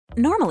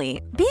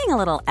Normally, being a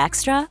little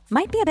extra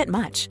might be a bit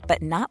much,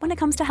 but not when it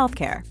comes to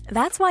healthcare.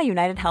 That's why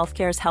United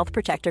Healthcare's Health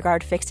Protector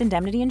Guard fixed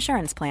indemnity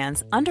insurance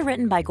plans,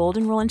 underwritten by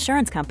Golden Rule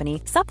Insurance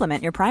Company,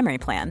 supplement your primary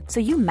plan so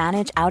you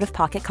manage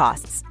out-of-pocket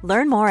costs.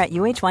 Learn more at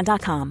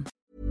uh1.com.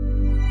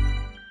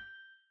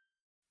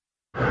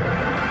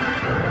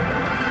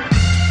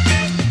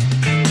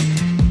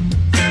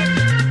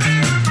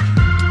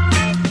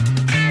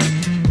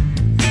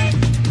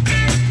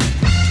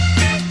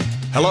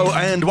 Hello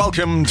and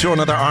welcome to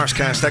another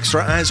Arsecast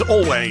Extra, as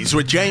always,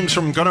 with James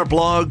from Gunner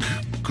Blog.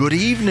 Good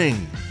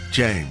evening,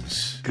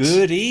 James.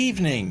 Good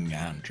evening,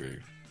 Andrew.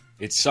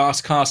 It's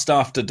Arsecast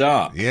After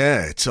Dark.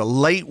 Yeah, it's a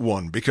late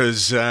one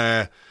because...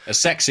 a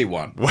sexy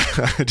one. Well,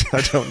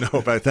 I don't know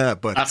about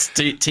that, but... That's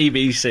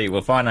TBC.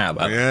 We'll find out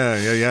about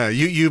that. Yeah.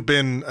 You've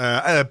been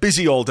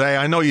busy all day.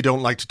 I know you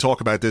don't like to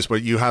talk about this,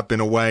 but you have been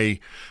away,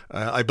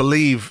 I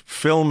believe,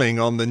 filming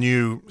on the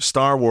new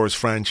Star Wars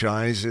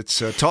franchise.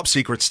 It's top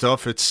secret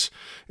stuff. It's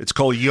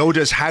called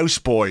Yoda's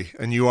Houseboy,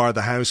 and you are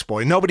the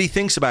houseboy. Nobody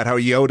thinks about how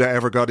Yoda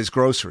ever got his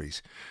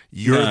groceries.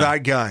 You're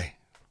that guy.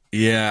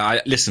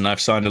 Yeah, listen,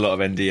 I've signed a lot of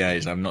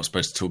NDAs. I'm not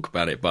supposed to talk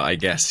about it, but I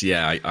guess,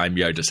 I'm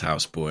Yoda's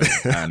houseboy.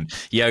 And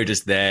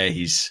Yoda's there.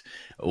 He's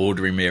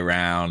ordering me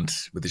around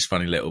with his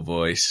funny little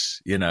voice,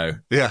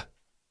 Yeah.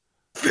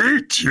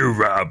 Feed you,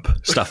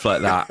 Rab. Stuff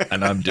like that.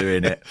 And I'm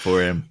doing it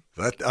for him.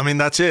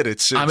 That's it.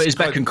 It's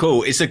beck and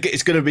cool. It's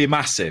going to be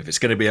massive. It's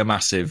going to be a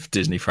massive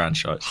Disney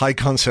franchise. High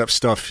concept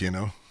stuff,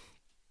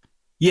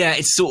 Yeah,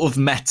 it's sort of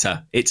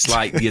meta. It's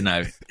like,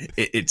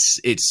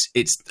 it's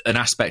an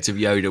aspect of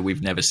Yoda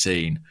we've never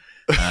seen.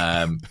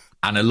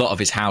 And a lot of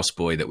his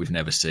houseboy that we've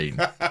never seen.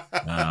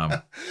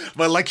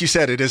 Well, like you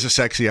said, it is a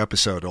sexy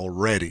episode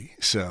already.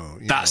 So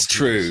that's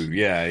true.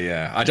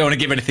 Yeah. I don't want to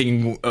give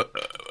anything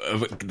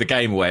the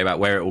game away about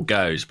where it all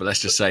goes, but let's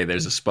just say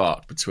there's a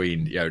spark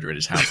between Yoda and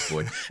his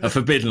houseboy, a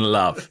forbidden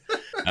love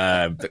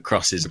that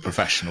crosses a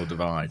professional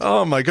divide.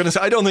 Oh my goodness!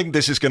 I don't think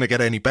this is going to get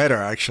any better.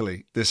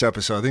 Actually, this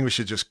episode, I think we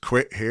should just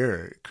quit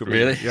here.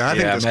 Really? I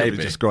think this could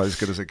be just quite as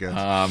good as it gets.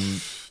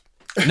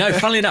 No,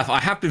 funnily enough, I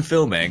have been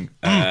filming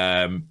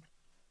on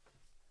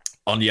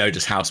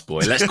Yoda's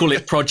Houseboy. Let's call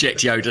it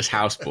Project Yoda's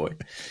Houseboy.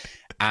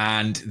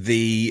 And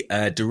the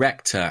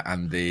director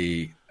and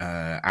the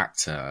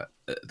actor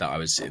that I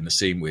was in the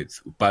scene with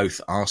were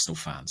both Arsenal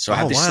fans. So I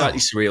had this slightly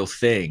surreal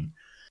thing.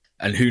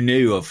 And who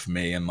knew of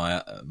me and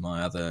my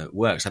other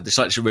works? I had this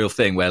slightly surreal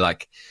thing where,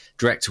 like,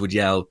 director would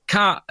yell,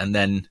 "cut," and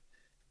then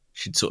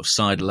she'd sort of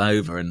sidle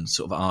over and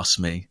sort of ask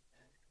me,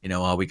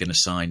 are we going to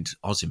sign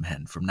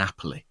Osimhen from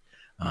Napoli?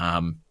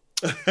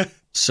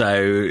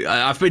 So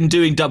I've been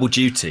doing double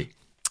duty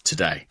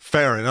today.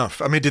 Fair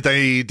enough. I mean, did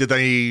they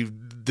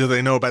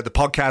know about the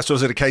podcast?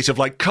 Was it a case of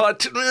like,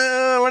 cut?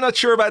 We're not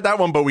sure about that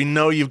one, but we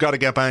know you've got to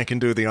get back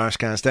and do the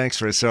Arsecast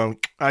Extra. So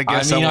I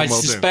guess I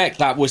suspect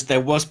there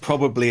was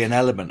probably an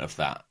element of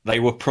that. They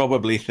were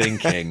probably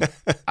thinking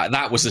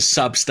that was a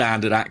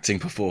substandard acting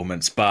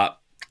performance, but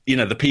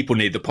the people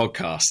need the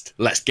podcast.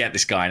 Let's get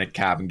this guy in a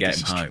cab and get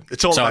him home.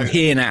 I'm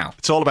here now.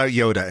 It's all about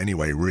Yoda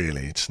anyway,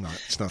 really. It's not.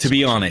 To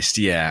be honest,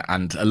 yeah,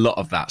 and a lot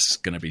of that's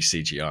going to be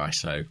CGI.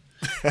 So,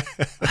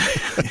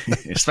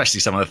 especially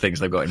some of the things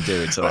they've got him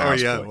doing. So,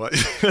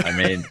 I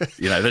mean,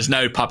 there's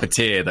no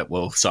puppeteer that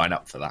will sign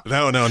up for that.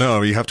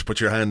 No. You have to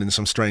put your hand in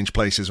some strange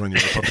places when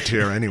you're a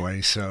puppeteer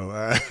anyway. So,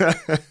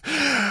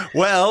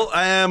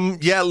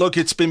 look,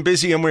 it's been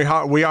busy, and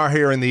we are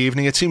here in the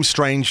evening. It seems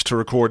strange to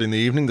record in the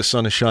evening. The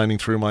sun is shining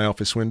through my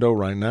office window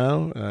right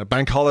now.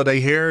 Bank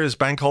holiday here. Is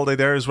bank holiday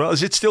there as well?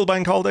 Is it still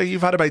bank holiday?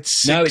 You've had about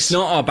 6. No, it's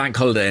not our bank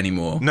holiday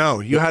anymore. No,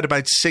 you had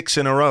about 6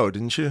 in a row,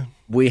 didn't you?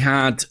 We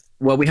had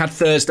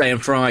Thursday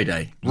and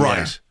Friday.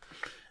 Right.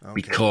 Yeah, okay.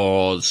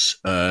 Because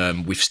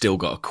we've still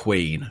got a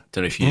Queen.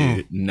 Don't know if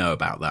you know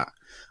about that.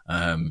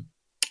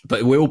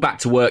 But we're all back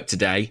to work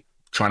today,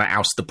 trying to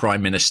oust the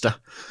Prime Minister.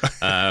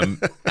 So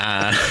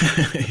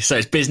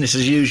it's business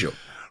as usual.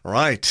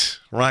 Right.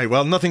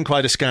 Well, nothing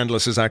quite as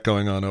scandalous as that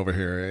going on over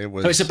here.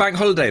 It's a bank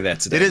holiday there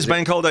today. It is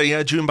bank holiday,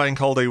 yeah, June bank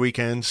holiday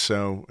weekend.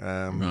 So,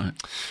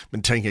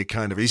 been taking it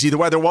kind of easy. The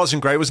weather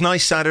wasn't great. It was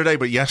nice Saturday,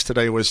 but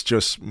yesterday was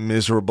just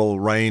miserable,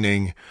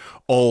 raining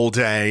all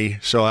day.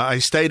 So I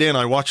stayed in.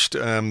 I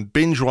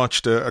binge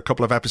watched a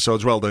couple of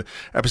episodes. Well, the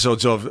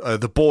episodes of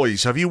The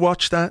Boys. Have you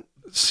watched that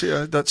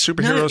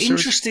superhero series?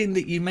 Interesting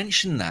that you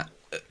mentioned that.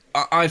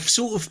 I've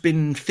sort of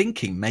been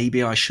thinking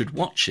maybe I should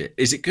watch it.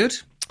 Is it good?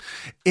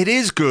 It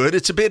is good.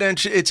 It's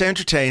it's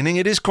entertaining.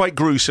 It is quite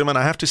gruesome, and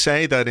I have to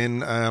say that in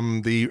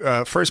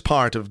the first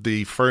part of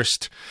the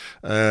first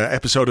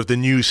episode of the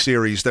new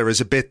series, there is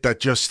a bit that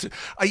just,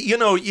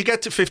 you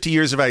get to 50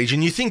 years of age,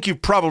 and you think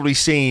you've probably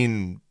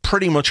seen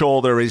pretty much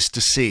all there is to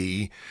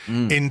see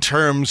in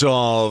terms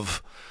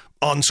of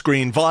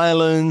on-screen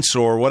violence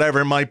or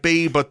whatever it might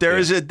be. But there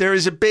is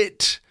a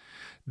bit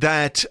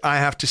that I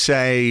have to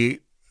say.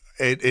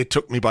 It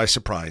took me by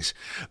surprise,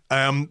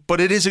 but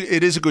it is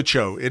a good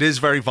show. It is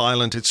very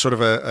violent. It's sort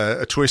of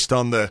a twist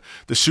on the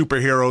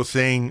superhero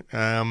thing.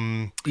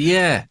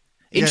 Yeah,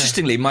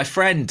 Interestingly, my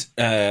friend,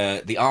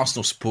 the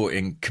Arsenal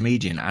supporting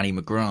comedian Annie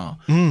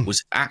McGrath,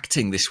 was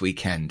acting this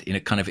weekend in a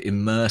kind of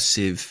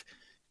immersive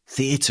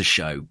theatre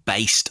show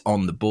based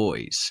on The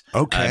Boys.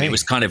 Okay. It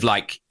was kind of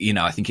like,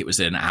 I think it was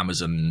an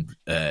Amazon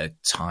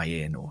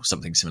tie-in or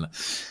something similar.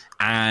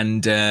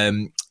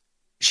 And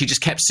she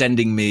just kept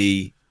sending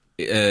me...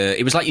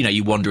 it was like,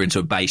 you wander into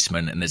a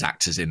basement and there's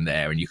actors in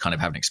there and you kind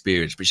of have an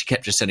experience. But she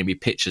kept just sending me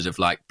pictures of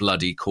like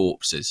bloody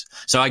corpses.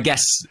 So I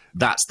guess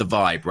that's the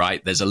vibe,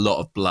 right? There's a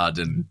lot of blood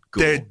and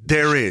gore.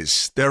 There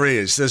is.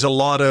 There's a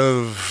lot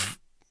of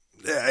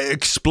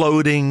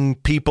exploding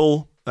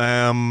people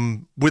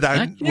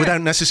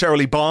without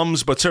necessarily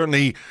bombs, but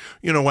certainly,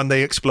 when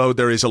they explode,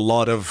 there is a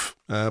lot of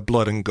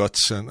blood and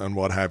guts and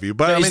what have you.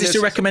 But is this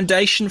a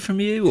recommendation from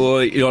you,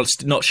 or you're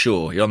not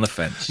sure? You're on the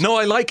fence? No,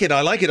 I like it.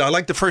 I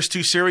like the first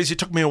two series. It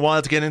took me a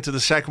while to get into the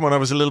second one. I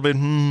was a little bit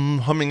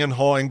humming and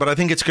hawing, but I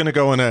think it's going to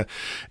go in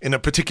a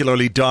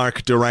particularly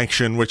dark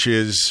direction, which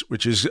is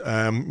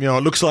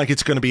it looks like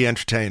it's going to be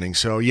entertaining.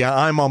 So yeah,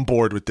 I'm on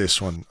board with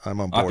this one.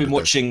 I've been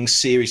watching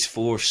series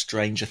 4 of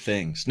Stranger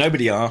Things.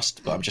 Nobody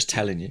asked, but I'm just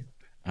telling you.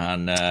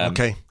 And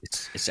okay,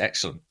 it's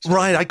excellent.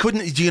 Right, I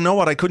couldn't. Do you know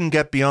what? I couldn't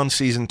get beyond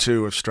season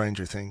 2 of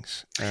Stranger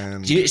Things.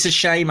 It's a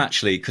shame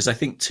actually, because I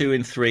think 2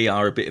 and 3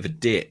 are a bit of a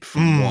dip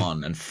from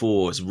 1, and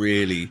 4 has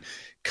really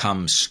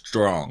come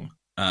strong.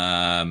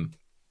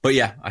 But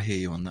yeah, I hear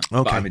you on that.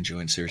 Okay. But I'm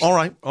enjoying series. All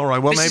right.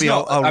 Well, maybe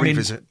I'll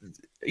revisit.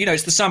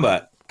 It's the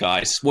summer,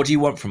 guys. What do you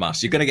want from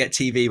us? You're going to get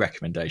TV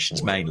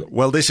recommendations mainly.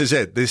 Well, this is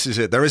it.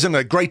 There isn't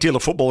a great deal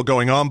of football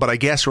going on, but I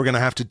guess we're going to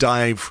have to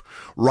dive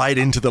right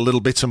into the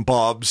little bits and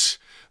bobs.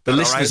 The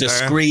listeners are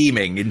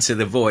screaming into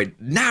the void.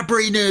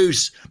 Nabry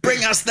news!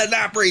 Bring us the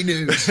Nabry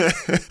news!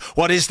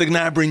 What is the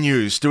Nabry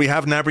news? Do we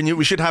have Nabry news?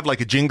 We should have like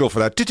a jingle for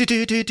that. The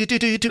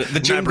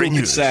jingle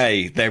could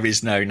say there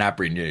is no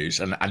Nabry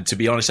news. And to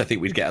be honest, I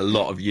think we'd get a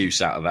lot of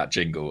use out of that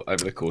jingle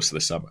over the course of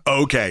the summer.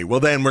 Okay, well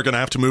then we're going to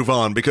have to move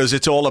on because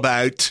it's all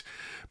about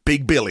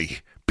Big Billy.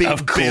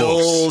 Big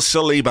Bill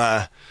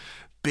Saliba.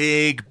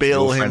 Big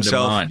Bill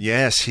himself.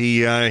 Yes,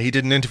 he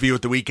did an interview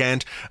at the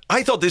weekend.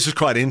 I thought this was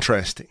quite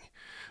interesting.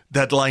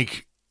 That,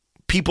 like,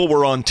 people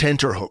were on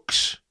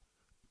tenterhooks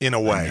in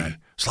a way. Okay.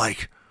 It's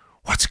like,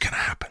 what's going to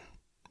happen?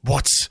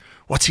 What's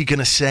he going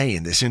to say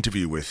in this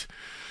interview with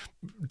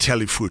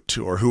Telefoot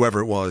or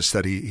whoever it was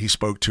that he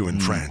spoke to in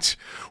France?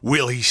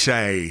 Will he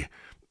say,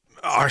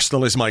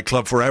 Arsenal is my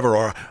club forever,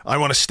 or I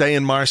want to stay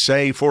in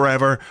Marseille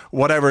forever,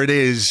 whatever it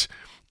is?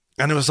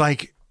 And it was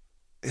like,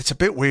 it's a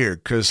bit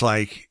weird because,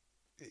 like,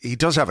 he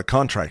does have a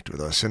contract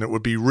with us, and it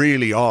would be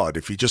really odd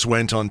if he just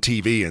went on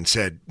TV and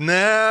said, nah,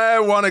 I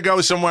want to go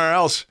somewhere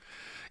else.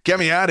 Get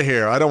me out of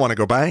here. I don't want to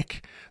go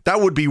back.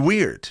 That would be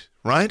weird,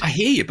 right? I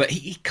hear you, but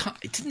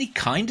didn't he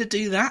kind of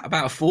do that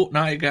about a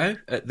fortnight ago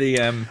at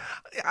the...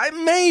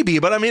 Maybe,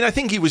 but I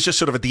think he was just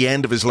sort of at the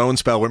end of his loan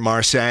spell with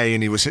Marseille,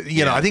 and he was,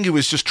 I think he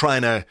was just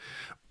trying to...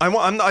 I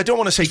don't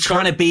want to say... He's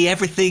trying to be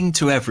everything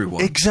to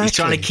everyone. Exactly. He's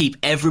trying to keep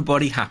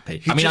everybody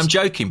happy. I'm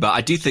joking, but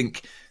I do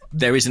think...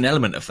 There is an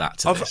element of that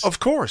to this. Of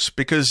course,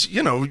 because,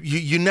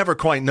 you never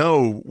quite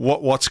know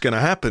what's going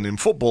to happen in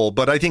football,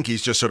 but I think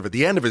he's just sort of at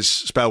the end of his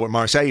spell with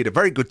Marseille. He had a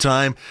very good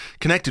time,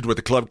 connected with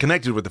the club,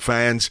 connected with the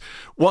fans,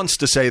 wants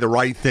to say the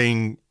right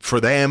thing for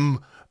them,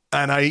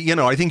 and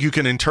I think you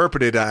can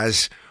interpret it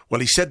as,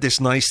 well, he said this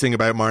nice thing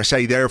about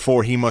Marseille,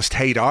 therefore he must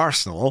hate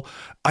Arsenal.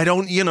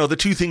 The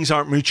two things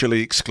aren't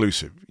mutually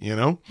exclusive,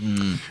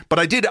 But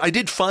I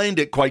did find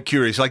it quite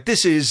curious. Like,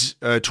 this is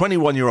a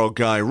 21-year-old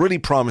guy, really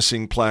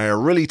promising player,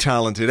 really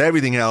talented,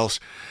 everything else.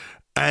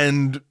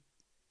 And,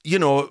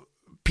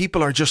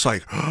 people are just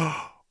like,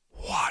 oh,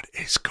 what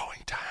is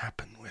going to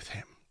happen with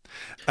him?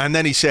 And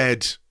then he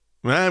said,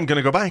 well, I'm going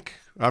to go back.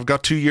 I've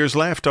got 2 years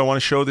left. I want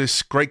to show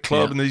this great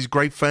club and these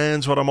great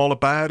fans what I'm all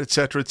about,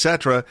 etc.,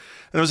 etc.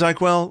 And I was like,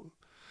 well,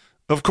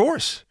 of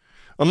course.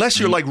 Unless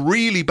you're like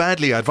really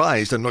badly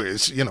advised, and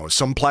look,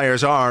 some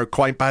players are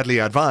quite badly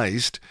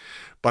advised,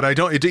 but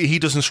he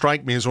doesn't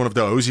strike me as one of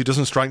those. He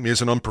doesn't strike me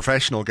as an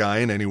unprofessional guy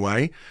in any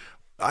way.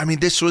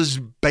 This was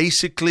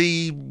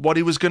basically what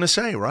he was going to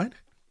say, right?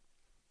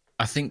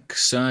 I think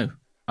so.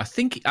 I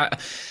think,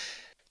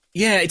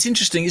 it's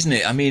interesting, isn't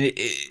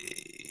it?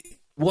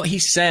 What he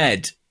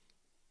said,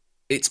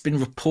 it's been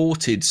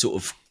reported sort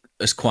of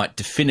as quite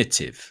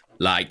definitive,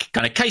 like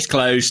kind of case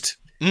closed.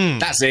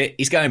 That's it.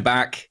 He's going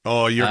back.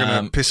 Oh, you're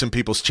going to piss in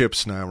people's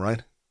chips now,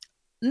 right?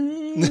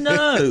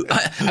 No.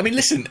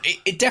 Listen,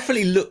 it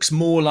definitely looks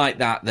more like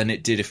that than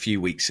it did a few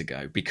weeks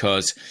ago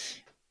because,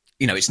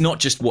 it's not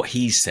just what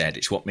he said,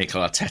 it's what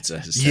Mikel Arteta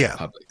has said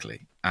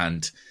publicly.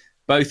 And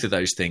both of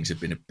those things have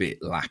been a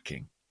bit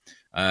lacking.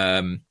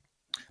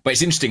 But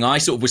it's interesting. I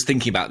sort of was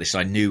thinking about this.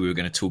 I knew we were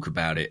going to talk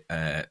about it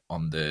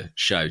on the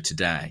show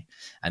today.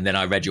 And then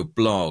I read your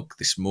blog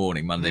this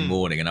morning, Monday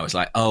morning, and I was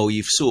like, oh,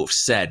 you've sort of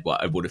said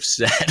what I would have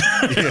said.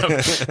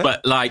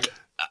 But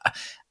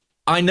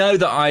I know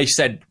that I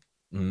said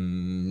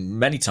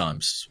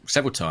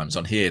several times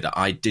on here that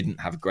I didn't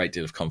have a great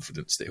deal of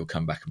confidence that he'll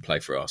come back and play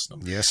for Arsenal.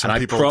 Yes, some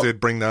people did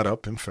bring that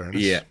up, in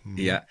fairness.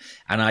 Yeah.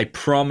 And I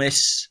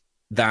promise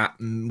that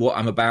what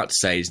I'm about to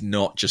say is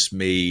not just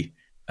me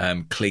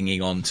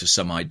clinging on to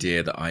some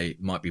idea that I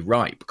might be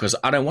right, because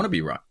I don't want to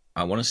be right.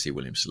 I want to see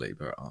William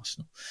Saliba at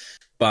Arsenal.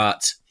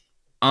 But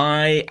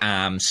I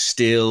am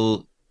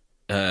still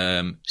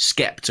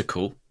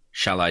skeptical,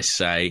 shall I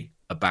say,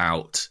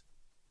 about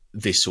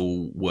this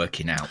all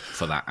working out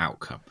for that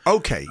outcome.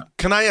 Okay.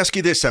 Can I ask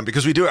you this then?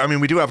 Because we do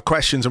have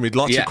questions, and we had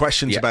lots of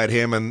questions about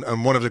him.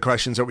 And one of the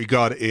questions that we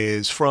got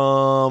is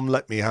from,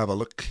 let me have a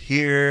look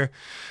here,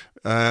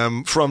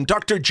 from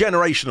Dr.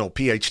 Generational,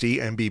 PhD,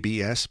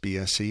 MBBS,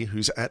 BSc,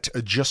 who's at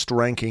Just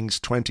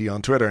Rankings 20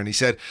 on Twitter. And he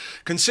said,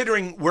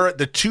 considering we're at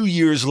the 2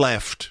 years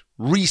left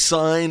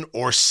re-sign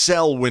or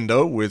sell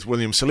window with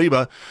William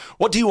Saliba,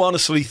 what do you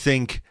honestly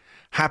think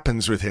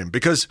happens with him?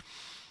 Because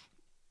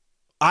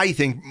I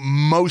think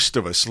most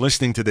of us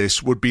listening to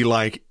this would be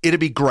like, it'd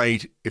be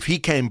great if he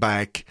came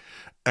back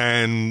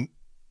and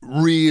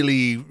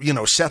really,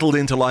 settled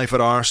into life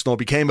at Arsenal,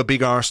 became a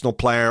big Arsenal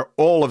player,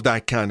 all of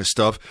that kind of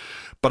stuff.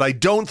 But I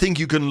don't think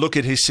you can look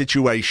at his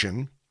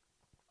situation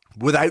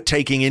without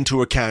taking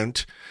into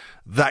account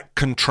that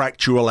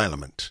contractual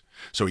element.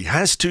 So he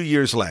has 2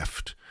 years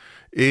left.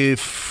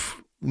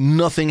 If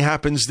nothing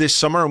happens this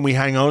summer and we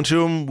hang on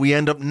to him, we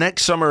end up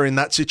next summer in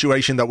that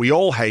situation that we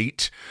all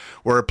hate,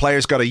 where a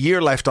player's got a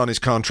year left on his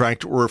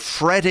contract. We're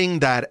fretting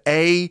that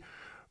A,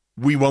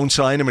 we won't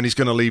sign him and he's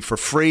going to leave for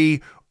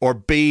free, or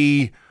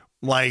B,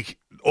 like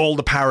all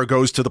the power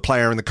goes to the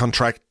player in the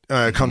contract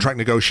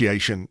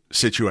negotiation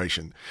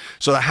situation.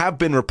 So there have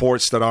been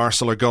reports that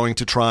Arsenal are going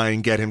to try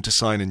and get him to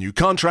sign a new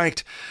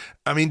contract.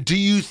 I mean, do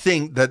you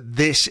think that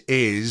this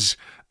is,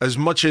 as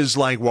much as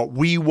like what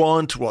we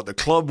want, what the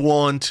club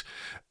want,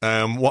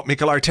 what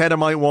Mikel Arteta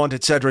might want,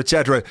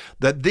 etc.,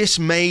 that this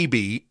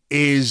maybe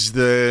is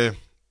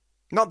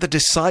not the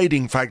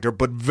deciding factor,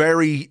 but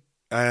very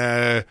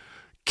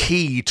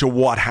key to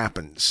what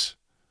happens?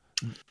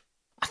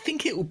 I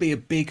think it will be a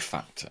big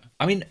factor.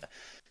 I mean,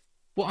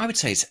 what I would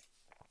say is,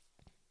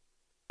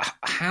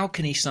 how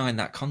can he sign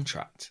that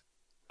contract?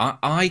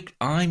 I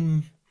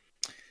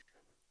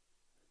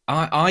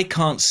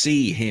can't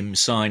see him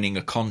signing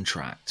a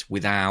contract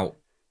without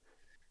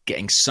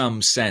getting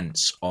some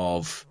sense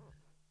of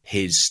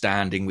his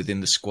standing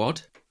within the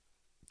squad.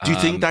 Do you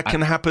think that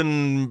can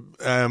happen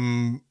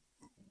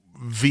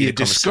via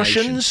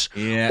discussions,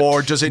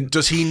 or does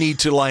he need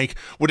to I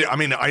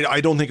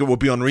don't think it would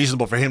be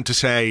unreasonable for him to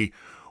say,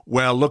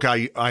 well, look,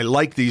 I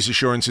like these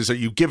assurances that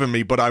you've given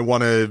me, but I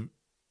want to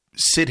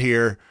sit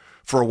here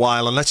for a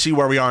while and let's see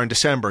where we are in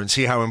December and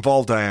see how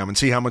involved I am and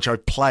see how much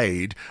I've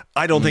played.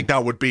 I don't think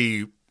that would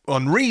be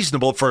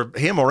unreasonable for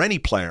him or any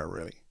player,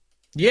 really.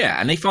 Yeah,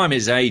 and if I'm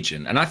his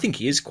agent, and I think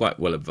he is quite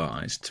well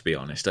advised, to be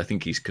honest, I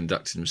think he's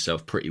conducted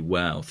himself pretty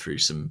well through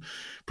some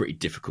pretty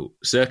difficult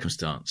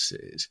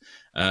circumstances.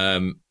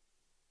 I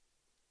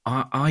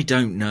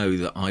don't know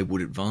that I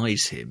would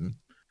advise him,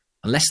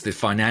 unless the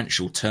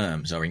financial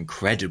terms are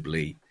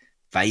incredibly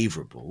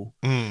favourable,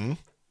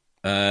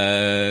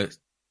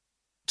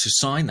 to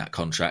sign that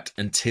contract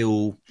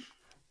until,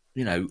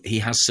 he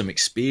has some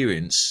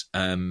experience,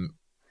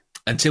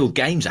 until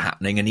games are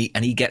happening and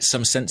he gets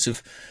some sense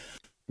of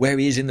where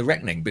he is in the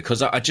reckoning.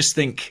 Because I just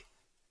think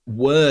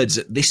words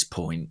at this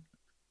point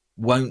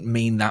won't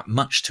mean that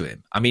much to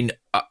him. I mean,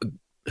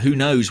 who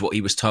knows what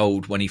he was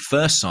told when he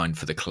first signed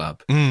for the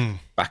club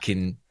back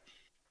in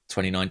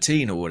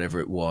 2019 or whatever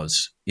it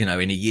was. In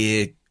a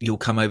year, you'll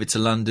come over to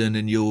London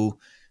and you'll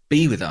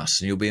be with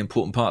us and you'll be an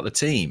important part of the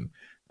team.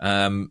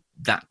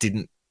 That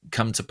didn't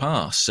come to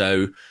pass.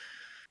 So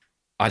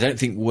I don't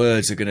think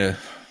words are going to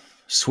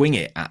swing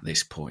it at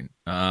this point.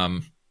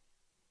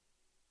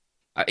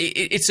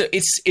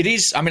 It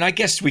is. I mean, I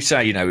guess we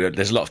say,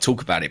 there's a lot of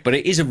talk about it, but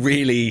it is a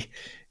really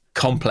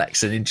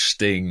complex and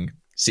interesting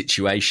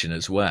situation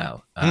as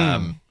well.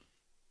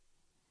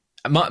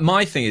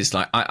 My thing is,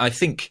 I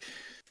think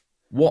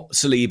what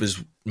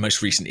Saliba's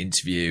most recent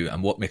interview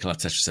and what Mikel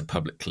Arteta said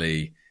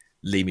publicly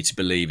lead me to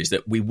believe is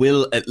that we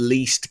will at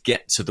least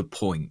get to the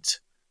point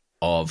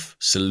of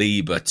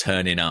Saliba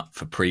turning up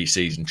for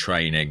pre-season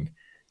training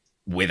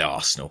with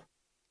Arsenal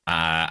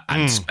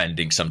and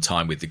spending some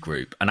time with the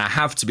group. And I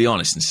have to be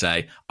honest and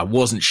say, I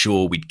wasn't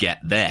sure we'd get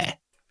there.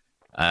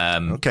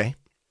 Okay.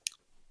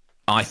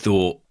 I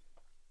thought,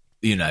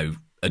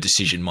 a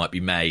decision might be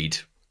made,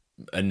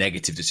 a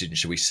negative decision,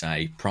 shall we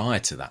say, prior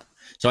to that.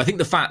 So I think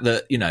the fact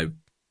that,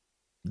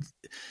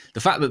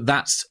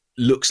 that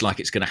looks like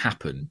it's going to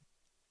happen,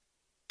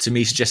 to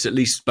me suggests at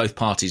least both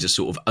parties are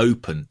sort of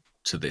open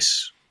to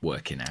this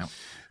working out.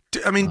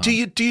 I mean, do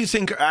you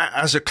think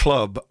as a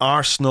club,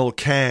 Arsenal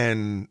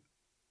can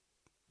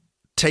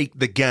take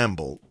the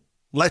gamble?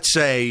 Let's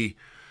say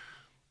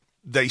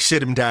they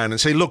sit him down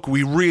and say, look,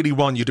 we really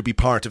want you to be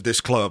part of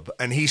this club.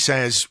 And he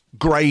says,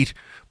 great,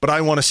 but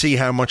I want to see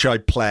how much I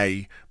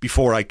play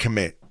before I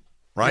commit.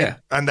 Right? Yeah.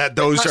 And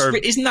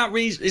isn't that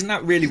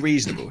really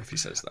reasonable if he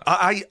says that?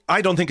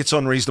 I don't think it's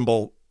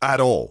unreasonable at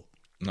all.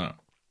 No.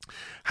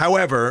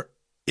 However,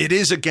 it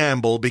is a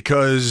gamble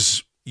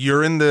because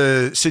you're in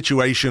the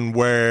situation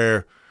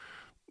where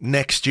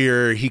next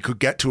year he could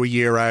get to a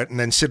year out and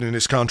then sit in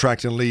his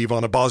contract and leave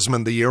on a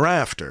Bosman the year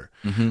after.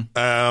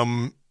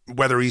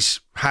 Whether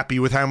he's happy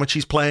with how much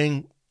he's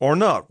playing or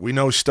not. We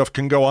know stuff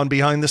can go on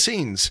behind the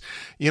scenes.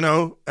 You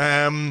know,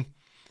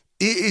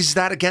 is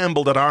that a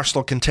gamble that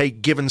Arsenal can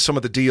take given some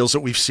of the deals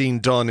that we've seen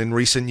done in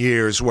recent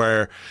years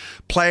where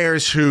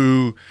players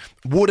who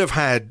would have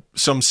had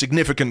some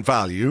significant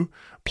value,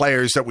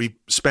 players that we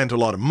spent a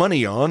lot of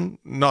money on,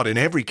 not in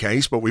every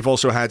case, but we've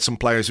also had some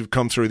players who've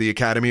come through the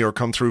academy or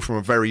come through from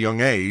a very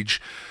young age,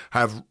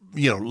 have,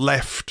 you know,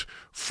 left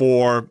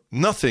for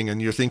nothing.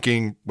 And you're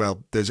thinking,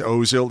 well, there's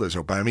Ozil, there's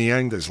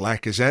Aubameyang, there's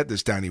Lacazette,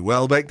 there's Danny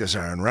Welbeck, there's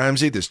Aaron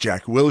Ramsey, there's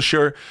Jack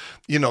Wilshere.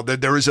 You know,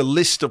 there is a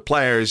list of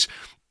players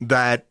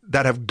that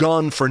have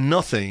gone for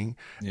nothing,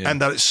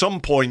 and that at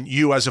some point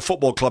you as a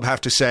football club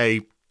have to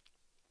say,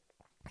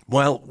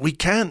 well, we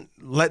can't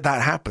let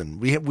that happen.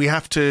 We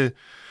have to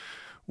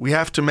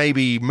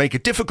maybe make a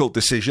difficult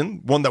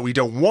decision, one that we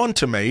don't want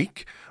to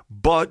make,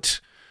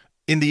 but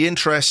in the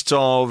interests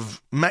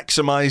of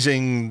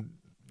maximizing,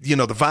 you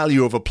know, the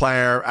value of a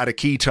player at a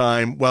key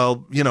time,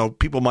 well, you know,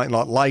 people might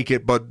not like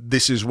it, but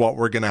this is what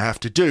we're going to have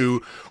to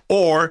do.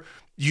 Or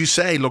you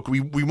say, look,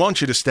 we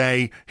want you to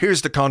stay.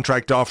 Here's the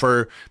contract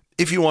offer.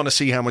 If you want to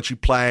see how much you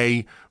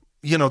play,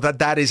 you know,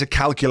 that is a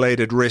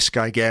calculated risk,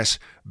 I guess,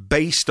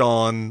 based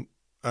on,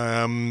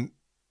 I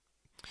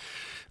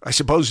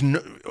suppose,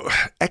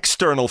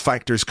 external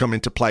factors come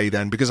into play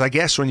then. Because I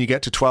guess when you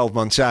get to 12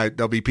 months out,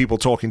 there'll be people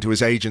talking to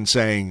his agent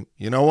saying,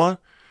 you know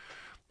what,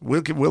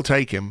 we'll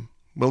take him.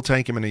 We'll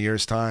take him in a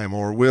year's time,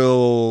 or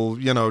we'll,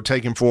 you know,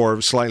 take him for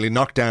a slightly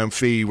knockdown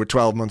fee with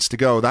 12 months to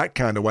go, that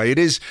kind of way. It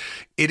is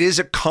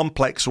a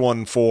complex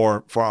one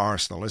for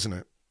Arsenal, isn't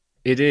it?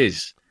 It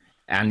is.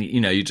 And,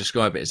 you know, you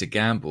describe it as a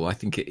gamble. I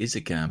think it is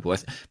a gamble.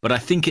 But I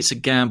think it's a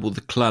gamble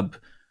the club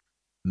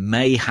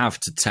may have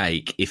to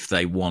take if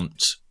they want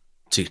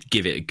to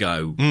give it a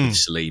go with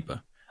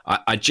Saliba.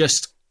 I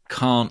just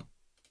can't.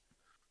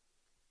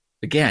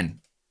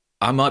 Again,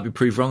 I might be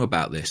proved wrong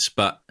about this,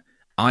 but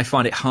I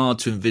find it hard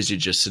to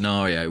envisage a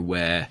scenario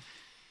where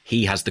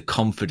he has the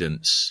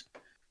confidence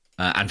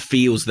and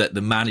feels that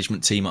the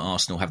management team at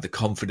Arsenal have the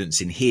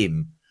confidence in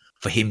him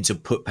for him to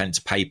put pen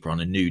to paper on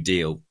a new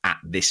deal at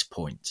this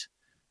point.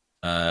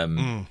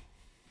 But,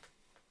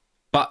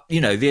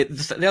 you know, the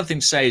other thing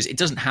to say is it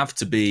doesn't have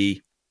to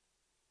be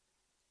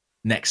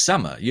next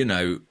summer. You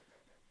know,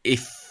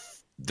 if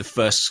the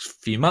first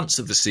few months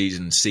of the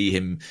season see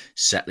him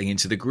settling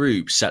into the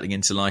group, settling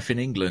into life in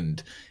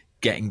England,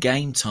 getting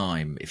game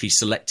time, if he's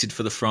selected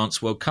for the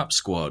France World Cup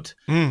squad,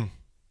 you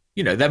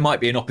know, there might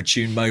be an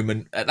opportune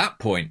moment at that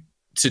point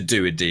to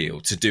do a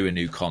deal, to do a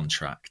new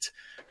contract.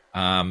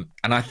 And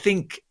I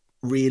think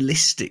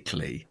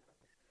realistically,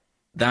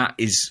 that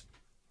is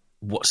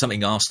what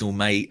something Arsenal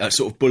may, a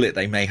sort of bullet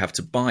they may have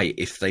to bite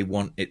if they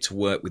want it to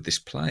work with this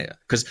player.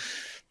 Because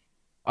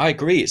I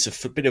agree, it's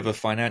a bit of a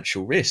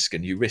financial risk,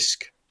 and you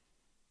risk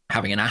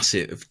having an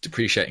asset of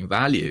depreciating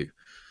value.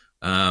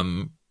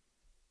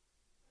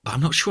 But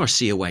I'm not sure I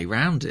see a way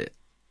around it.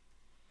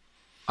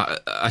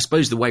 I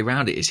suppose the way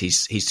around it is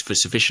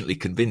he's sufficiently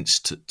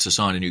convinced to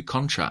sign a new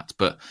contract.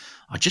 But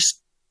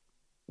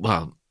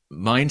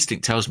my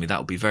instinct tells me that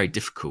will be very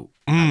difficult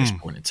at this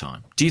point in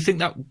time.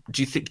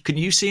 Can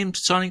you see him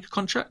signing a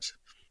contract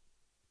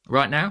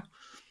right now?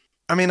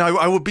 I mean,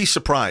 I would be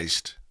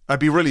surprised. I'd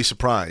be really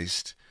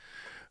surprised.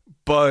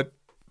 But,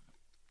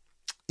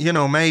 you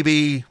know,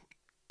 maybe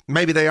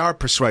they are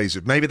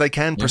persuasive. Maybe they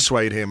can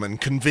persuade him and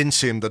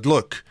convince him that,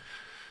 look,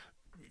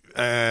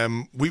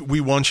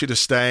 we want you to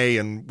stay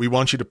and we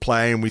want you to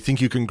play, and we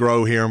think you can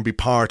grow here and be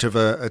part of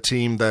a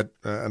team that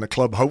and a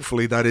club,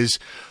 hopefully, that is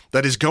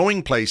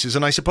going places.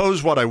 And I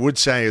suppose what I would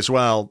say as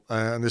well,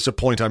 and this is a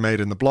point I made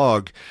in the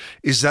blog,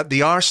 is that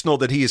the Arsenal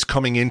that he is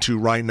coming into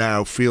right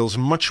now feels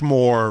much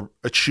more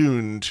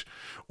attuned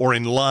or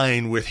in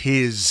line with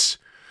his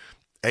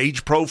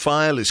age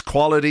profile, his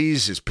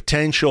qualities, his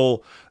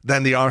potential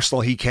than the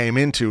Arsenal he came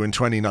into in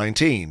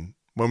 2019,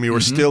 when we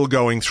were still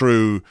going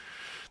through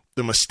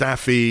the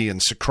Mustafi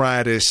and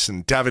Socrates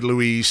and David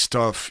Luiz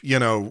stuff, you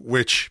know,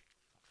 which,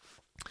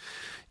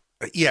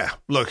 yeah,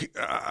 look,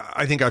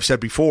 I think I've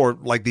said before,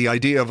 like, the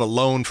idea of a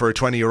loan for a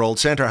 20-year-old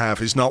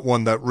centre-half is not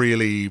one that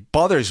really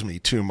bothers me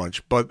too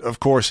much. But,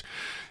 of course,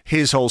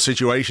 his whole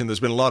situation,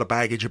 there's been a lot of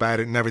baggage about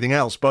it and everything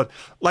else. But,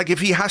 like, if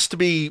he has to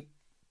be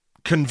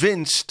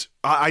convinced,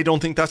 I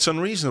don't think that's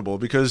unreasonable,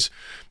 because,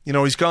 you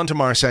know, he's gone to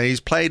Marseille, he's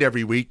played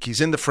every week,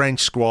 he's in the French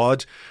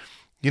squad.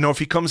 You know, if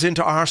he comes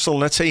into Arsenal,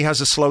 let's say he has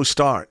a slow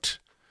start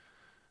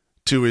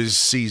to his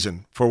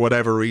season for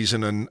whatever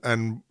reason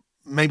and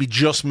maybe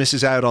just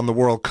misses out on the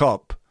World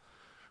Cup,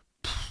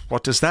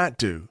 what does that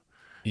do?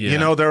 Yeah. You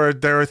know,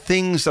 there are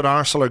things that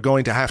Arsenal are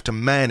going to have to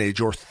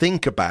manage or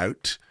think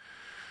about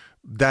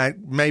that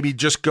maybe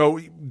just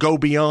go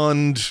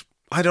beyond.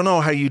 I don't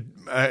know how you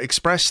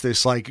express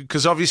this, like,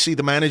 because obviously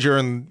the manager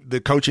and the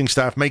coaching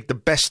staff make the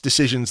best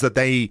decisions that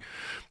they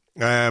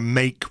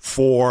make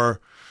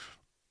for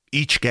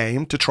each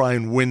game to try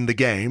and win the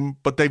game,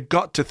 but they've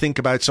got to think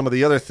about some of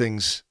the other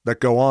things that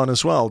go on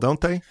as well,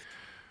 don't they?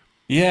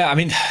 Yeah, I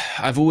mean,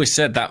 I've always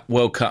said that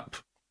World Cup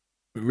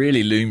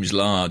really looms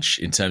large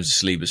in terms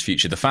of Saliba's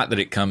future. The fact that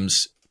it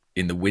comes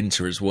in the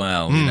winter as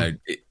well, you know,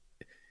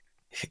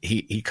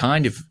 he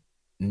kind of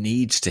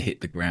needs to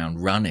hit the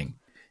ground running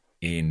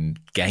in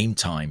game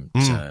time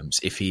terms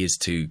if he is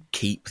to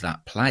keep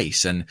that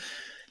place. And,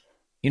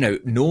 you know,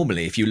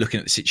 normally if you're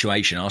looking at the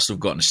situation, Arsenal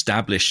have got an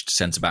established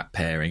centre-back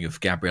pairing of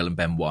Gabriel and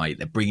Ben White.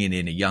 They're bringing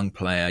in a young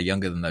player,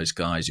 younger than those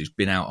guys, who's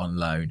been out on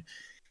loan.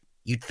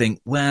 You'd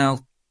think,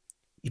 well,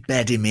 you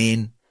bed him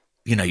in,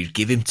 you know, you'd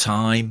give him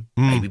time.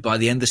 Maybe by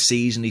the end of the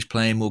season, he's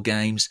playing more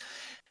games.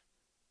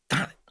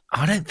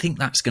 I don't think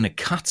that's going to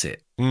cut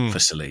it for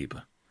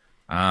Saliba.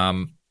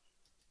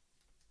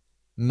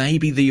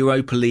 Maybe the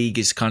Europa League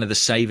is kind of the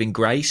saving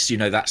grace. You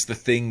know, that's the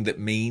thing that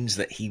means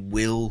that he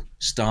will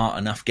start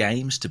enough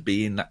games to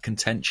be in that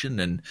contention,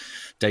 and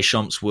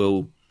Deschamps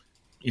will,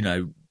 you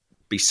know,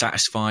 be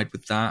satisfied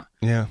with that.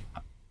 Yeah.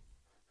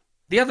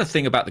 The other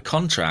thing about the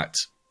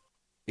contract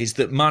is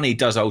that money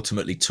does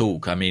ultimately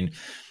talk. I mean,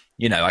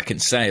 you know, I can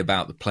say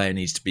about the player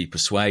needs to be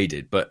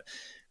persuaded, but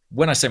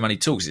when I say money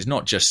talks, it's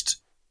not just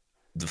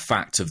the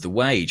fact of the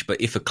wage, but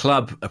if a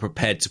club are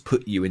prepared to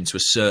put you into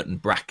a certain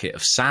bracket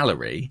of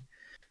salary,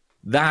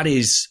 that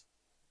is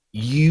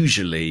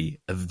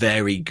usually a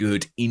very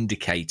good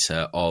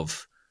indicator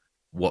of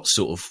what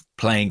sort of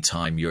playing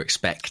time you're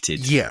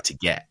expected to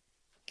get.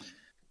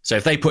 So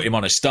if they put him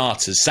on a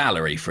starter's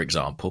salary, for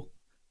example,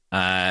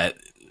 then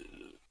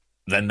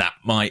that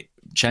might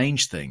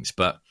change things.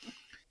 But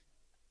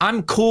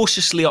I'm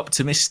cautiously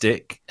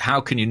optimistic.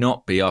 How can you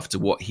not be after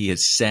what he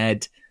has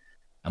said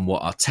and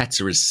what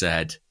Arteta has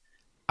said?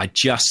 I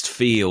just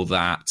feel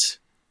that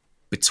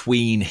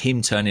between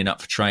him turning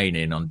up for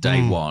training on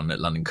day one at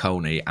London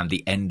Colney and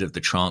the end of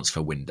the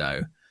transfer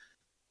window,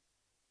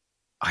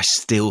 I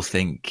still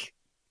think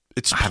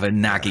I have a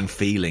nagging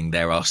feeling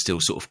there are still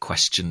sort of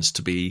questions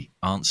to be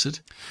answered.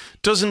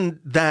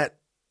 Doesn't that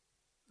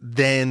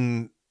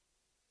then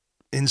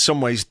in some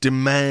ways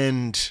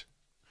demand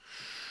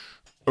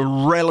a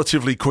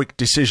relatively quick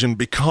decision?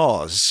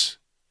 Because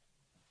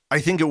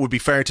I think it would be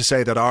fair to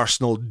say that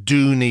Arsenal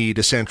do need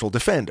a central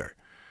defender.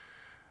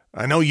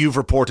 I know you've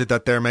reported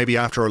that they're maybe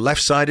after a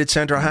left-sided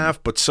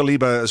centre-half, but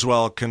Saliba as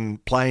well can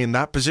play in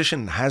that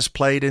position, has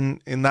played in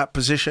that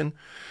position.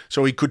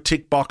 So he could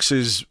tick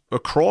boxes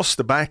across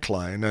the back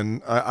line.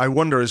 And I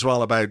wonder as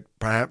well about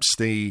perhaps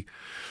the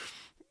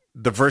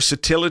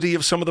versatility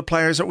of some of the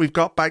players that we've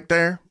got back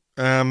there.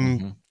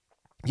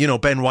 You know,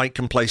 Ben White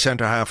can play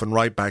centre-half and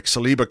right-back.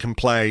 Saliba can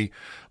play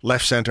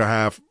left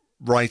centre-half,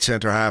 right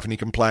centre-half, and he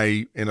can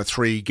play in a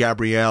three.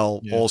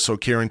 Gabriel, also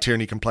Kieran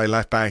Tierney can play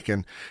left-back,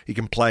 and he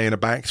can play in a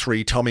back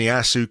three.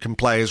 Tomiyasu can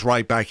play as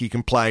right-back. He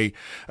can play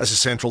as a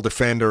central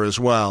defender as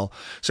well.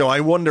 So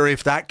I wonder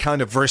if that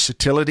kind of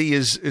versatility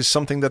is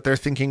something that they're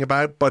thinking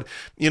about. But,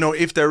 you know,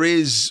 if there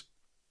is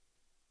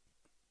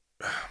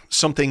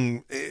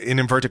something, in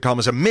inverted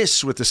commas,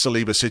 amiss with the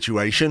Saliba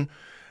situation,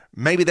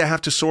 maybe they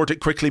have to sort it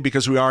quickly,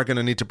 because we are going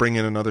to need to bring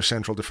in another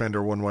central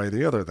defender one way or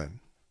the other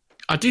then.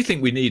 I do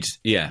think we need,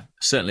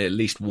 certainly at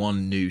least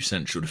one new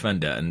central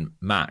defender. And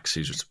Max,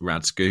 who's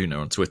Rad Schooner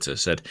on Twitter,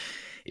 said,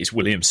 is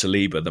William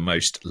Saliba the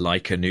most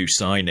like a new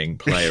signing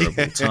player of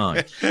all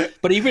time?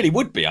 But he really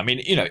would be. I mean,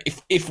 you know,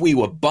 if we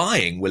were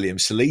buying William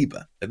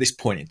Saliba at this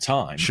point in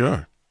time,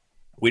 sure,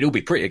 we'd all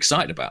be pretty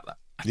excited about that.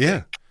 I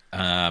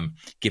think,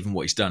 given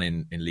what he's done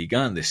in Ligue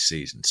 1 this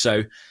season.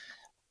 So,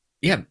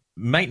 yeah,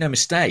 make no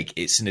mistake,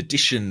 it's an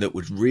addition that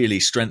would really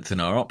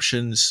strengthen our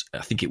options. I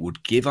think it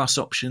would give us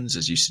options,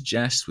 as you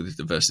suggest, with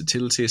the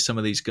versatility of some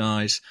of these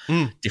guys,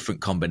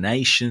 different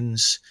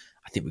combinations.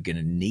 I think we're going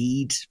to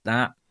need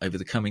that over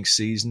the coming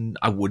season.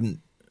 I wouldn't,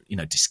 you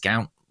know,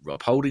 discount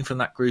Rob Holding from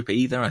that group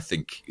either. I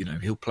think, you know,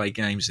 he'll play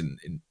games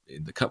in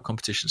the cup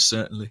competition,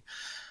 certainly.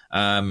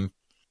 I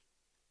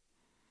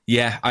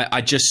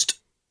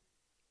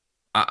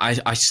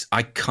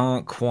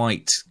can't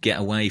quite get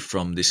away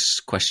from this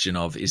question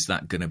of, is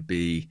that going to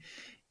be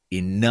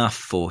enough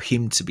for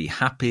him to be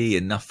happy,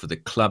 enough for the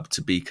club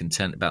to be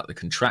content about the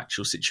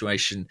contractual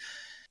situation?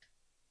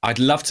 I'd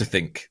love to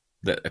think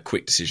that a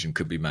quick decision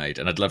could be made,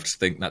 and I'd love to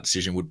think that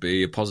decision would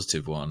be a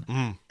positive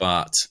one.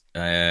 But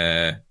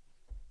that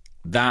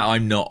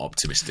I'm not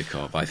optimistic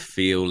of. I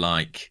feel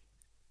like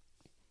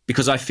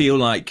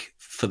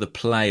for the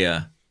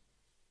player,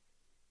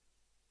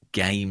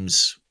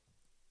 games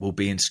will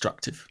be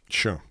instructive.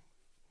 Sure.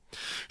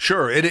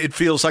 It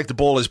feels like the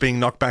ball is being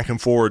knocked back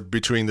and forward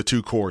between the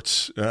two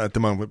courts at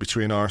the moment,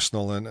 between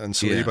Arsenal and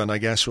Saliba. And I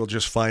guess we'll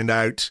just find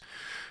out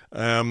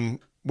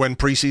when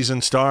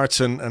pre-season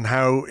starts and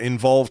how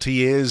involved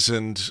he is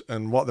and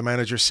what the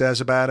manager says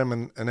about him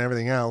and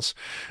everything else.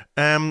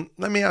 Let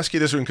me ask you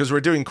this one, because we're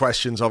doing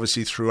questions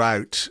obviously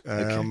throughout.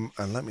 And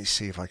let me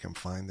see if I can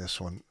find this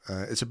one.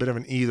 It's a bit of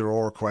an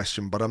either-or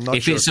question, but I'm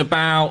not sure. If it's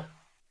about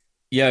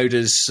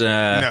Yoda's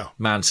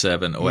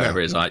manservant or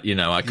whatever it is, I can't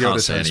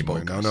Yoda's say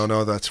anymore.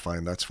 No, that's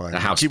fine. That's fine. The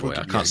houseboy,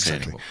 I can't say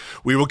anymore.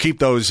 We will keep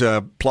those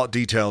plot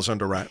details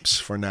under wraps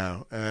for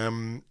now.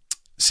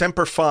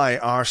 Semper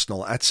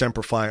Arsenal, at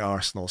Semper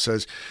Arsenal,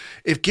 says,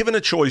 if given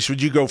a choice,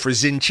 would you go for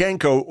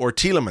Zinchenko or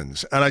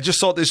Tielemans? And I just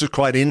thought this was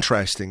quite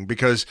interesting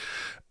because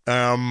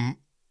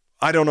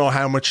I don't know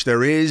how much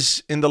there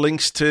is in the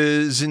links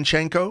to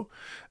Zinchenko.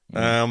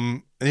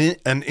 An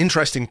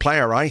interesting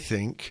player, I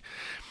think.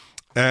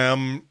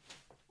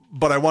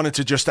 But I wanted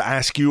to just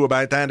ask you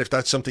about that, if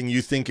that's something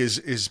you think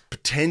is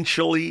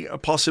potentially a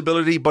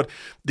possibility. But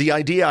the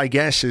idea, I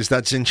guess, is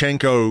that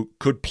Zinchenko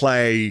could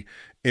play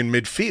in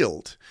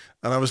midfield.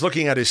 And I was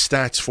looking at his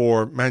stats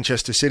for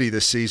Manchester City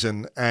this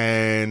season,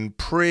 and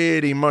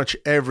pretty much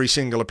every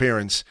single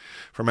appearance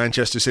for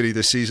Manchester City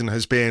this season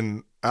has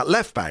been at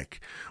left back,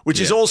 which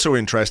is also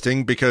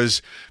interesting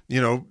because,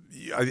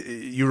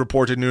 you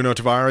reported Nuno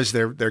Tavares,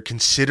 they're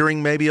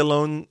considering maybe a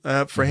loan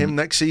for him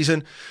next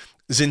season.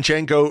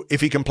 Zinchenko, if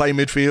he can play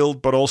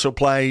midfield but also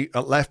play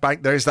at left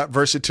back, there's that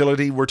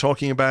versatility we're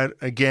talking about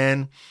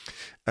again.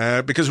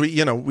 Because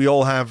we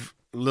all have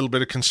a little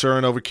bit of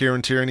concern over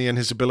Kieran Tierney and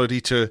his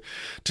ability to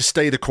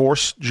stay the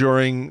course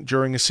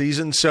during a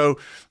season. So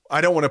I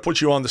don't want to put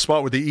you on the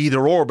spot with the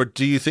either or, but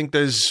do you think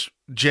there's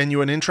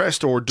genuine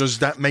interest, or does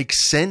that make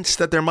sense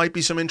that there might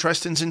be some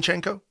interest in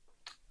Zinchenko?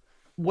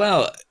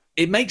 Well,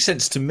 it makes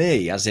sense to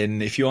me, as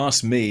in, if you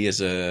ask me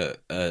as a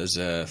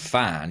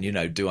fan,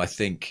 do I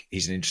think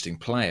he's an interesting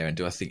player and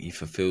do I think he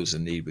fulfills a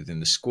need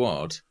within the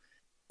squad?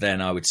 Then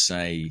I would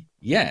say,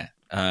 yeah.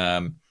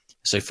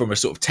 So from a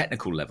sort of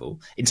technical level,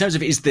 in terms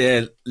of is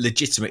there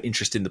legitimate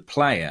interest in the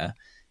player,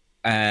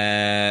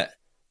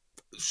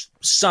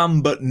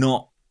 some but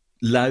not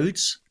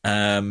loads.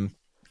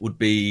 Would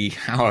be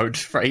how I would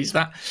phrase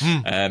that.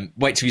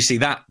 Wait till you see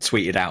that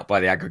tweeted out by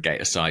the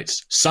aggregator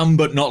sites. Some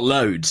but not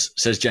loads,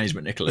 says James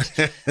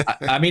McNicholas.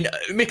 I mean,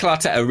 Mikel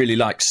Arteta really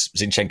likes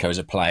Zinchenko as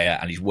a player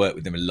and he's worked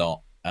with him a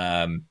lot.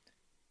 And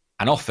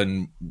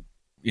often,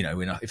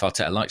 if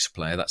Arteta likes a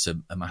player, that's a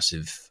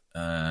massive,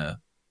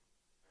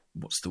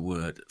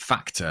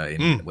 factor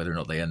in whether or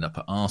not they end up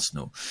at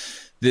Arsenal.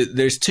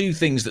 There's two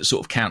things that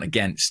sort of count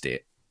against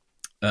it.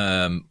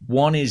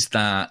 One is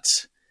that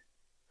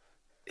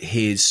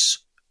his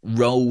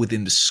role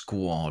within the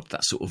squad,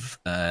 that sort of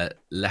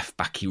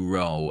left-backy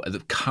role, at the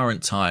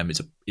current time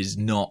is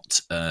not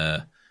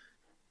the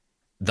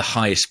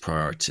highest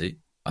priority.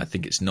 I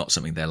think it's not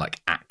something they're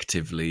like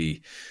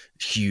actively,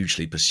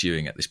 hugely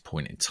pursuing at this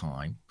point in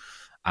time.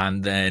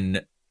 And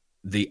then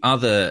the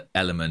other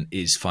element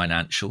is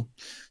financial.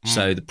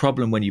 So the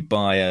problem when you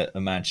buy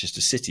a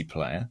Manchester City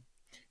player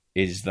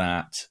is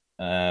that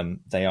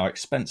they are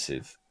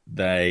expensive.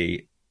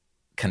 They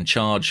can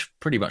charge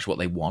pretty much what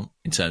they want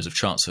in terms of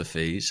transfer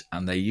fees,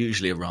 and they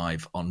usually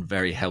arrive on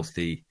very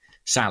healthy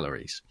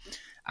salaries.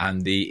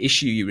 And the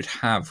issue you would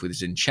have with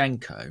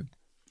Zinchenko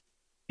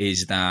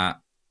is that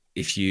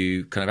if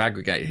you kind of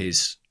aggregate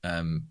his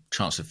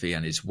transfer fee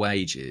and his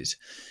wages,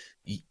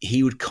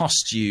 he would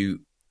cost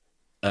you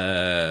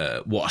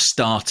what a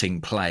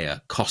starting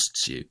player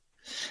costs you.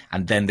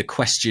 And then the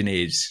question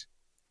is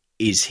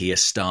he a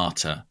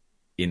starter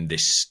in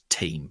this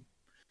team?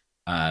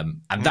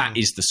 And that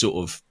is the sort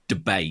of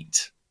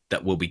debate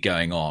that will be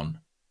going on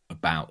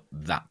about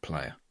that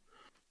player.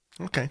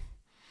 Okay.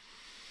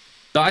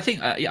 But I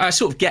think I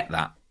sort of get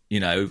that,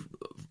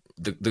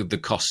 the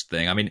cost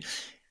thing. I mean,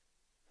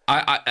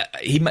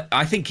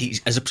 I think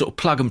he's, as a sort of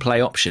plug and play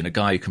option, a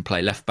guy who can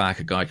play left back,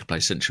 a guy who can play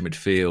central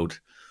midfield.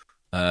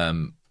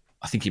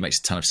 I think he makes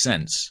a ton of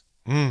sense.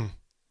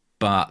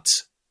 But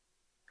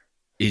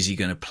is he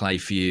going to play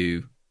for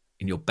you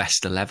in your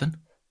best 11?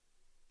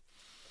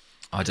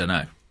 I don't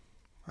know.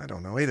 I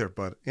don't know either,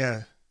 but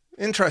yeah,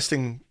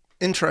 interesting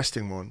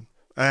one.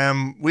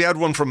 We had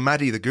one from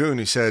Maddie the Goon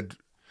who said,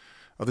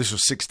 this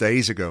was 6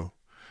 days ago.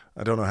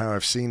 I don't know how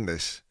I've seen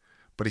this,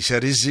 but he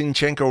said, is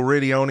Zinchenko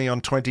really only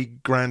on 20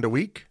 grand a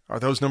week? Are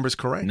those numbers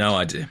correct? No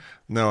idea.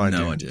 No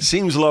idea.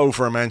 Seems low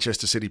for a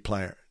Manchester City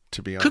player,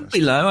 to be honest. Could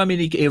be low. I mean,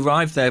 he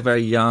arrived there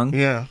very young.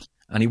 Yeah.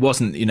 And he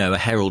wasn't, a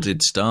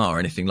heralded star or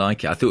anything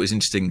like it. I thought it was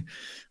interesting.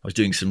 I was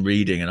doing some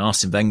reading, and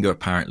Arsene Wenger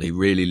apparently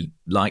really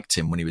liked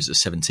him when he was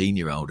a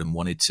 17-year-old and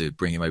wanted to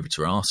bring him over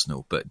to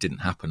Arsenal, but it didn't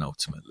happen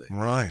ultimately.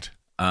 Right.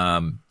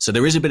 So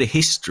there is a bit of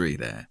history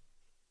there.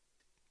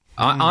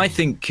 I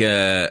think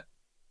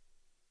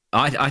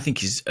I think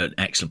he's an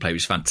excellent player. He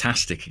was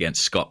fantastic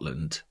against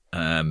Scotland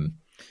in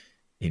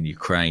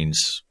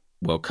Ukraine's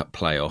World Cup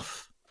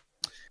playoff.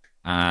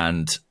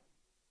 And,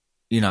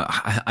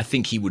 I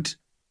think he would...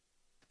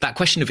 That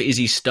question of is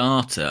he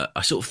starter,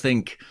 I sort of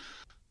think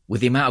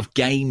with the amount of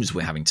games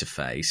we're having to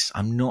face,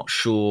 I'm not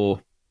sure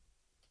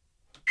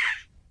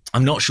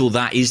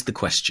that is the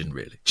question,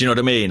 really. Do you know what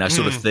I mean? I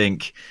sort of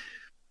think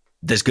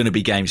there's going to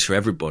be games for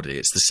everybody.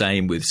 It's the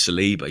same with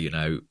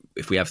Saliba,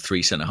 if we have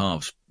three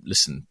centre-halves,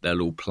 listen,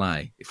 they'll all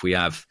play. If we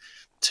have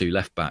two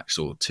left-backs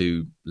or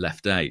two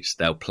left-eights,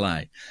 they'll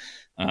play.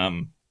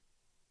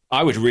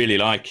 I would really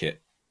like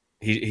it.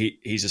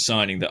 He's a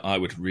signing that I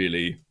would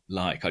really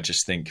like. I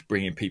just think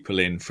bringing people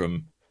in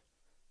from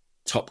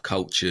top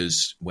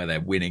cultures where they're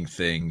winning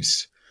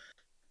things,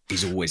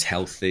 he's always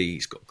healthy.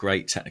 He's got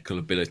great technical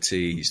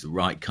ability. He's the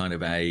right kind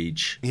of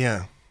age.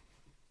 Yeah.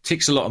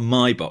 ticks a lot of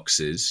my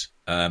boxes,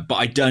 but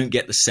I don't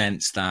get the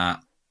sense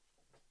that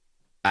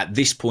at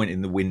this point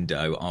in the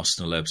window,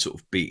 Arsenal are sort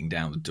of beating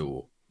down the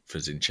door for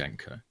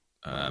Zinchenko.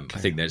 I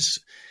think there's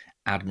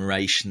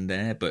admiration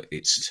there, but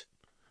it's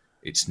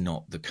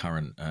not the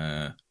current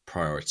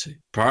priority.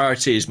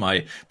 Priority is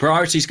going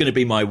to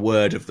be my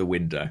word of the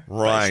window,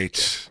 right?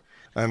 Basically.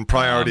 And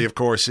priority, of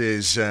course,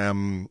 is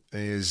striker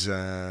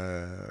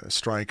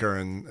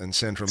and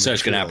central midfield.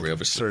 Serge Gnabry,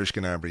 obviously. Serge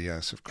Gnabry,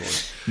 yes, of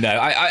course. No,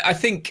 I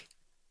think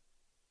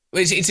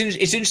it's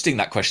interesting,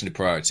 that question of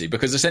priority,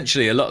 because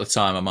essentially a lot of the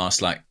time I'm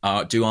asked, like,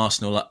 are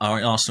Arsenal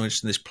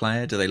interested in this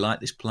player? Do they like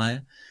this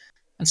player?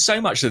 And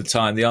so much of the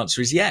time the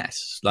answer is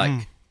yes.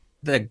 Like,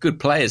 there are good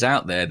players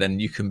out there,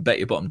 then you can bet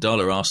your bottom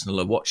dollar Arsenal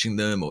are watching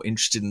them or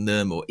interested in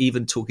them or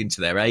even talking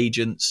to their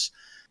agents.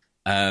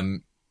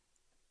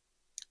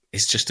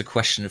 It's just a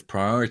question of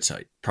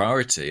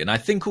priority. And I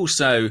think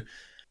also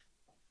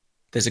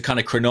there's a kind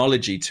of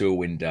chronology to a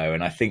window,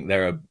 and I think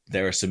there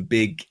are some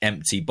big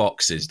empty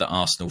boxes that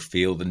Arsenal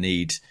feel the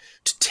need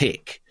to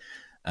tick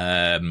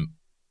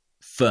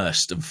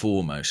first and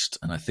foremost,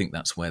 and I think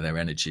that's where their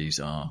energies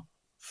are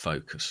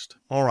focused.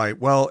 All right.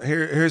 Well,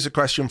 here's a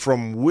question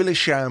from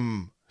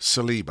Willisham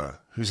Saliba,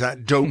 who's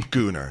at Dope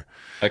Gooner.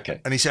 Okay.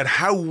 And he said,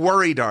 how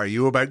worried are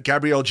you about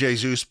Gabriel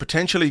Jesus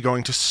potentially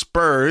going to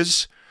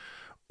Spurs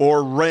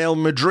or Real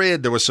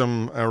Madrid? There were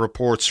some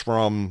reports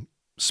from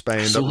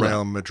Spain that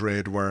Real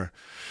Madrid were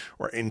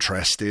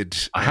interested.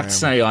 I have to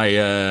say,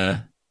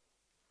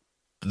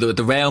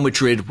 the Real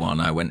Madrid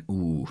one, I went,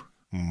 ooh,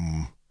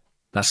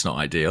 that's not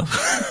ideal.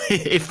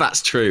 If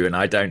that's true, and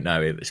I don't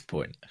know at this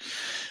point.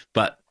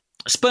 But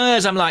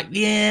Spurs, I'm like,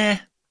 yeah.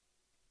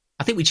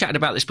 I think we chatted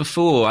about this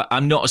before.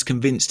 I'm not as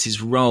convinced his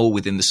role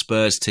within the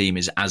Spurs team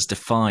is as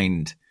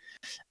defined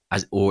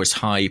or as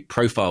high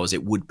profile as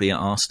it would be at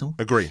Arsenal.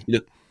 Agree.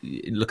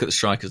 Look at the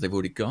strikers they've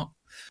already got.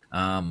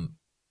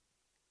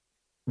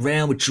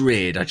 Real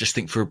Madrid, I just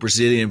think for a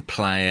Brazilian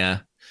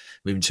player,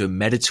 moving to a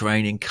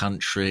Mediterranean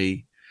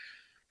country,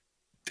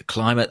 the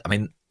climate, I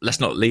mean,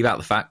 let's not leave out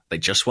the fact they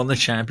just won the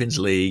Champions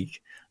League.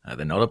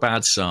 They're not a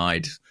bad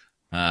side.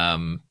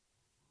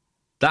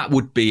 That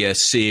would be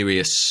some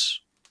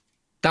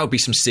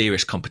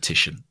serious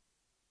competition,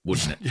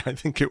 wouldn't it? Yeah, I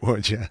think it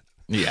would, yeah.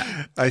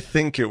 Yeah. I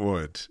think it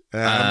would.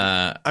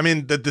 I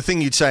mean, the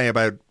thing you'd say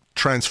about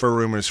transfer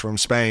rumors from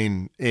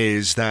Spain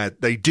is that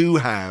they do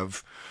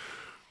have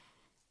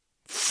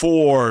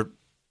 4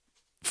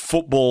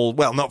 football,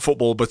 well, not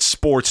football, but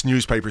sports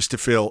newspapers to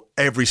fill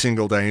every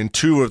single day, and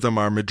 2 of them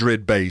are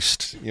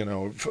Madrid-based,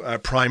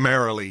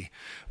 primarily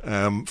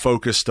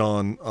focused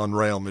on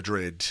Real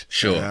Madrid.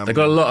 Sure. They've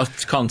got a lot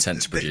of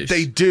content to produce.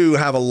 They do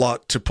have a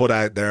lot to put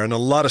out there, and a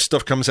lot of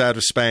stuff comes out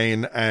of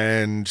Spain,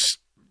 and,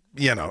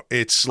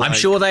 it's like... I'm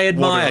sure they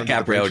admire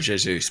Gabriel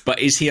Jesus, but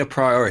is he a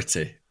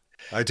priority?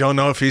 I don't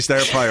know if he's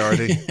their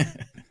priority.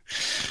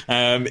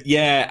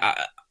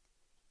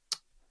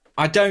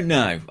 I don't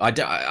know.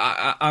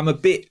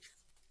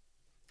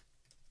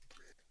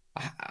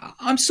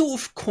 I'm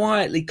sort of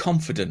quietly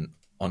confident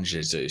on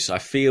Jesus. I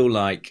feel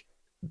like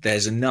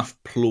there's enough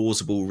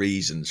plausible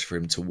reasons for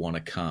him to want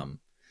to come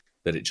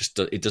that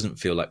it doesn't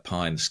feel like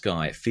pie in the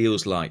sky. It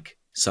feels like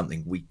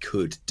something we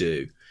could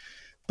do.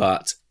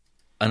 But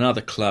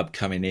another club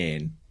coming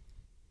in,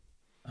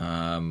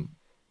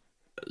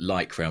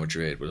 like Real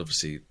Madrid, would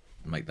obviously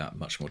make that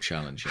much more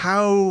challenging.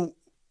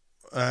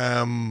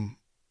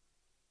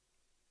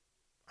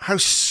 How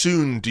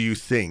soon do you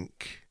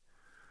think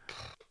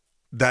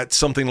that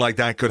something like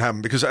that could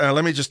happen? Because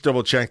let me just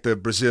double check the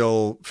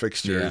Brazil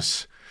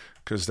fixtures,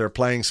 because they're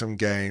playing some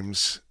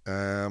games.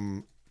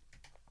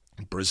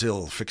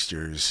 Brazil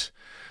fixtures.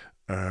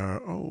 I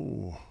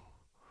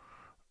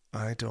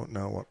don't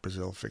know what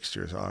Brazil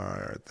fixtures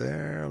are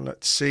there.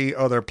 Let's see.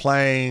 Oh, they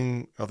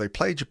play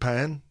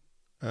Japan.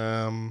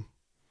 They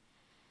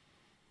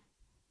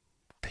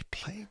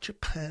play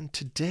Japan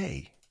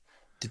today.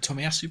 Did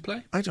Tomiyasu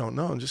play? I don't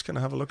know. I'm just going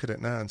to have a look at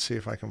it now and see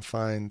if I can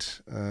find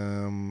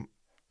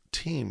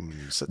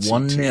teams.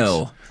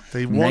 1-0.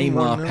 They won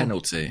Neymar 1-0.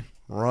 penalty.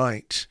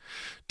 Right.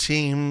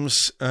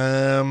 Teams.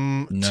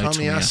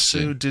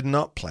 Tomiyasu did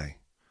not play.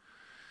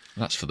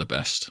 That's for the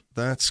best.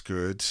 That's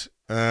good.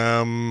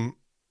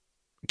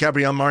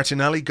 Gabriel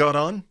Martinelli got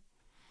on.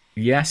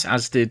 Yes,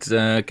 as did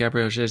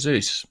Gabriel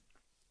Jesus,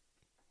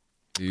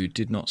 who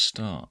did not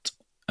start.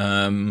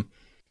 How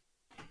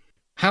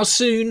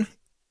soon?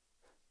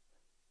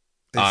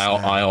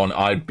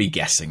 I'd be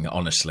guessing.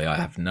 Honestly, I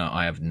have no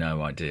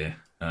idea.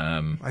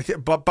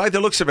 But by the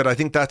looks of it, I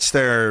think that's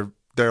their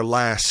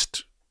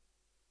last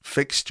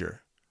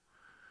fixture.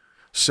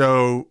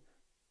 So,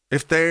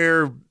 if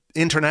their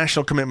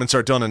international commitments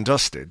are done and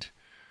dusted,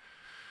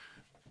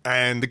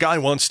 and the guy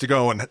wants to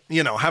go and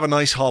have a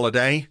nice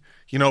holiday,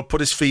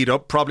 put his feet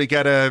up, probably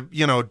get a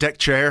deck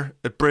chair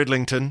at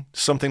Bridlington,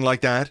 something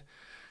like that,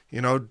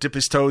 dip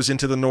his toes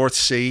into the North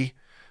Sea.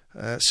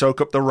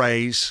 Soak up the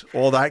rays,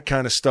 all that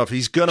kind of stuff.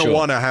 He's gonna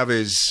want to have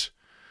his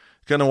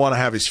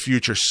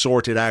future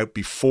sorted out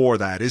before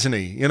that, isn't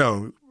he?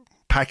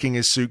 Packing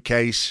his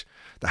suitcase,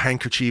 the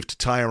handkerchief to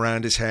tie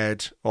around his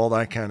head, all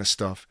that kind of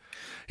stuff.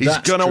 He's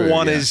That's gonna true,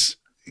 want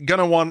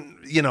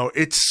yeah.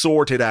 it's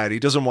sorted out. He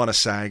doesn't want a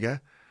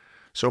saga.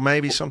 So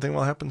maybe something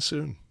will happen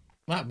soon.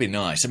 That'd be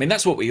nice. I mean,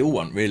 that's what we all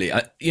want, really.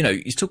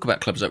 You talk about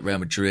clubs like Real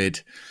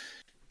Madrid.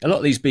 A lot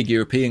of these big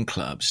European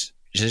clubs,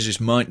 Jesus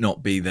might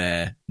not be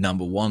their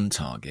number one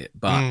target,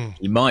 but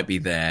he might be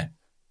their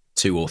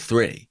 2 or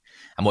 3.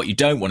 And what you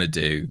don't want to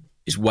do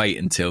is wait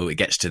until it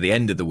gets to the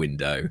end of the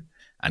window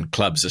and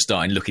clubs are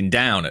starting looking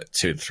down at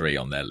 2 or 3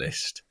 on their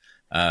list.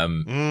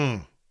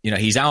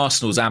 He's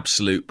Arsenal's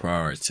absolute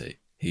priority.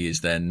 He is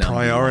their number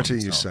priority,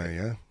 one you target. say,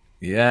 yeah?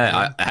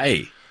 Yeah.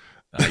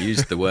 I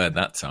used the word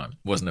that time.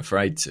 Wasn't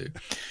afraid to.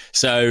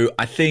 So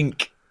I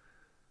think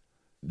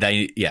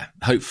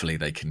hopefully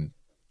they can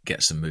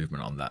get some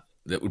movement on that.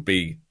 That would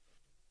be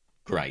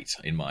great,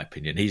 in my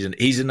opinion.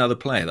 He's another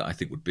player that I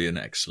think would be an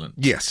excellent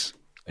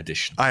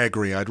addition. I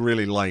agree. I'd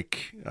really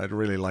like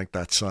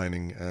that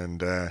signing,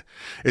 and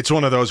it's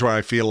one of those where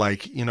I feel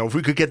like, if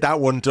we could get that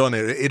one done,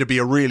 it'd be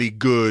a really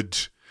good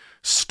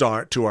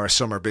start to our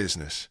summer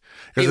business.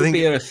 It would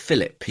be a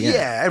fillip.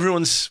 Yeah,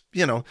 everyone's,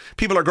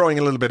 people are growing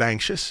a little bit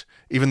anxious,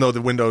 even though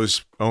the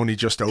window's only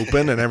just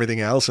open and everything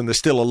else, and there's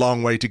still a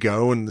long way to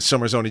go, and the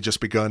summer's only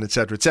just begun,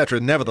 etc., etc.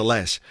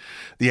 Nevertheless,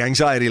 the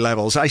anxiety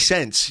levels I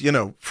sense,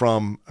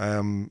 from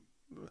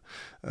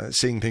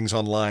seeing things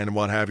online and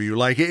what have you,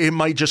 like it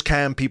might just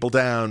calm people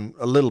down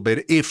a little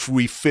bit if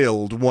we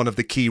filled one of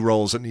the key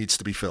roles that needs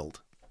to be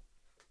filled.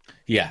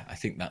 Yeah, I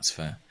think that's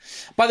fair.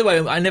 By the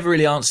way, I never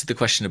really answered the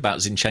question about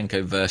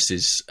Zinchenko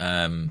versus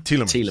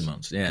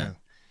Tielemans. Yeah.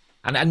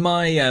 And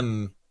my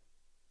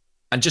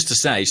and just to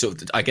say,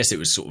 sort of, I guess it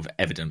was sort of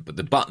evident, but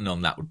the button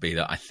on that would be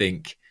that I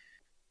think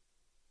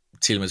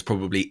Tielemans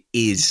probably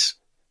is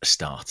a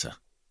starter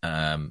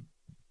in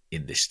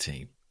this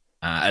team.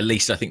 At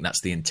least I think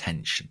that's the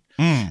intention.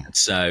 And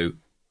so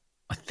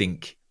I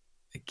think,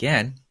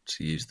 again,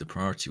 to use the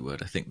priority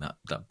word, I think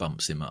that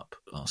bumps him up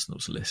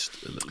Arsenal's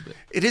list a little bit.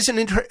 It is an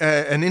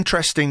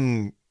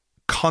interesting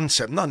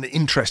concept, not an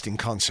interesting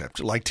concept,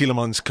 like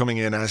Tielemans coming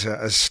in as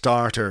a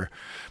starter.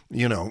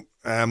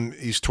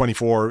 He's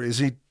 24. Is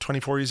he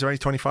 24 years of age?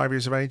 25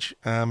 years of age?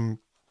 Something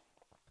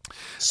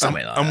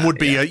like that. And would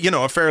be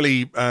a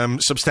fairly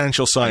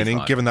substantial signing,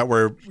 25. Given that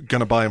we're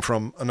going to buy him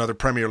from another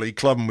Premier League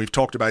club, and we've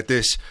talked about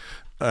this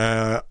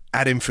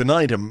ad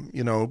infinitum.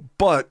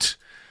 But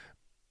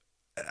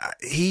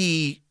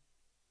he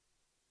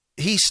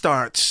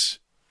starts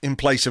in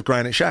place of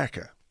Granit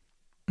Xhaka,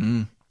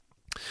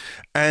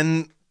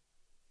 and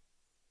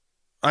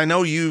I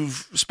know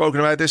you've spoken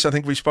about this. I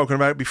think we've spoken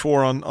about it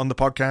before on the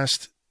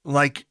podcast.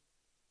 Like,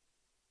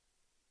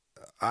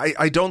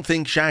 I don't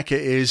think Xhaka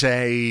is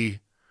a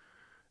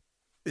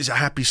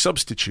happy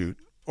substitute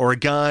or a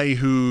guy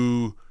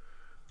who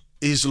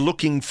is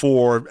looking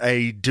for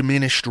a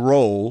diminished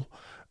role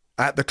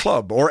at the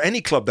club or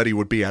any club that he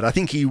would be at. I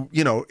think he,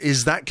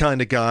 is that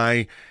kind of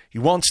guy. He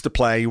wants to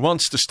play. He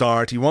wants to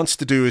start. He wants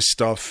to do his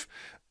stuff.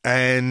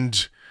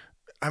 And,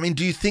 I mean,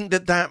 do you think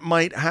that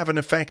might have an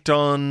effect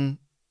on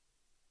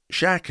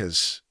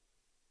Xhaka's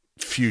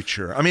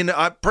future? I mean,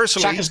 I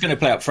personally... Xhaka's going to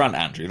play up front,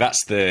 Andrew.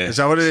 Is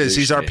that what it is?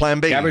 He's our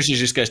plan B. Gabriel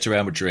just goes to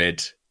Real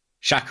Madrid.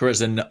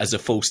 Xhaka as a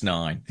false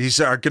 9. He's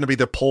going to be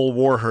the Paul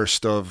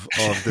Warhurst of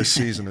this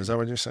season. Is that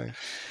what you're saying?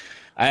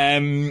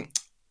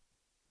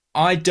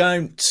 I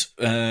don't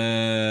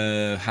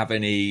have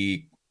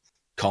any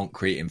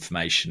concrete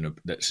information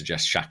that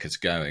suggests Xhaka's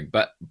going,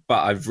 but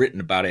I've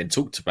written about it and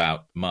talked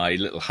about my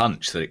little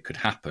hunch that it could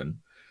happen.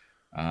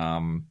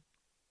 And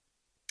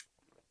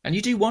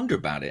you do wonder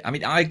about it. I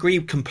mean, I agree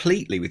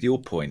completely with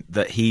your point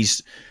that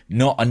he's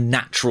not a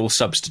natural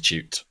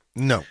substitute.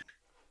 No.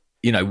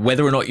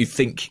 Whether or not you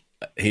think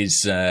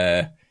his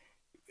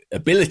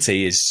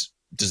ability is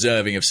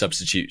deserving of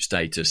substitute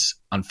status,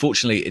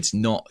 unfortunately, it's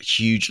not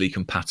hugely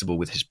compatible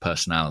with his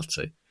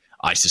personality,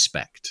 I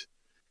suspect.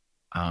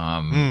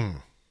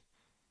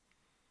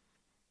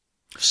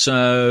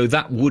 So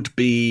that would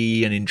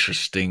be an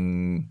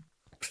interesting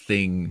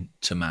thing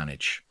to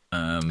manage.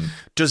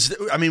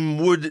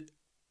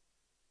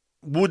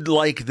 Would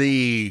like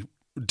the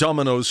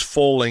dominoes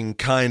falling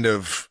kind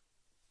of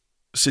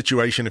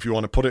situation, if you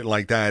want to put it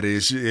like that,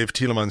 is if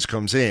Tielemans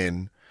comes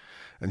in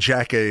and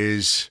Xhaka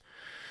is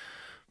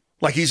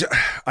like,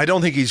 I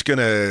don't think he's going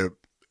to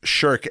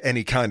shirk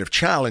any kind of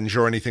challenge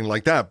or anything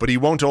like that, but he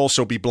won't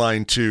also be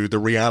blind to the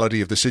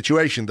reality of the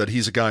situation that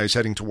he's a guy who's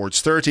heading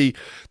towards 30.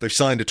 They've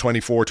signed a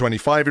 24,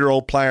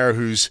 25-year-old player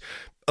who's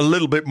a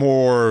little bit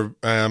more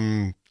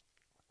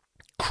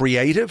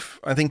creative,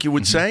 I think you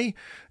would say.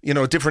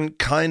 A different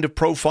kind of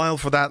profile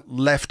for that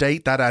left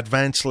 8, that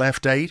advanced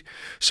left 8.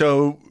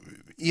 So,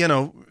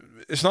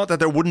 it's not that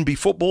there wouldn't be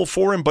football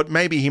for him, but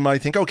maybe he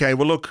might think, okay,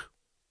 well, look,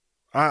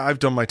 I've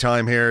done my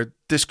time here.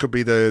 This could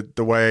be the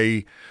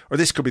way, or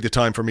this could be the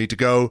time for me to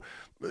go.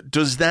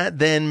 Does that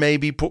then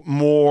maybe put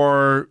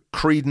more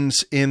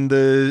credence in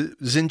the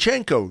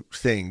Zinchenko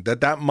thing?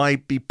 That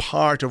might be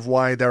part of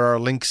why there are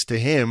links to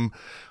him.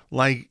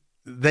 Like,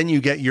 then you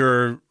get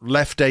your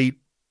left 8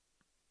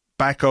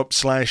 backup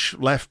 /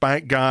 left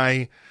back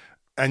guy,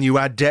 and you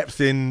add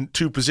depth in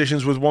 2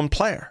 positions with 1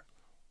 player.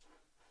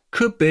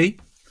 Could be,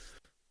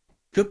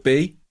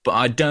 but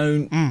I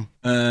don't.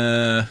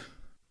 I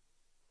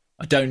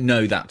don't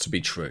know that to be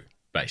true,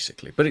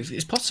 basically. But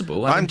it's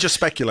possible. I'm just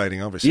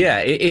speculating, obviously. Yeah,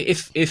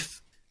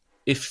 if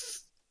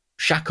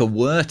Xhaka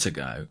were to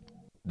go,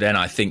 then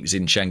I think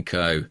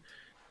Zinchenko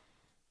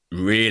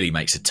really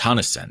makes a ton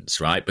of sense,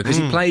 right? Because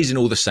he plays in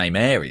all the same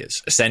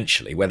areas,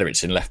 essentially, whether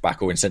it's in left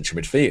back or in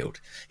central midfield.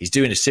 He's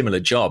doing a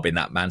similar job in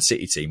that Man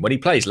City team. When he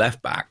plays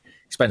left back,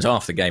 he spends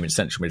half the game in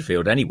central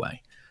midfield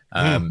anyway.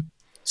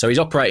 So he's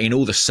operating in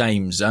all the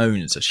same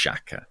zones as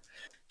Xhaka.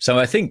 So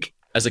I think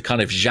as a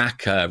kind of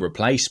Xhaka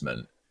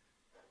replacement,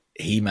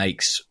 he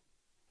makes,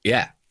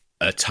 a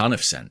ton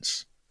of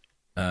sense.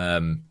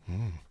 But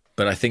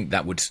I think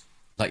that would,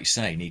 like you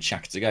say, need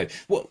Xhaka to go.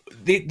 Well,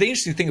 the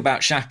interesting thing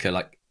about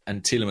Xhaka,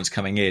 and Tielemans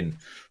coming in,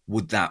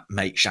 would that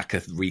make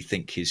Xhaka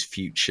rethink his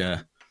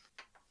future?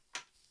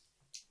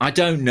 I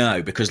don't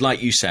know, because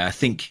like you say, I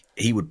think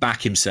he would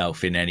back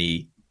himself in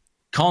any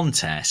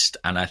contest,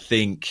 and I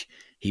think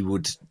he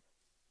would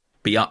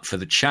be up for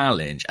the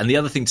challenge. And the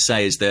other thing to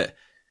say is that,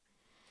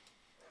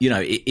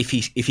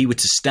 if he were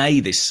to stay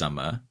this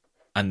summer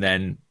and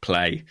then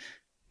play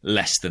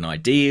less than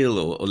ideal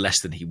or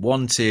less than he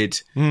wanted,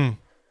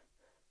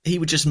 he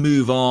would just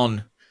move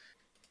on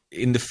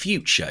in the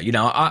future.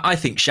 I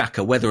think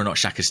Xhaka, whether or not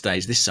Xhaka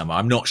stays this summer,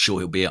 I'm not sure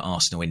he'll be at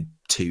Arsenal in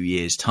 2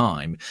 years'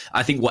 time.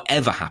 I think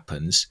whatever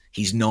happens,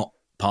 he's not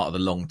part of the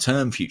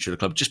long-term future of the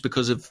club just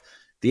because of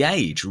the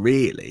age,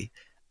 really.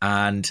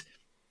 And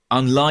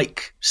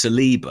unlike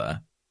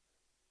Saliba,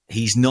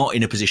 he's not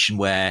in a position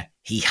where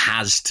he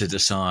has to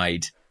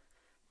decide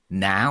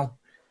now.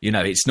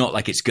 It's not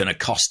like it's going to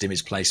cost him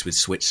his place with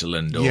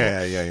Switzerland. Or,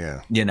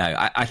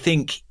 I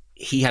think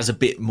he has a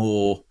bit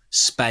more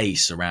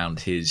space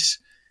around his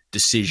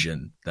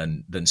decision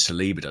than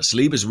Saliba does.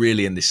 Saliba's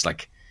really in this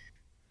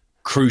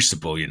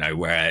crucible,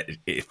 where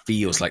it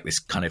feels like this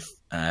kind of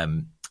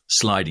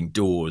sliding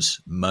doors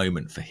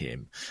moment for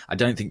him. I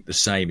don't think the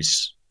same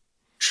is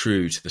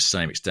true to the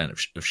same extent of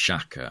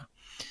Xhaka.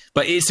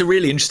 But it's a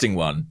really interesting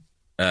one.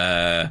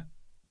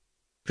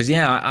 Because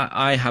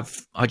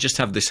I just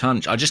have this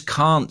hunch. I just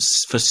can't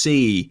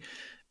foresee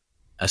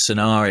a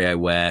scenario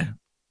where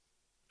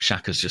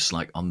Xhaka's just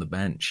on the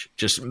bench.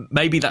 Just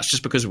maybe that's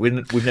just because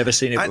we've never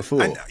seen it before.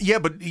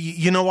 But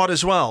you know what?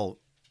 As well,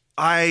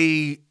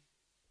 I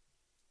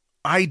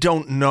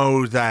don't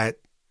know that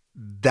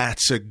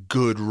that's a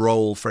good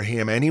role for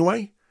him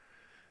anyway.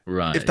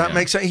 Right. If that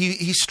makes sense,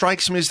 he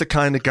strikes me as the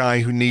kind of guy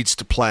who needs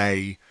to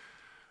play.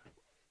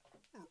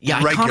 Yeah,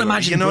 I can't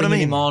imagine bringing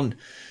him on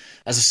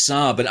as a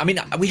sub. But I mean,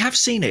 we have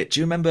seen it. Do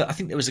you remember? I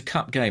think there was a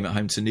cup game at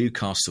home to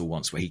Newcastle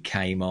once where he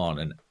came on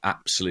and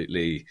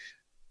absolutely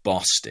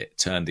bossed it,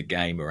 turned the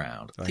game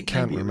around. I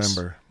can't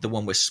remember. The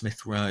one where Smith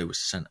Rowe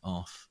was sent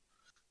off.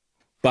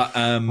 But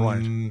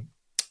right.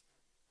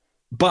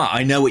 But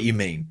I know what you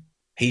mean.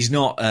 He's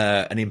not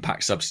an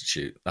impact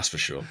substitute, that's for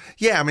sure.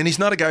 Yeah, I mean, he's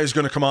not a guy who's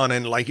going to come on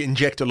and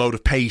inject a load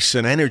of pace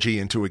and energy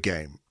into a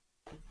game.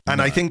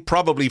 And I think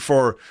probably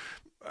for,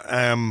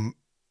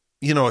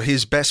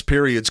 his best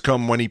periods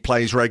come when he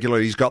plays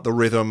regularly. He's got the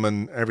rhythm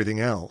and everything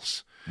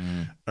else.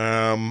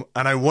 And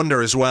I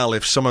wonder as well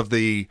if some of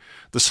the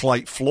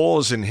slight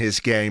flaws in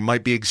his game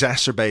might be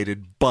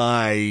exacerbated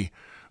by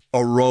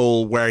a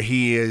role where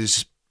he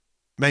is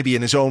maybe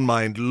in his own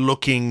mind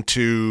looking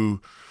to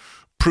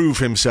prove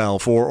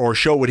himself or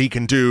show what he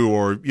can do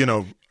or,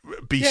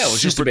 be or super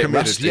just a bit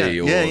committed. Rusty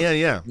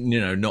Yeah.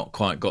 Not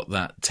quite got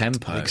that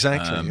tempo.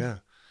 Exactly, yeah.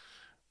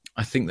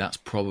 I think that's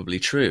probably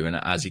true. And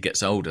as he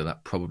gets older,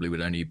 that probably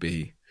would only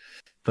be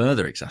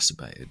further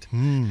exacerbated.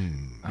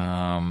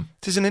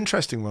 It is an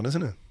interesting one,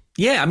 isn't it?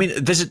 Yeah, I mean,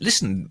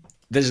 there's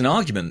an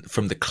argument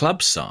from the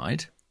club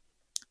side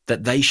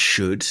that they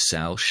should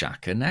sell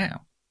Xhaka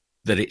now,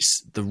 that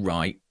it's the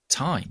right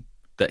time,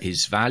 that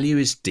his value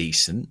is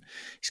decent.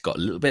 He's got a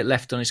little bit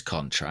left on his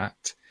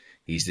contract.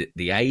 He's at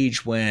the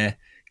age where,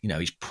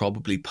 he's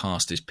probably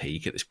past his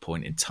peak at this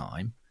point in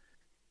time.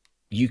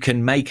 You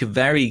can make a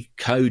very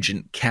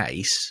cogent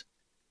case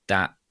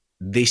that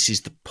this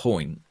is the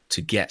point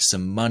to get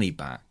some money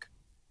back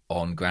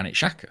on Granit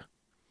Xhaka.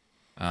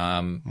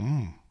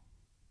 I'm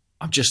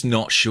just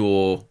not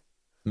sure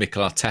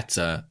Mikel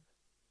Arteta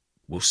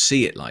will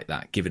see it like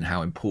that, given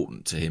how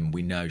important to him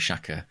we know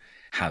Xhaka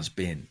has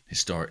been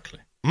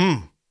historically.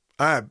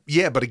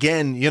 But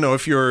again,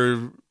 if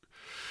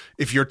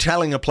you're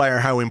telling a player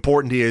how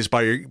important he is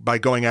by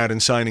going out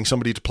and signing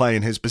somebody to play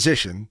in his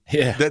position,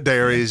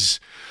 there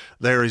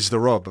is the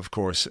rub, of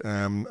course.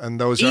 And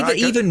those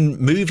even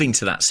moving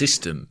to that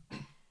system,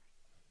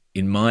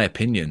 in my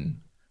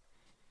opinion,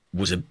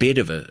 was a bit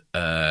of a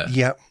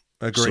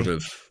agree. Sort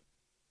of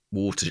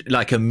water,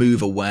 like a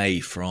move away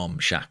from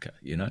Xhaka.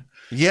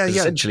 Yeah.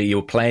 Essentially,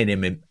 you're playing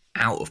him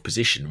out of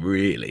position,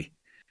 really,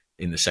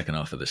 in the second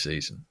half of the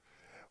season.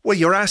 Well,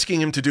 you're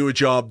asking him to do a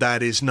job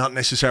that is not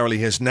necessarily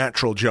his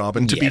natural job.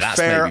 And to be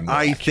fair,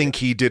 I think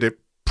he did it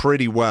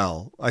pretty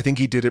well. I think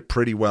he did it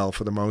pretty well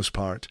for the most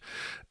part.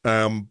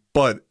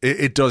 But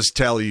it does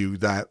tell you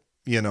that,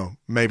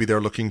 maybe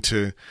they're looking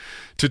to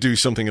do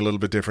something a little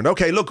bit different.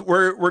 Okay, look,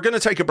 we're going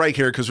to take a break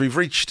here because we've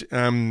reached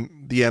the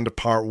end of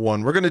part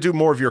 1. We're going to do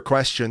more of your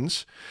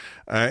questions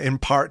in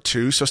part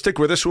 2. So stick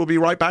with us. We'll be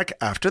right back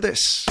after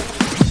this.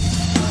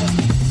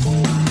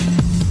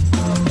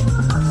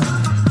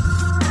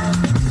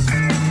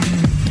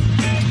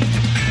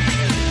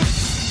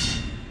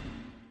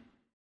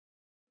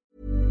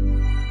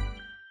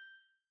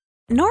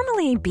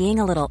 Normally, being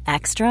a little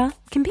extra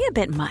can be a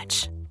bit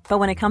much. But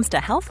when it comes to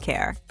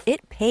healthcare,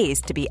 it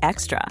pays to be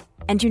extra.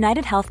 And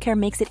United Healthcare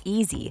makes it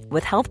easy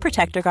with Health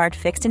Protector Guard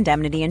fixed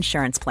indemnity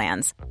insurance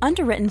plans.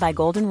 Underwritten by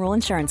Golden Rule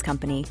Insurance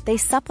Company, they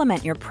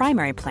supplement your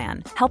primary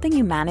plan, helping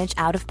you manage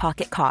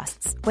out-of-pocket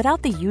costs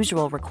without the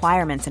usual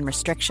requirements and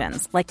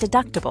restrictions like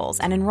deductibles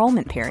and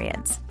enrollment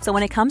periods. So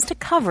when it comes to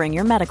covering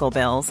your medical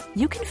bills,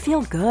 you can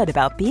feel good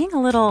about being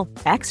a little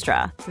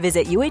extra.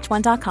 Visit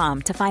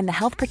uh1.com to find the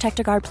Health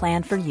Protector Guard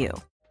plan for you.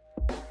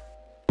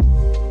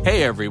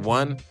 Hey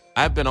everyone,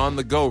 I've been on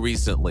the go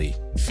recently.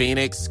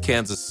 Phoenix,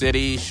 Kansas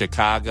City,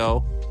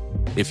 Chicago.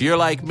 If you're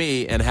like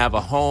me and have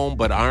a home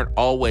but aren't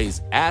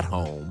always at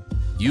home,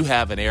 you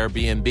have an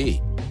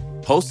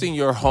Airbnb. Hosting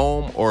your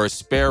home or a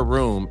spare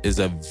room is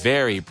a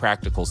very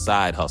practical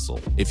side hustle.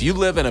 If you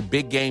live in a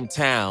big game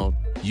town,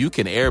 you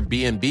can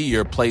Airbnb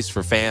your place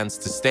for fans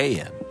to stay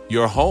in.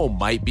 Your home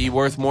might be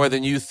worth more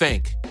than you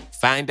think.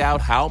 Find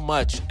out how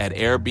much at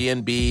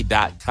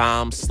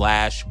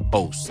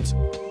airbnb.com/host.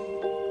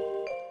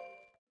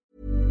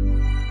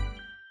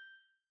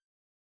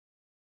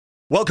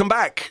 Welcome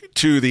back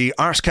to the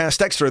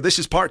Arsecast Extra. This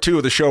is part 2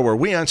 of the show where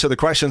we answer the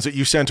questions that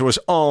you sent to us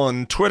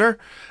on Twitter,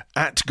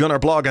 at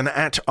GunnerBlog and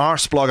at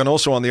Arseblog, and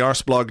also on the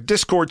Arseblog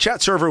Discord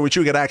chat server, which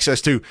you get access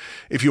to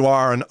if you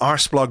are an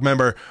Arseblog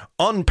member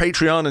on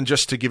Patreon. And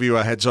just to give you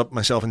a heads up,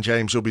 myself and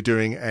James will be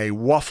doing a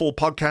Waffle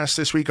podcast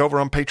this week over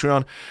on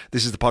Patreon.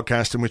 This is the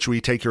podcast in which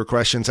we take your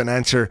questions and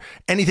answer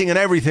anything and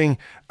everything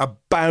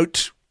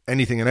about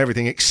anything and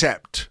everything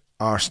except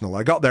Arsenal.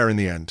 I got there in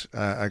the end.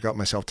 I got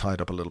myself tied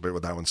up a little bit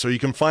with that one. So you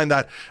can find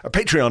that at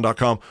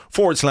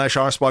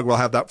patreon.com/Arseblog. We'll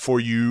have that for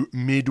you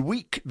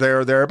midweek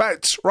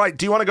thereabouts. Right.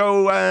 Do you want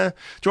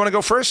to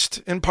go first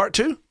in part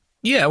 2?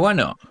 Yeah, why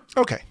not?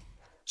 Okay.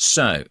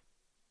 So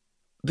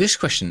this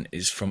question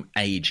is from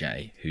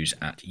AJ, who's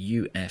at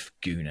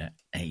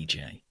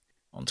UFGoonerAJ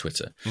on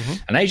Twitter. Mm-hmm.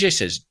 And AJ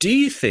says, do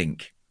you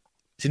think,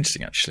 it's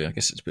interesting actually, I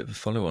guess it's a bit of a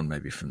follow-on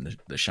maybe from the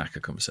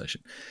Xhaka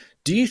conversation.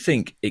 Do you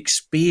think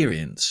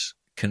experience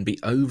can be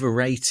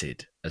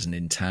overrated as an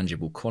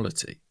intangible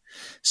quality?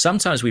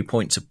 Sometimes we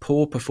point to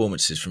poor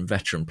performances from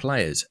veteran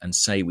players and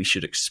say we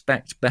should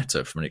expect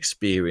better from an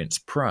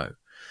experienced pro.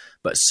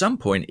 But at some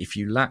point, if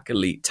you lack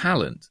elite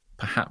talent,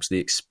 perhaps the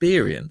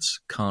experience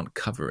can't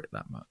cover it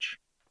that much.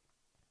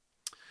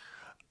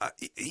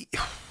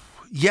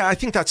 Yeah, I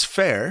think that's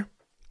fair.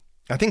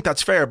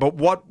 But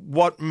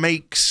what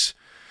makes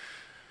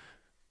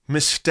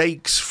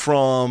mistakes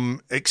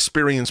from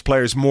experienced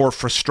players more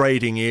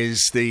frustrating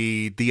is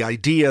the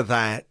idea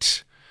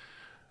that,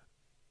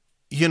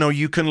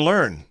 you can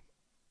learn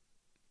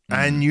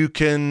and you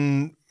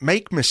can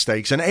make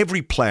mistakes, and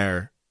every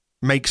player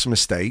makes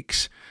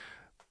mistakes,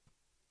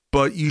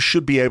 but you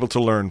should be able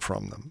to learn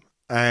from them.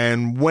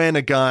 And when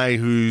a guy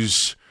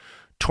who's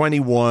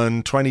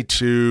 21,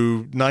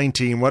 22,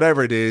 19,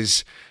 whatever it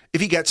is,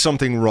 if he gets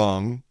something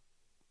wrong,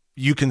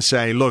 you can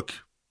say, look,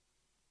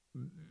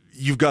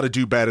 you've got to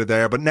do better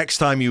there. But next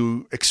time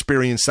you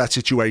experience that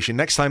situation,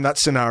 next time that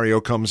scenario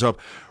comes up,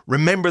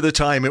 remember the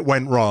time it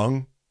went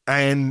wrong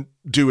and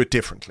do it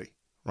differently,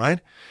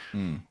 right?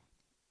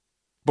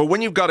 But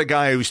when you've got a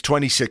guy who's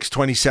 26,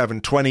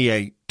 27,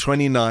 28,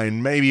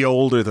 29, maybe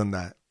older than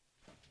that,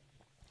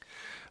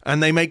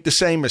 and they make the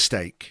same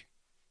mistake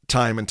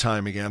time and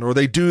time again, or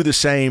they do the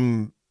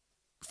same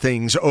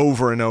things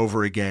over and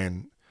over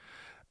again,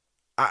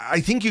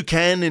 I think you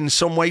can in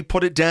some way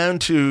put it down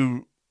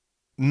to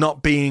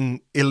not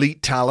being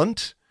elite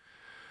talent,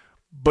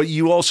 but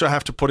you also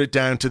have to put it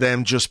down to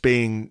them just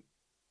being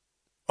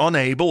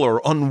unable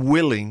or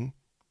unwilling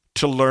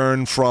to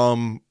learn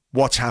from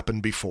what's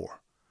happened before.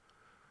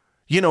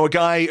 A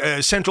guy,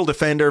 a central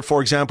defender,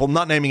 for example,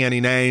 not naming any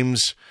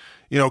names,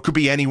 could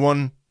be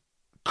anyone,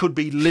 could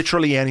be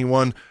literally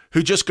anyone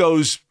who just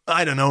goes,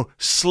 I don't know,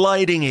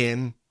 sliding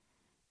in,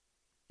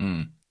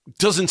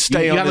 doesn't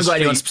stay on his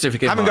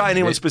feet. Haven't got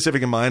anyone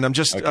specific in mind. I'm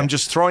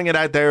just throwing it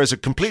out there as a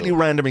completely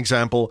random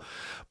example.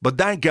 But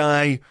that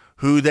guy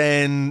who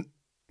then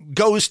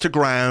goes to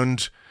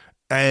ground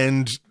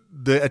and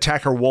the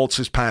attacker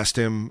waltzes past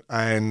him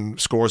and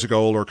scores a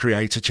goal or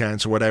creates a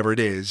chance or whatever it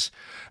is.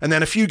 And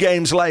then a few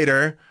games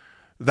later,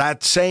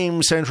 that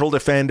same central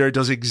defender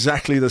does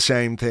exactly the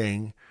same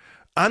thing.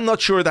 I'm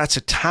not sure that's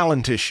a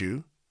talent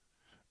issue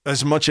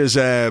as much as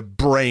a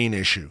brain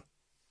issue.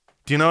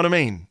 Do you know what I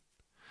mean?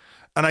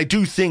 And I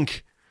do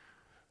think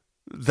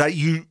that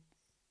you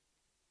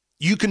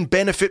can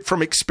benefit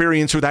from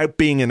experience without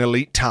being an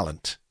elite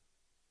talent.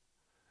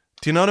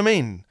 Do you know what I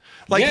mean?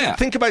 Like,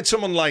 think about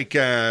someone like,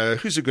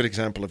 who's a good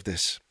example of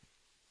this?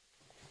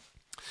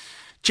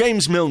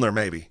 James Milner,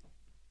 maybe.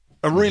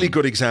 A really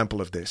good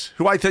example of this,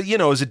 who I thought,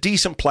 is a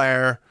decent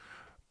player,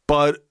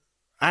 but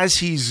as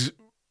he's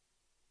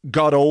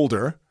got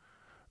older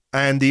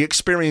and the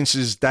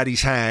experiences that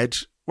he's had,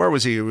 where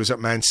was he? He was at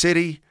Man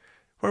City.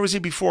 Where was he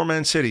before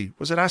Man City?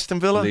 Was it Aston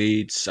Villa?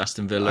 Leeds,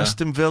 Aston Villa.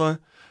 Aston Villa.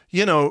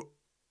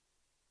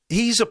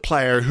 He's a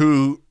player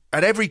who,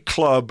 at every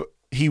club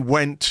he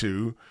went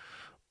to,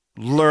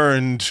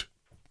 learned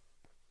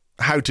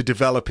how to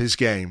develop his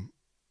game,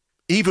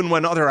 even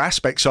when other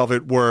aspects of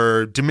it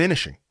were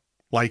diminishing,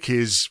 like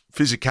his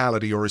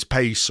physicality or his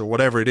pace or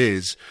whatever it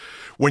is.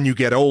 When you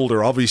get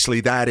older,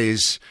 obviously that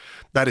is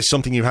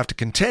something you have to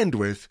contend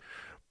with.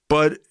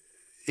 But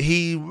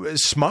he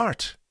was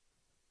smart,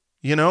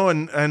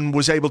 and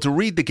was able to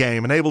read the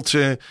game and able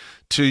to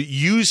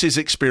use his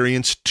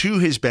experience to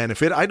his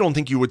benefit. I don't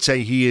think you would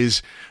say he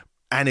is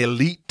an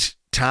elite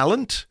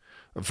talent,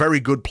 a very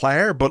good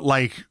player, but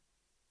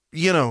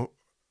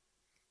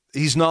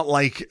he's not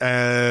like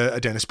a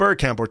Dennis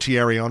Bergkamp or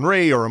Thierry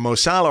Henry or a Mo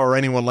Salah or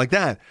anyone like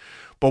that.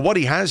 But what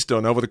he has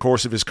done over the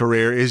course of his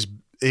career is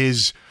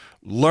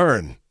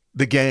learn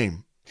the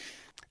game.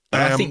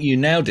 I think you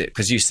nailed it,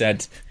 because you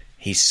said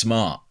he's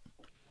smart.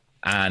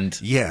 And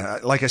yeah,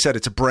 like I said,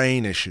 it's a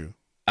brain issue.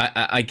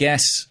 I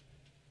guess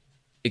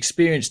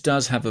experience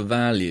does have a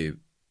value,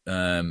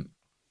 but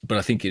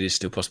I think it is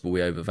still possible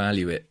we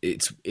overvalue it.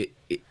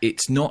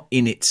 It's not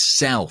in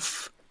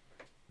itself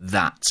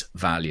that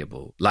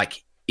valuable.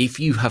 Like,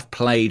 if you have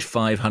played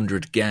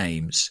 500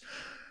 games,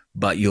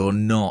 but you're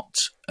not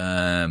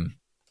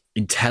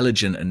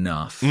intelligent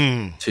enough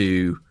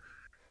to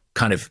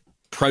kind of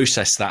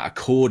process that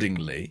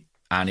accordingly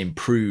and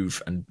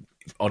improve and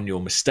on your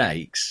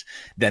mistakes,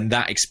 then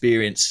that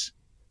experience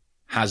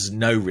has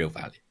no real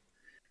value.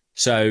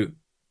 So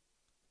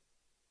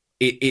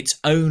it's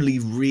only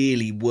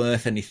really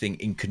worth anything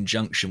in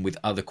conjunction with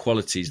other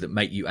qualities that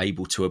make you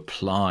able to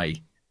apply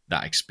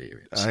that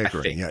experience. I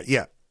agree.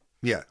 Yeah.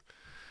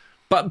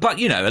 But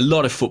a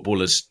lot of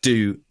footballers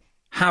do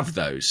have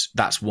those.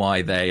 That's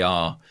why they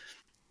are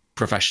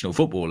professional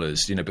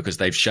footballers, because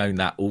they've shown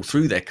that all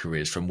through their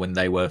careers from when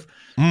they were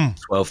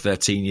 12,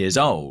 13 years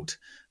old.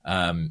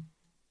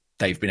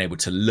 They've been able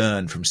to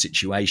learn from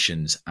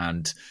situations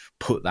and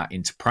put that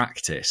into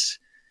practice.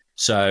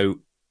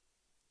 So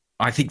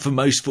I think for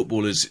most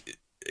footballers,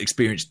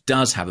 experience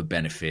does have a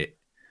benefit,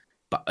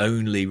 but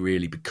only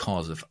really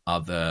because of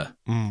other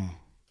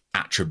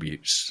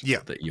attributes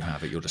that you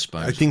have at your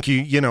disposal. I think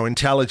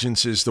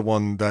intelligence is the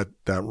one that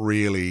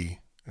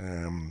really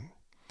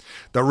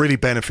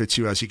benefits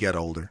you as you get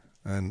older,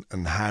 and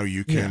how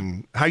you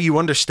can how you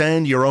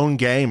understand your own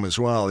game as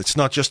well. It's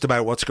not just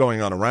about what's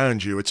going on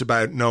around you. It's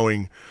about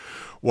knowing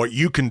what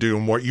you can do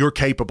and what you're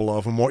capable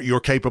of and what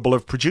you're capable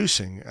of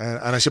producing.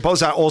 And I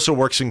suppose that also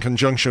works in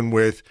conjunction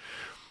with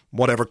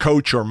whatever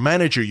coach or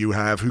manager you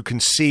have who can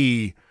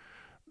see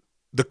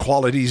the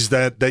qualities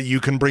that you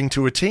can bring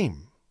to a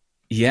team.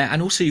 Yeah,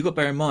 and also you've got to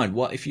bear in mind,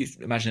 what if you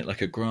imagine it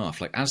like a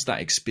graph, like as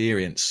that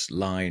experience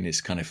line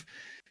is kind of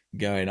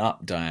going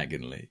up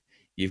diagonally,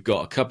 you've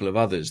got a couple of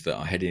others that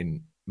are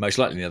heading most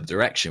likely in the other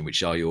direction,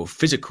 which are your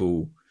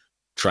physical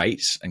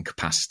traits and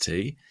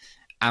capacity,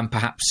 and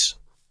perhaps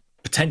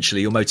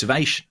potentially your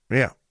motivation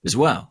as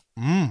well.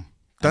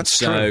 That's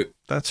true.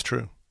 That's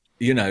true.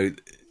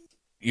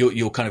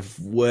 You're kind of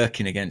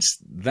working against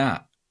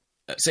that.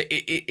 So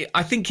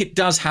I think it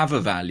does have a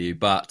value,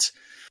 but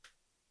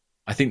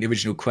I think the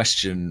original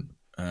question,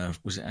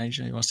 was it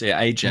AJ? I say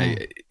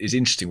AJ is an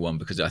interesting one,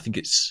 because I think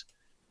it's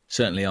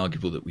certainly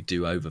arguable that we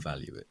do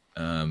overvalue it.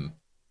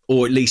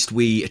 Or at least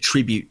we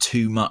attribute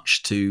too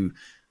much to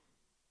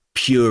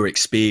pure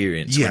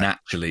experience when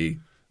actually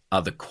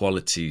other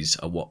qualities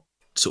are what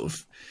sort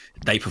of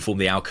they perform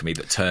the alchemy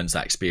that turns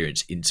that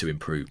experience into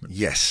improvement.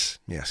 Yes,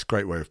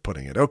 great way of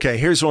putting it. Okay,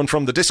 here's one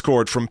from the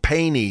Discord from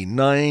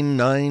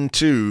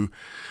Paney992,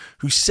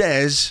 who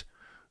says,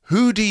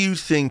 who do you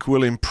think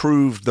will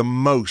improve the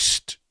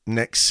most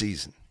next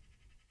season?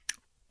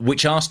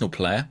 Which Arsenal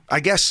player?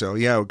 I guess so,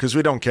 yeah, because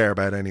we don't care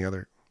about any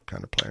other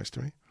kind of players,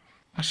 do we?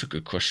 That's a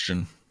good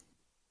question.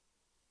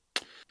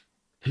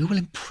 Who will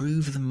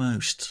improve the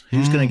most?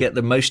 Who's going to get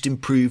the most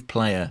improved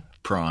player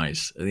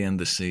prize at the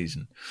end of the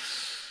season?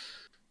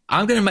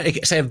 I'm going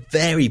to say a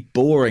very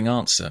boring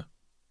answer.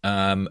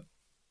 I'm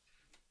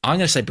going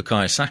to say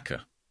Bukayo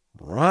Saka.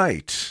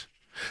 Right.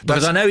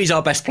 Because I know he's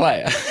our best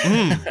player.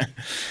 And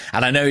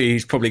I know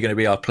he's probably going to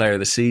be our player of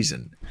the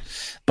season.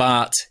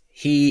 But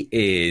he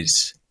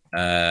is,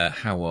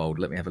 how old?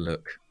 Let me have a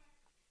look.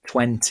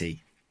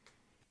 20.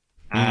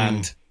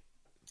 And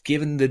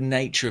given the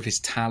nature of his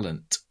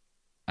talent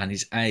and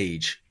his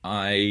age,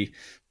 I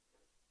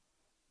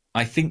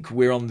think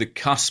we're on the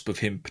cusp of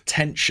him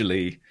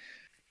potentially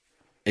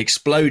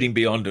exploding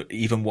beyond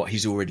even what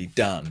he's already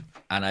done.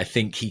 And I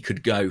think he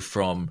could go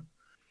from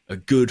a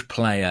good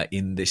player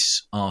in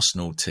this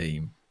Arsenal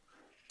team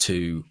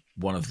to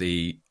one of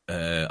the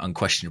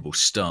unquestionable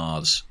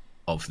stars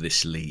of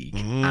this league.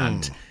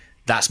 And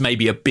that's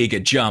maybe a bigger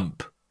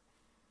jump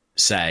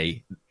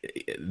say,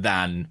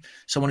 than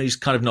someone who's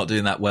kind of not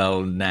doing that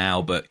well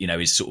now, but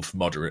is sort of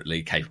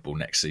moderately capable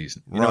next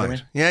season. You know what I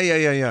mean?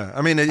 Yeah.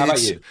 I mean, How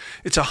about you?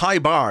 It's a high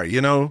bar,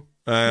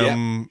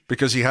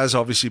 because he has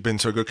obviously been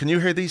so good. Can you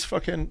hear these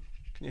fucking?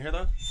 Can you hear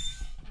that?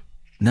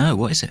 No,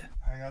 what is it?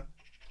 Hang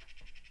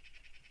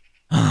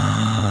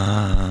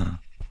on.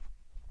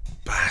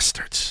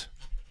 Bastards.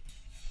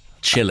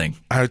 Chilling.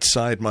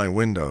 Outside my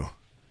window.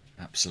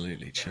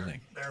 Absolutely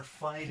chilling. They're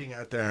fighting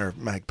out there,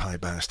 magpie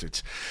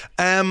bastards.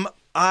 I've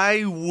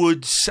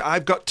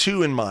got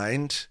two in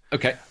mind.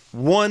 Okay.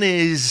 One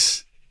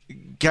is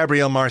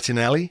Gabriel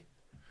Martinelli.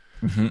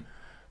 Mm-hmm.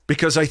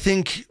 Because I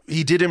think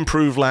he did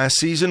improve last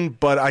season,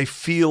 but I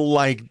feel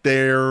like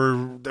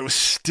there's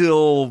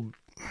still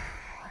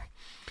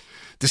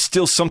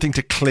something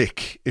to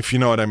click, if you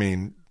know what I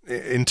mean,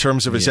 in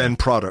terms of his end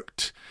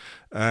product.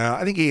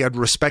 I think he had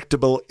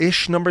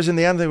respectable-ish numbers in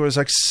the end. There was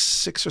like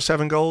 6 or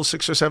 7 goals,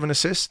 6 or 7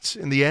 assists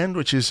in the end,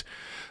 which is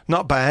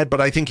not bad. But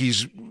I think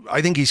he's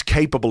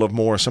capable of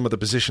more. Some of the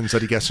positions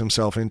that he gets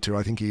himself into,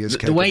 I think he is.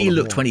 The way he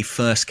looked when he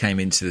first came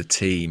into the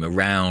team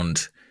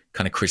around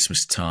kind of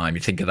Christmas time,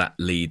 you think of that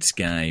Leeds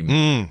game.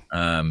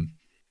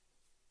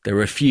 There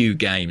were a few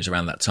games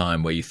around that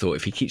time where you thought,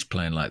 if he keeps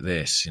playing like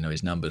this,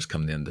 his numbers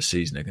come the end of the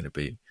season are going to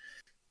be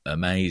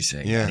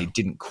amazing. Yeah. And he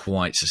didn't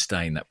quite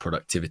sustain that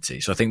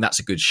productivity. So I think that's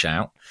a good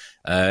shout.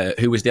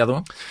 Who was the other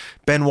one?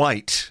 Ben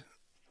White.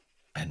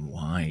 Ben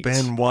White.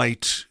 Ben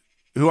White,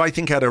 who I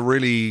think had a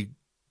really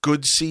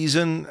good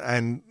season,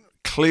 and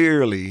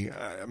clearly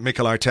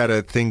Mikel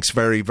Arteta thinks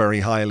very,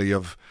 very highly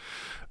of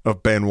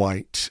Ben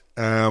White.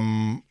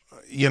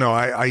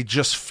 I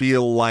just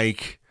feel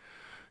like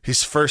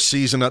his first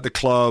season at the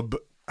club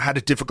had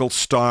a difficult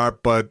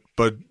start, but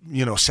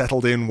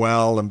settled in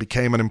well and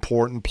became an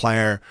important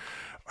player.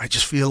 I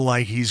just feel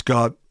like he's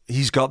got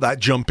that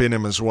jump in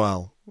him as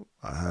well.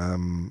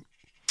 There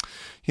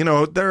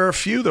are a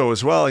few though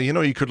as well.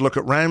 You could look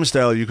at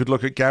Ramsdale, you could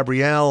look at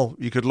Gabriel,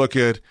 you could look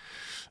at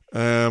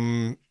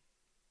Martin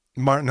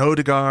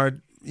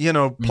Odegaard.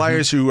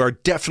 Players who are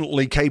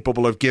definitely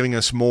capable of giving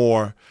us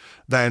more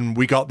than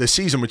we got this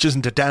season, which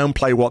isn't to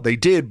downplay what they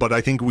did, but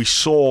I think we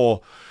saw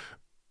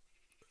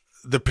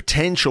the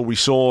potential, we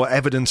saw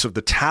evidence of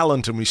the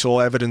talent, and we saw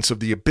evidence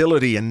of the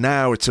ability, and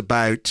now it's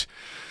about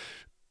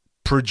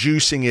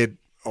producing it,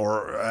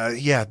 or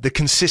the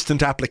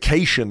consistent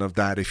application of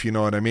that, if you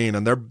know what I mean.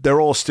 And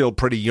they're all still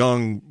pretty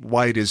young.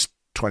 White is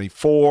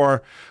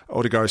 24,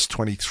 Odegaard's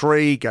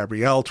 23,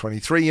 Gabriel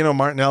 23,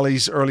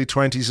 Martinelli's early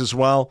 20s as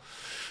well.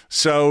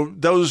 So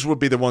those would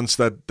be the ones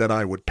that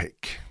I would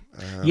pick.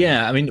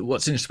 I mean,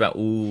 what's interesting about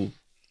all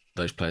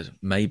those players,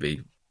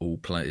 maybe all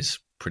players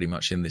pretty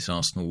much in this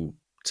Arsenal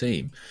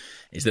team,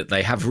 is that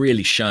they have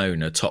really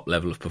shown a top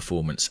level of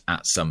performance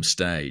at some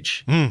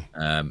stage.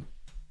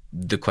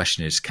 The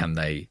question is, can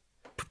they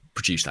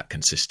produce that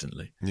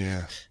consistently?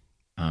 Yeah.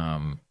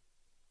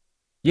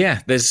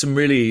 There's some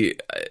really,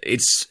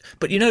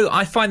 but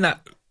I find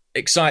that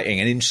exciting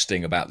and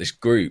interesting about this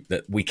group,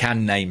 that we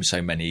can name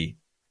so many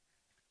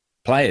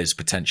players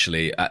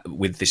potentially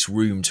with this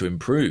room to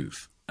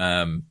improve.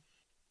 And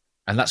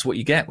that's what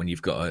you get when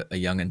you've got a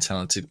young and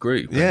talented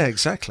group. Yeah,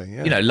 exactly.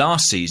 Yeah.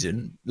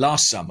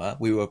 Last summer,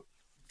 we were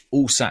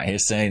all sat here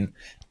saying,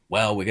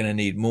 well, we're going to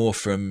need more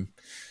from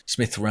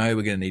Smith Rowe,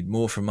 we're going to need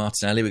more from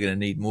Martinelli, we're going to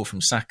need more from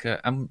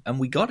Saka, and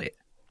we got it.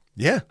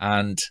 Yeah.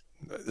 And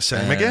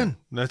same again.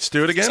 Let's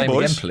do it again, same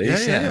boys. Again,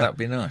 please. Yeah, that would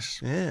be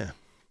nice. Yeah.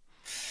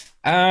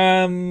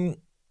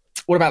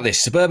 What about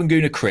this? Suburban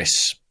Gooner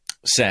Chris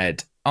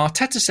said,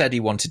 Arteta said he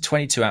wanted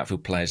 22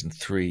 outfield players and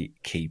 3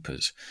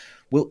 keepers.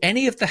 Will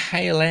any of the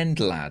Hale End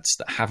lads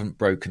that haven't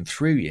broken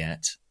through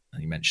yet,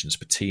 and he mentions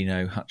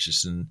Patino,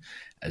 Hutchison,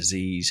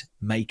 Aziz,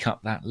 make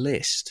up that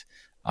list?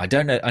 I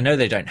don't know. I know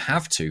they don't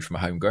have to from a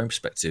homegrown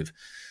perspective,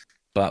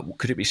 but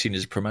could it be seen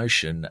as a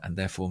promotion and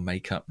therefore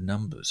make up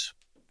numbers?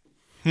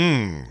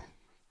 I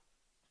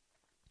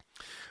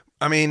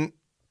mean,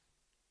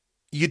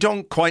 you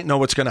don't quite know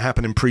what's going to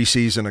happen in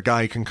pre-season. A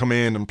guy can come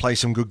in and play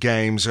some good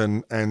games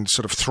and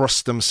sort of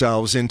thrust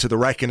themselves into the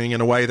reckoning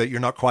in a way that you're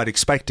not quite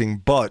expecting.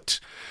 But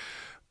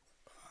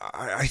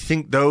I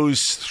think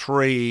those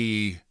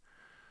 3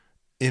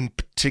 in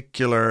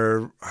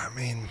particular, I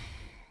mean,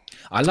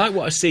 I like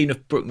what I've seen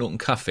of Brooke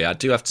Norton-Cuffy. I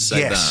do have to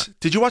say that.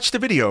 Did you watch the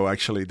video,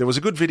 actually? There was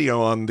a good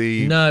video on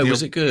the... No,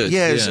 was it good?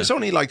 Yeah, it's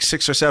only like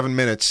 6 or 7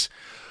 minutes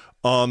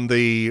on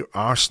the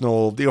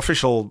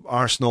official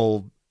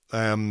Arsenal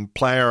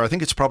player. I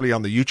think it's probably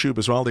on the YouTube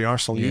as well, the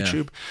Arsenal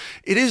YouTube.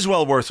 It is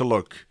well worth a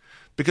look,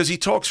 because he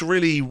talks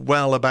really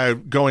well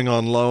about going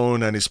on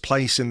loan and his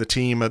place in the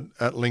team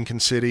at Lincoln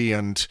City,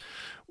 and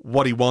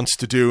what he wants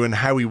to do and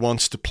how he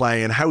wants to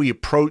play and how he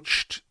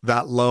approached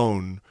that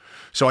loan.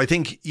 So I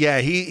think,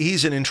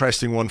 he's an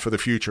interesting one for the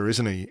future,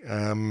 isn't he?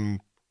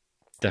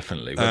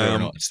 Definitely. Whether or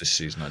not it's this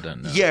season, I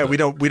don't know. Yeah, we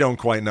don't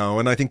quite know.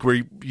 And I think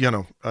I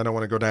don't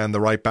want to go down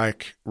the right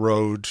back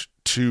road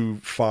too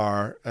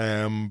far.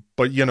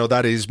 But,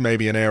 that is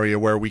maybe an area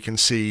where we can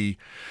see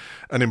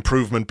an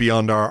improvement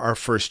beyond our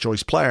first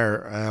choice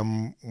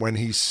player when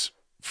he's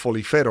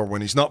fully fit or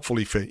when he's not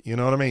fully fit. You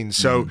know what I mean?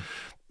 So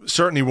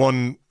certainly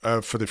one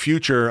for the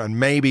future, and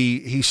maybe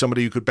he's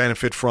somebody who could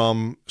benefit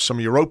from some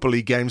Europa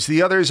League games.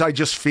 The others, I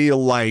just feel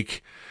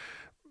like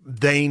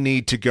they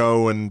need to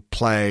go and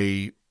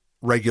play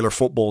regular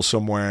football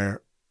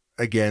somewhere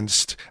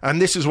against,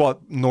 and this is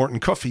what Norton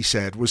Cuffy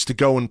said, was to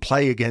go and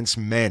play against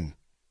men.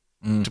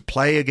 To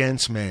play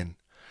against men.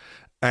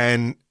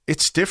 And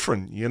it's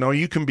different. You know,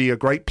 you can be a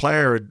great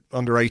player at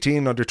under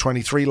 18, under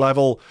 23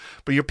 level,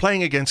 but you're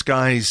playing against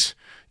guys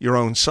your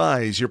own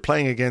size. You're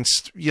playing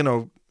against, you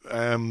know,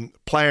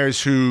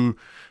 players who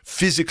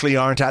physically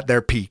aren't at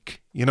their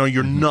peak. You know,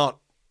 you're not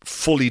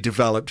fully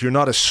developed. You're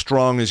not as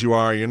strong as you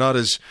are. You're not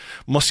as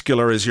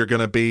muscular as you're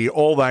going to be,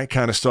 all that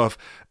kind of stuff.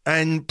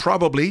 And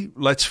probably,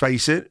 let's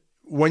face it,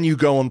 when you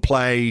go and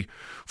play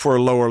for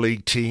a lower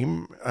league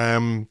team,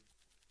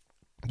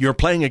 you're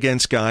playing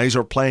against guys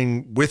or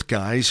playing with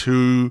guys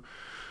who,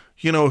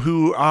 you know,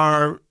 who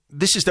are,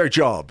 this is their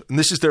job and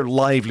this is their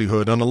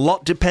livelihood, and a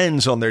lot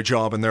depends on their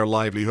job and their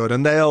livelihood,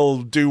 and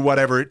they'll do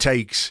whatever it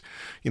takes,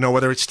 you know,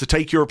 whether it's to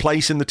take your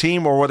place in the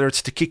team or whether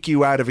it's to kick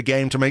you out of a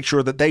game to make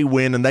sure that they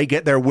win and they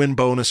get their win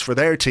bonus for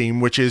their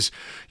team, which is,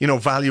 you know,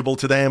 valuable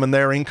to them and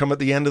their income at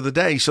the end of the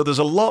day. So there's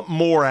a lot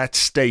more at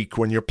stake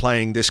when you're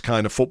playing this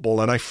kind of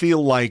football, and I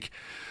feel like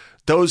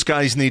those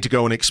guys need to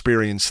go and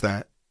experience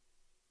that.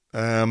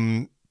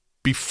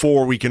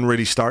 Before we can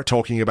really start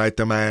talking about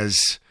them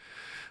as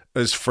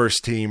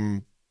first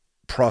team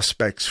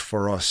prospects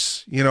for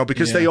us, you know,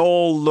 because they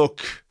all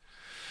look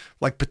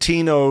like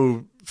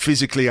Patino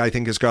physically, I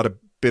think, has got a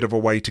bit of a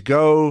way to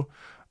go.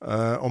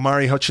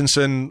 Omari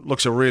Hutchinson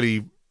looks a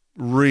really,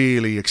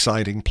 really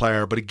exciting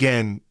player, but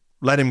again,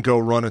 let him go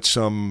run at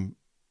some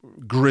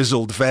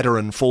grizzled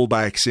veteran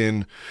fullbacks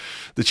in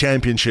the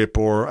Championship,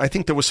 or I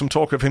think there was some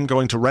talk of him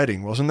going to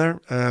Reading, wasn't there?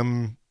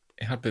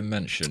 It had been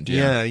mentioned,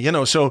 yeah. You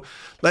know, so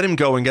let him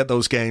go and get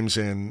those games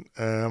in.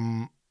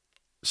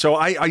 So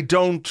I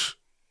don't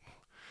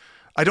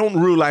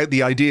rule out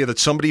the idea that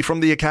somebody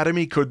from the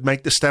academy could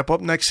make the step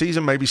up next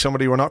season, maybe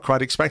somebody we're not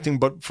quite expecting.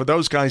 But for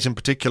those guys in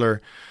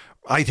particular,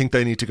 I think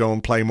they need to go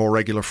and play more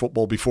regular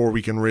football before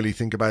we can really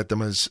think about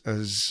them as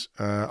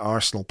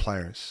Arsenal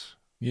players.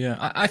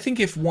 Yeah, I think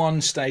if one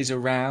stays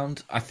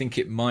around, I think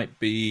it might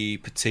be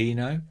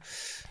Patino.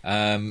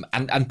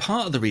 And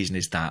part of the reason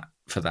is that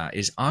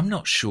I'm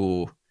not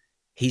sure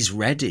he's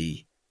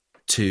ready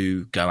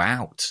to go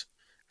out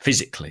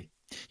physically.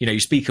 You know, you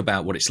speak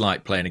about what it's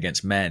like playing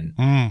against men.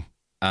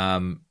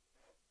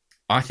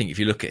 I think if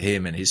you look at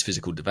him and his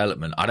physical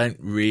development, I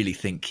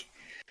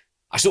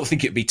sort of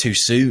think it'd be too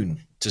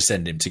soon to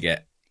send him to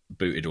get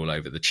booted all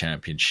over the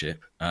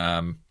Championship.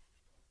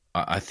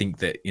 I think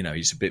that, you know,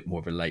 he's a bit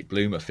more of a late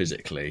bloomer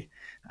physically,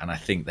 and I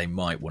think they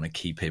might want to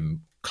keep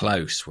him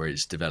close where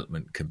his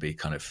development can be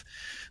kind of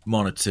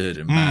monitored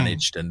and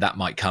managed, and that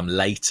might come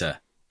later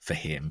for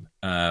him.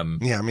 I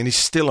mean, he's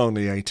still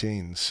only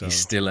 18. So. He's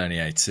still only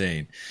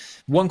 18.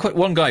 One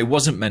guy who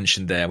wasn't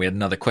mentioned there, we had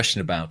another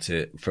question about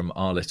it from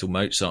our little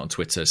Mozart on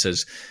Twitter,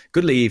 says,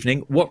 "Good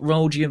evening. What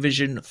role do you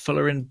envision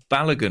Fuller and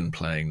Balogun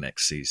playing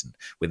next season?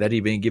 With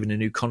Eddie being given a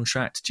new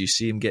contract, do you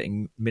see him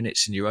getting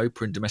minutes in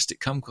Europa and domestic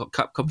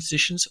cup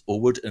competitions, or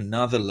would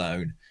another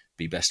loan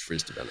be best for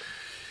his development?"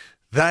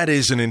 That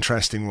is an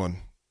interesting one.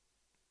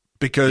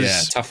 Because,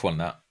 yeah, tough one,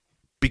 that.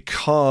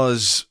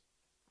 Because,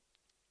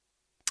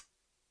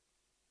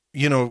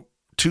 you know,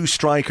 two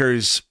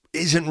strikers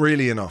isn't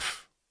really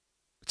enough.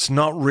 It's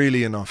not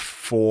really enough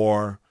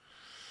for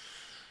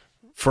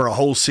a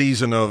whole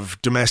season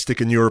of domestic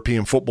and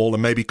European football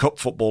and maybe cup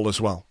football as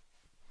well.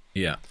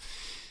 Yeah.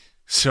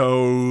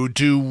 So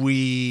do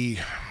we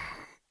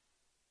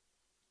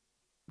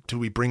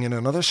bring in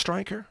another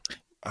striker?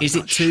 Is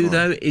it two,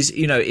 though? Is,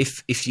 you know,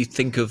 if you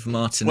think of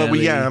Martinelli... Well,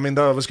 yeah, I mean,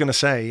 I was going to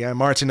say,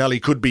 Martinelli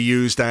could be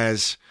used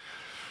as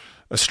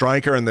a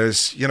striker, and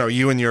there's, you know,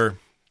 you and your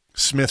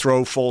Smith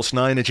Rowe false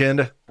nine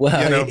agenda.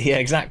 Well, you know? Yeah,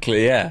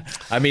 exactly, yeah.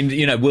 I mean,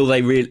 you know, will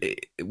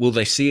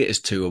they see it as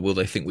two, or will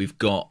they think we've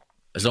got,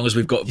 as long as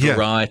we've got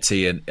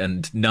variety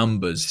and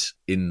numbers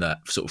in that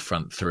sort of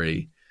front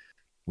three,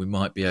 we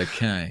might be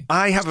okay.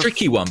 It's a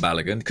tricky one,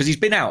 Balogun, because he's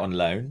been out on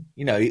loan.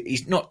 You know,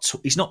 he's not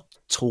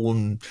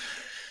torn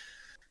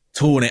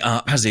it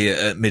up, has he,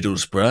 at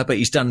Middlesbrough? But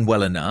he's done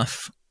well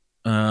enough.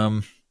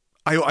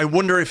 I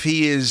wonder if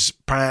he is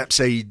perhaps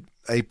a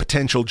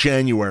potential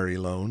January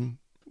loan,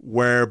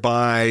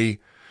 whereby,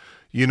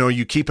 you know,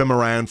 you keep him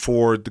around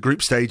for the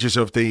group stages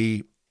of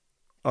the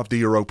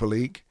Europa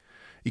League,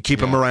 you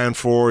keep him around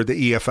for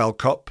the EFL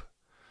Cup,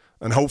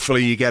 and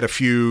hopefully you get a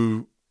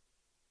few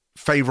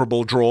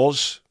favourable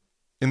draws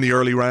in the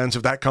early rounds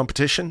of that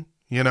competition,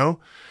 you know.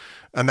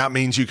 And that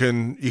means you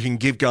can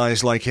give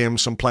guys like him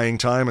some playing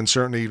time, and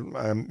certainly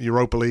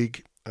Europa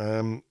League,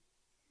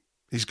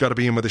 he's got to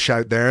be in with a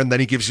shout there, and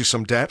then he gives you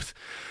some depth.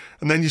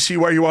 And then you see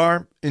where you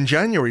are in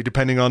January,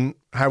 depending on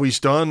how he's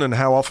done and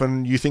how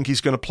often you think he's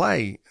going to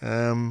play.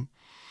 I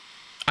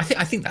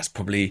think that's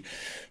probably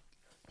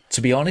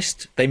to be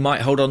honest, they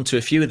might hold on to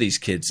a few of these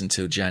kids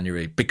until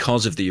January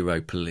because of the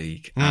Europa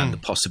League and the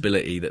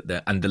possibility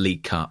that and the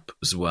League Cup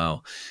as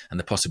well, and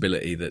the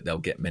possibility that they'll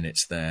get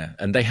minutes there.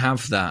 And they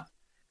have that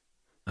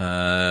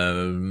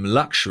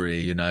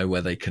luxury,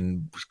 where they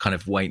can kind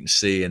of wait and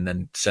see and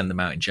then send them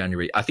out in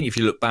January. I think if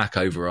you look back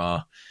over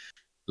our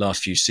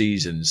last few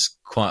seasons,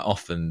 quite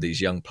often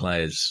these young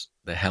players,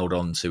 they're held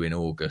on to in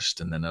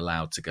August and then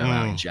allowed to go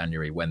out in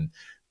January when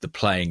the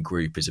playing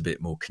group is a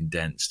bit more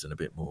condensed and a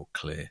bit more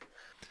clear.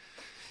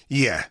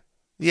 Yeah.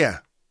 It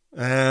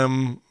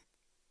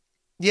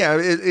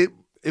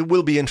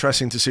will be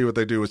interesting to see what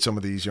they do with some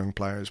of these young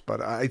players,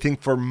 but I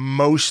think for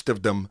most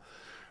of them,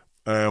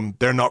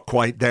 they're not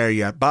quite there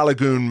yet.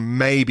 Balogun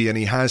maybe, and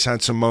he has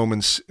had some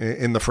moments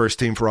in the first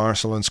team for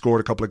Arsenal and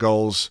scored a couple of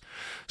goals,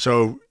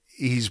 so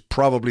he's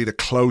probably the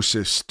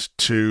closest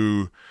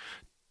to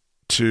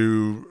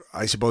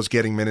I suppose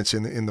getting minutes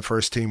in the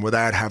first team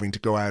without having to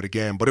go out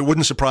again. But it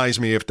wouldn't surprise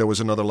me if there was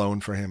another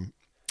loan for him.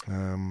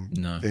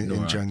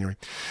 In January.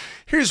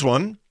 Here's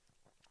one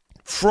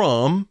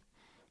from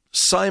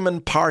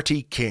Simon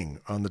Party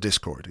King on the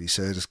Discord. He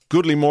says,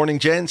 "Goodly morning,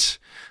 gents."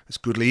 It's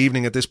goodly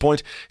evening at this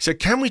point. He said,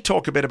 "Can we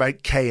talk a bit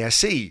about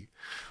KSE?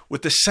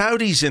 With the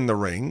Saudis in the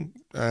ring,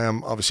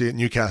 obviously at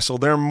Newcastle,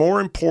 they're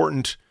more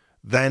important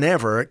than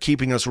ever at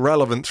keeping us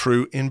relevant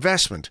through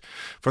investment.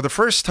 For the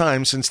first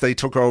time since they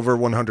took over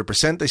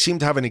 100%, they seem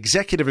to have an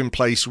executive in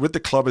place with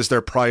the club as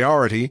their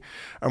priority,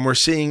 and we're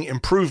seeing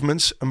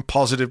improvements and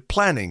positive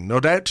planning, no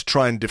doubt to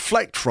try and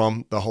deflect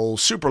from the whole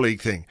Super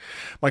League thing.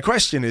 My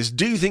question is,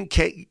 do you think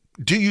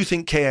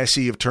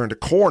KSE have turned a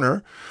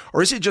corner,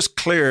 or is it just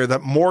clear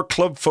that more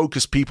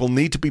club-focused people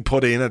need to be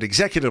put in at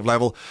executive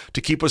level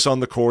to keep us on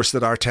the course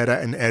that Arteta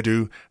and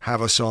Edu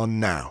have us on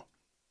now?"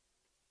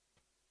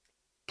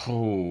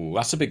 Oh,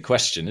 that's a big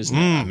question, isn't it?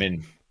 I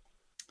mean,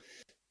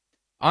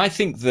 I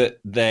think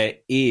that there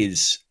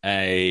is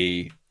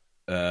a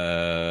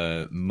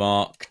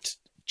marked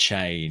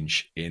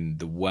change in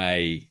the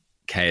way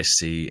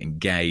KSE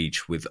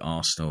engage with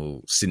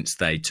Arsenal since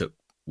they took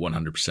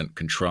 100%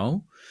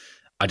 control.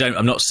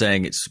 I'm not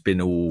saying it's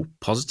been all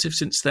positive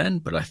since then,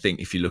 but I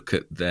think if you look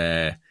at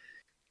their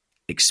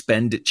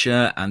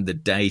expenditure and the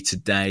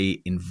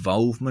day-to-day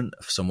involvement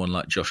of someone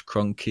like Josh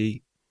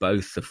Kroenke,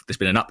 there's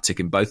been an uptick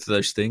in both of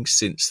those things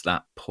since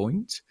that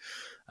point.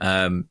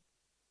 I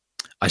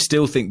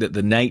still think that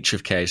the nature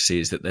of KSE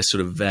is that they're sort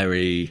of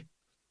very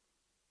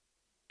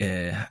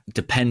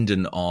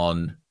dependent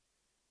on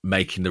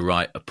making the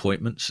right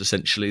appointments,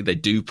 essentially. They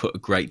do put a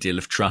great deal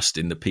of trust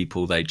in the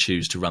people they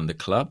choose to run the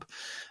club.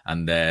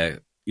 And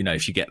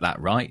if you get that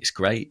right, it's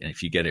great. And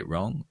if you get it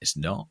wrong, it's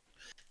not.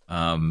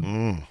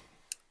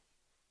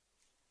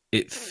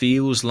 It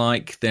feels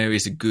like there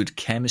is a good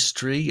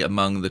chemistry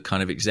among the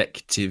kind of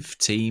executive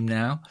team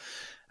now.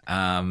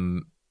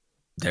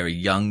 They're a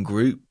young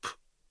group.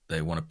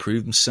 They want to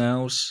prove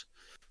themselves.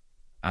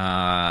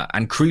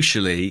 And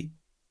crucially,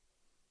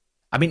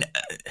 I mean,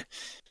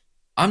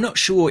 I'm not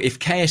sure if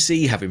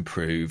KSE have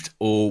improved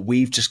or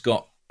we've just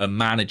got a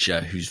manager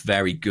who's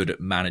very good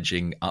at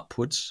managing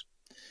upwards.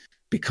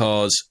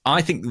 Because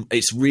I think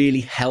it's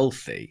really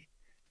healthy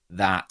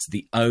that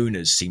the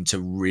owners seem to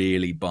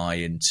really buy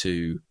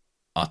into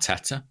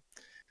Arteta,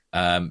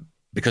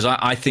 because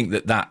I think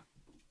that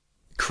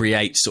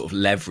creates sort of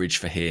leverage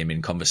for him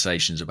in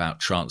conversations about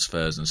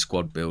transfers and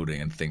squad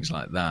building and things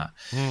like that.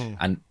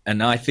 And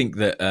I think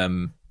that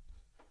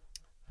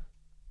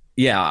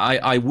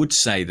I would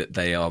say that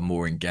they are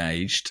more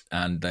engaged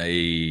and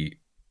they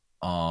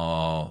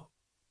are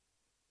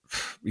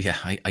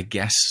I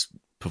guess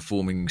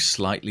performing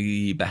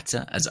slightly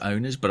better as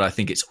owners, but I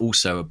think it's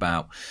also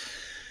about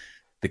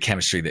the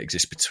chemistry that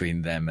exists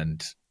between them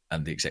and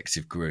the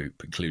executive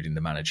group, including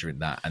the manager in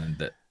that, and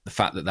that the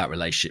fact that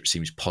relationship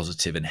seems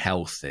positive and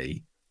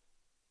healthy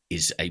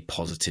is a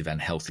positive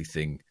and healthy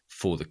thing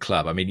for the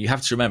club. I mean, you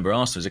have to remember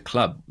Arsenal is a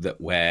club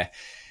where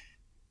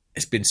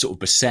it's been sort of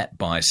beset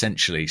by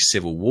essentially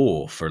civil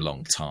war for a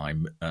long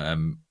time.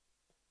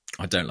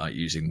 I don't like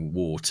using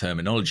war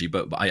terminology,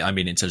 but I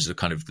mean in terms of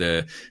kind of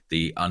the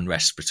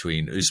unrest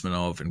between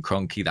Usmanov and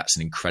Kroenke, that's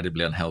an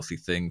incredibly unhealthy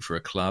thing for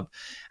a club.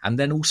 And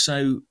then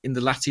also in the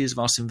latter years of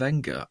Arsene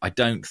Wenger, I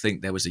don't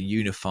think there was a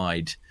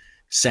unified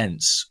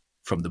sense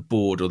from the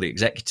board or the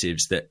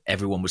executives that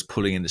everyone was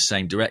pulling in the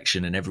same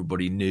direction and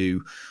everybody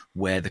knew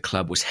where the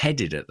club was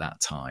headed at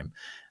that time.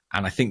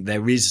 And I think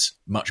there is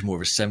much more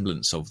of a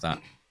semblance of that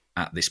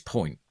at this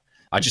point.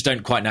 I just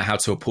don't quite know how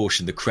to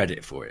apportion the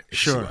credit for it.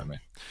 Sure.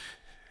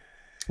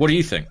 What do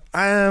you think?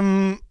 I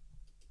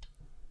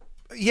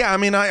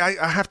mean,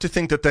 I have to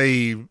think that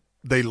they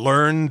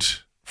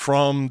learned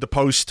from the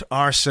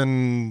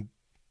post-Arsene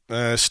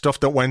stuff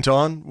that went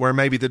on, where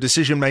maybe the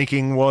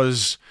decision-making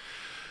was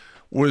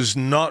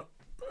not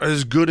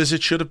as good as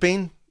it should have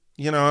been.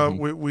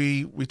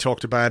 We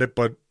talked about it,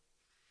 but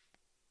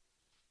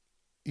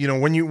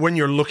when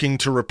you're looking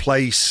to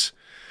replace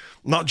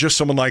not just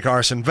someone like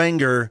Arsene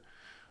Wenger,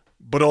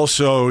 but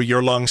also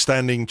your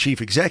long-standing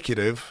chief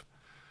executive,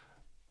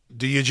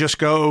 do you just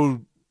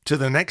go to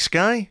the next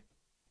guy?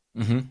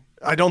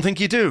 I don't think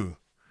you do.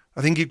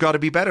 I think you've got to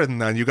be better than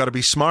that. You've got to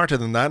be smarter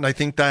than that. And I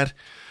think that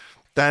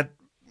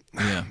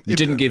you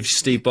didn't give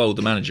Steve Bold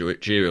the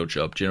managerial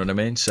job. Do you know what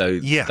I mean? So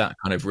that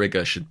kind of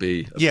rigor should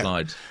be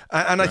applied.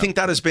 Yeah. And I think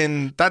that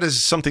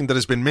is something that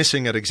has been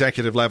missing at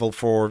executive level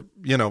for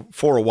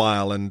a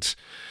while. And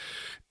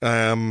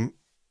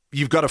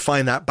you've got to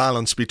find that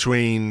balance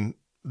between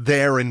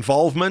their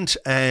involvement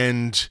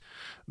and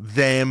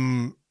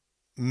them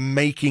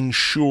making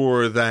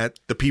sure that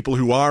the people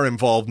who are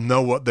involved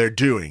know what they're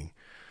doing,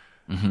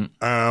 and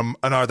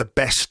are the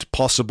best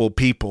possible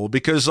people.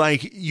 Because,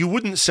 you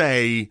wouldn't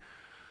say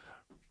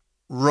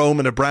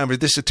Roman Abramovich,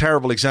 this is a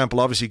terrible example,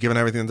 obviously, given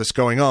everything that's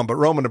going on, but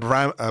Roman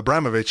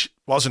Abramovich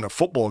wasn't a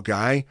football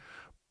guy,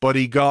 but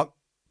he got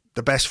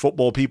the best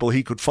football people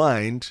he could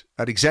find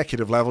at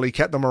executive level. He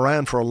kept them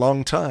around for a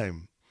long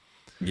time.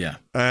 Yeah.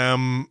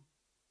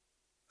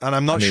 And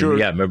I'm not sure.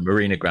 Yeah,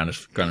 Marina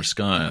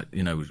Granovskaya,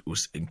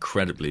 was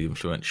incredibly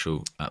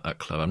influential at that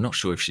club. I'm not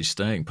sure if she's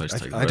staying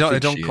post-takeover. I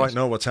don't quite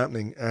know what's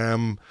happening.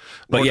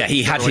 But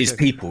he had his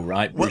people,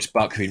 right? Bruce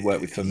Buckley he'd worked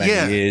with for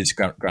many years,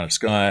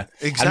 Granovskaya.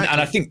 Exactly. And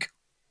I think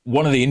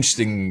one of the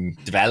interesting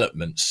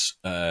developments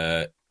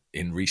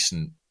in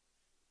recent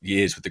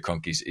years with the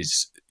Kroenkes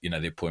is,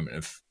 the appointment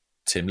of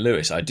Tim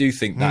Lewis. I do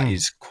think that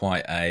is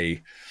quite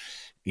a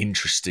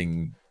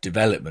interesting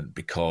development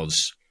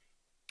because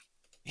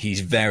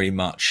he's very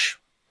much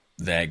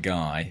their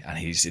guy, and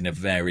he's in a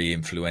very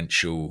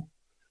influential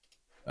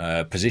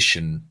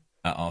position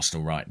at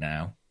Arsenal right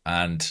now.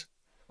 And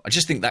I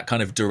just think that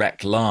kind of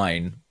direct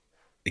line,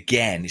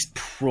 again, is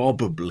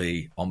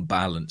probably on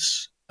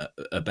balance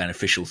a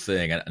beneficial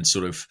thing, and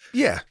sort of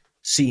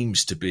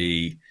seems to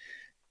be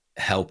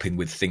helping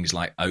with things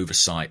like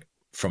oversight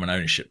from an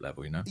ownership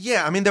level,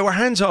 Yeah, I mean, they were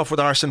hands off with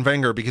Arsene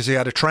Wenger because he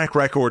had a track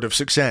record of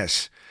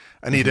success.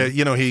 And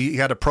he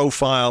had a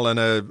profile and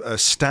a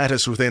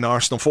status within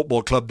Arsenal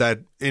Football Club that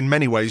in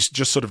many ways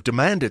just sort of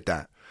demanded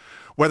that.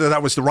 Whether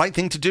that was the right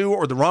thing to do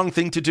or the wrong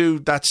thing to do,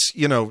 that's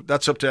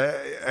up to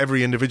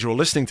every individual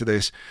listening to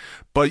this.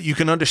 But you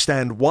can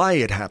understand why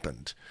it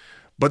happened.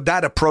 But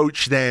that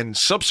approach then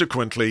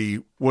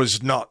subsequently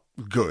was not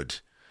good.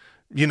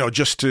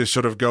 Just to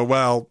sort of go,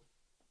 well,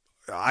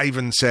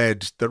 Ivan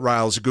said that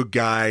Raul's a good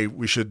guy.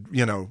 We should,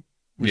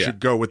 we should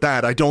go with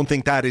that. I don't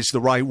think that is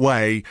the right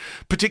way,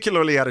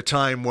 particularly at a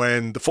time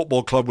when the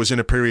football club was in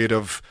a period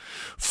of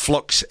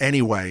flux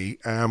anyway,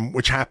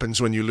 which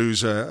happens when you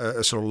lose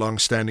a sort of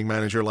long-standing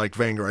manager like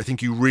Wenger. I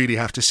think you really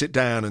have to sit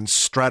down and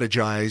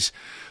strategize.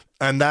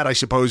 And that, I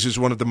suppose, is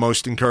one of the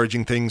most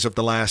encouraging things of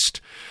the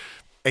last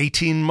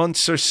 18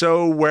 months or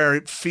so, where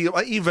it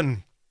feels,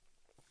 even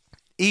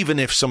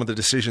if some of the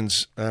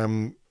decisions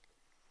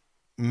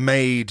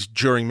made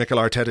during Mikel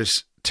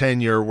Arteta's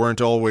tenure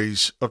weren't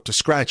always up to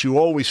scratch, you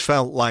always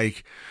felt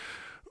like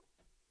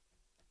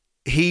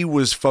he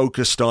was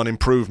focused on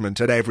improvement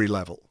at every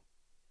level.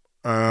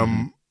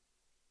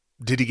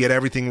 Did he get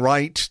everything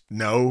right?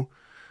 No.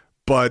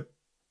 But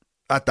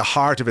at the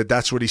heart of it,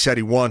 that's what he said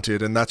he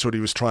wanted, and that's what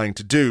he was trying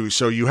to do.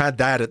 So you had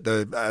that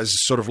as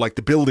sort of like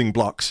the building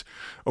blocks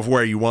of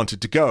where you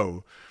wanted to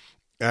go.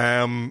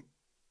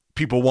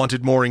 People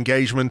wanted more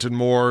engagement and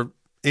more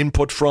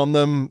input from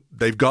them.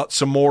 They've got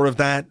some more of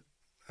that.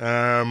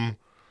 I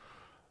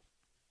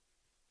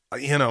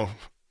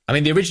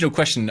mean, the original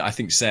question, I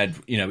think, said,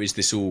 is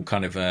this all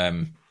kind of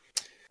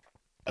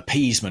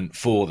appeasement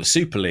for the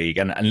Super League?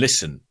 And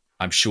listen,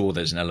 I'm sure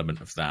there's an element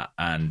of that.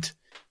 And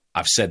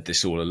I've said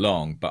this all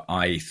along, but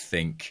I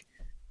think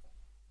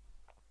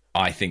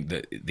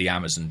that the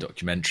Amazon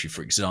documentary,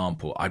 for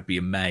example, I'd be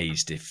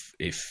amazed if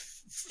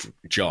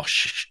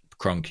Josh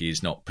Kroenke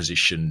is not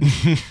positioned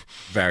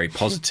very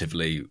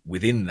positively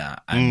within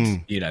that.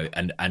 And,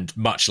 and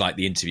much like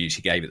the interviews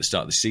he gave at the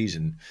start of the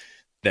season,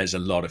 there's a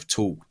lot of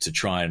talk to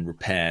try and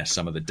repair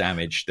some of the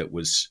damage that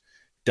was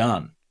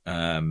done,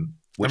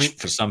 which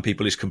for some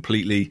people is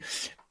completely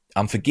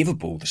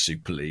unforgivable, the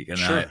Super League.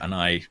 And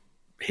I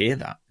hear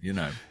that,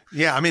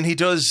 Yeah, I mean, he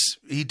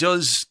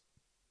does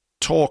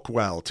talk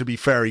well, to be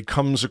fair. He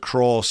comes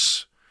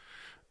across,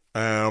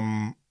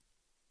 I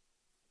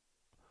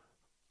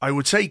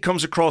would say he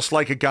comes across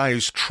like a guy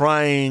who's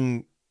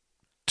trying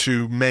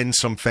to mend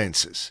some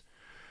fences.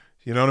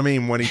 You know what I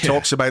mean? When he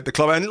talks about the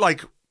club, and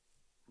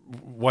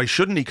why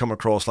shouldn't he come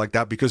across like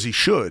that? Because he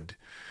should,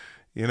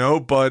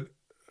 but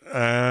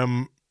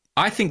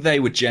I think they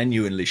were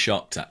genuinely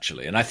shocked,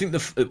 actually. And I think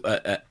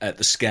at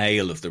the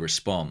scale of the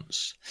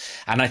response,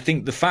 and I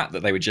think the fact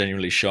that they were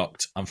genuinely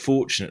shocked,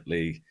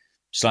 unfortunately,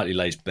 slightly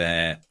lays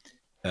bare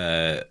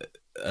a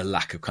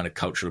lack of kind of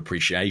cultural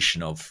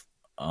appreciation of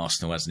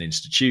Arsenal as an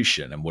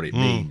institution and what it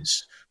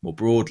means more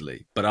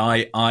broadly. But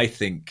I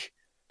think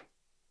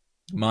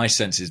my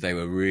sense is they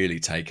were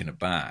really taken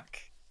aback,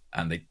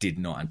 and they did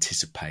not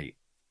anticipate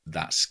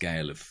that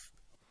scale of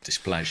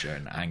displeasure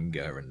and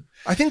anger. And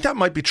I think that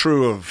might be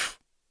true of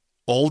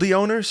all the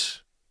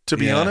owners, to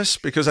be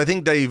honest, because I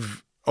think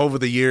over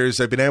the years,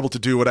 they've been able to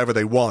do whatever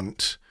they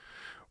want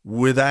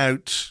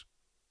without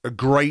a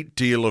great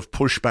deal of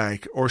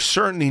pushback, or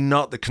certainly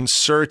not the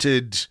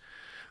concerted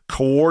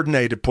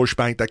coordinated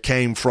pushback that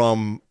came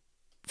from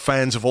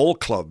fans of all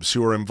clubs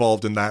who were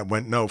involved in that.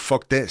 Went, no,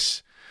 fuck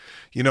this.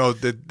 You know,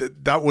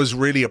 that was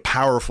really a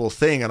powerful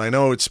thing. And I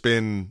know it's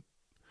been,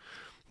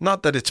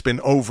 not that it's been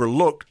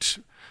overlooked,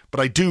 but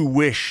I do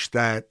wish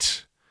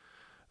that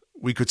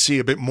we could see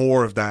a bit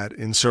more of that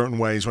in certain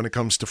ways when it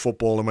comes to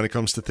football and when it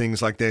comes to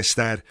things like this,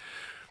 that,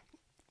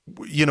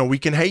 you know, we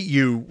can hate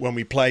you when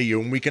we play you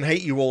and we can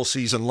hate you all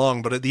season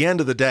long. But at the end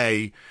of the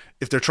day,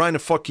 if they're trying to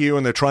fuck you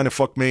and they're trying to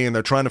fuck me and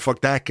they're trying to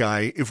fuck that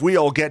guy, if we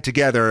all get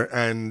together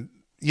and,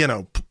 you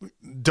know,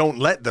 don't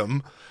let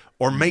them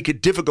or make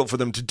it difficult for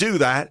them to do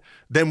that,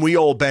 then we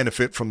all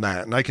benefit from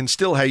that. And I can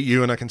still hate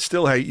you and I can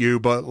still hate you,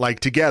 but like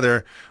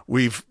together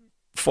we've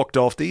fucked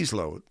off these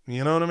load.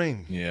 You know what I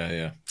mean?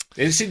 Yeah.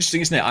 It's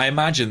interesting, isn't it? I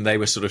imagine they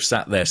were sort of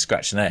sat there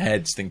scratching their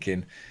heads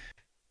thinking,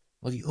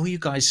 well, all you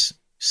guys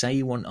say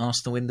you want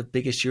Arsenal in the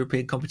biggest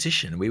European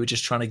competition, and we were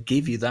just trying to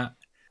give you that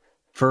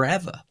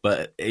forever.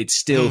 But it's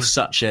still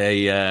such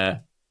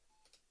a,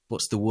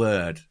 what's the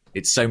word?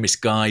 It's so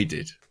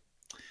misguided.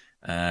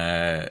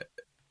 And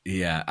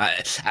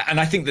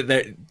I think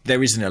that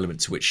there is an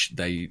element to which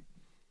they,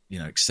 you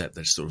know, accept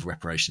there's sort of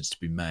reparations to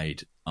be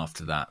made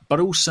after that. But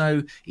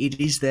also, it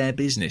is their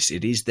business,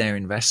 it is their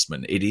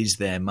investment, it is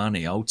their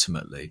money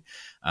ultimately,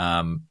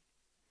 and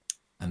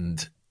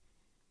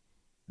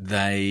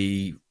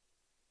they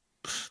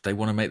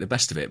want to make the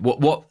best of it.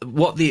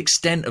 What the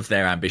extent of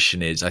their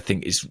ambition is, I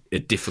think, is a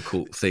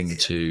difficult thing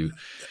to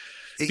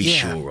be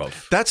sure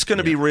of. That's going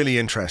to be really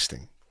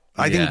interesting.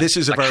 I think this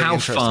is a very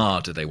interesting. How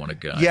far do they want to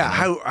go?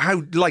 Yeah, you know?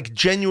 how like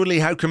genuinely,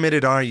 how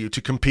committed are you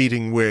to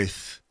competing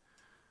with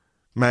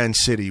Man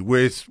City,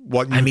 with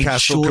what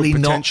Newcastle could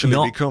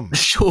potentially become?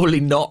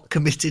 Surely not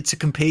committed to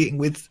competing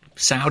with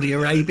Saudi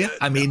Arabia.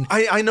 I mean,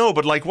 I know,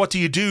 but like, what do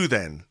you do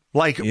then?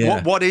 Like,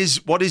 what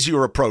is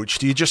your approach?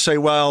 Do you just say,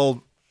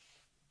 well,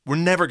 we're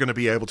never going to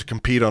be able to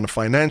compete on a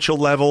financial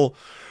level,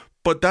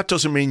 but that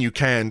doesn't mean you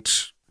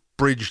can't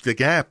bridge the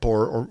gap,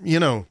 or you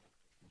know?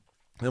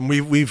 And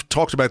we've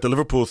talked about the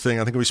Liverpool thing.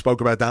 I think we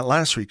spoke about that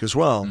last week as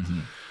well,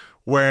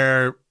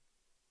 where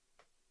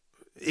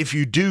if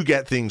you do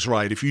get things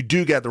right, if you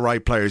do get the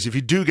right players, if you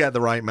do get the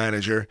right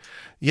manager,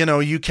 you know,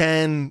 you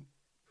can,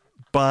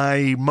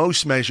 by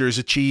most measures,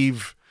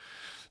 achieve.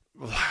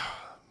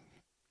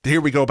 Here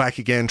we go back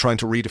again, trying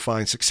to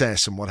redefine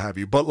success and what have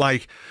you. But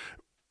like,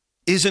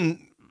 isn't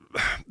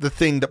the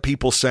thing that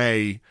people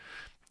say,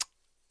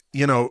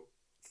 you know,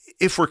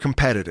 if we're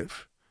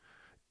competitive,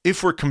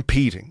 if we're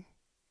competing,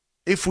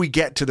 if we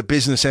get to the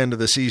business end of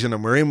the season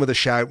and we're in with a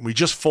shout and we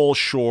just fall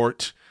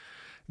short,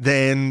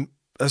 then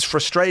as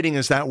frustrating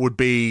as that would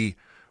be,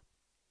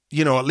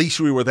 you know, at least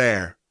we were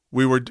there.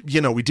 We were, you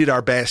know, we did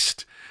our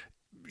best.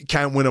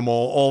 Can't win them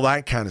all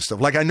that kind of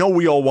stuff. Like, I know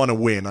we all want to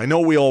win. I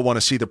know we all want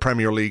to see the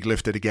Premier League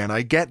lifted again.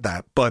 I get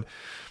that. But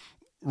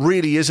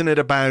really, isn't it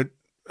about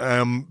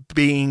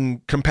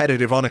being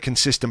competitive on a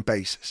consistent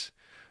basis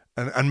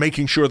and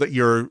making sure that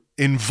you're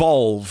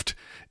involved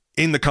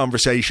in the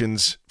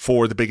conversations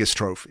for the biggest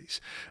trophies?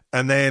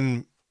 And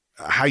then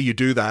how you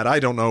do that, I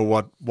don't know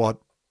what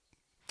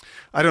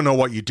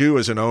you do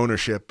as an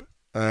ownership.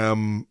 I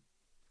mean,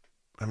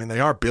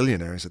 they are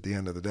billionaires at the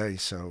end of the day,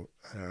 so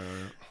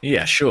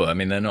yeah, sure. I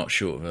mean, they're not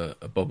short of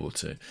a bob or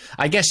two.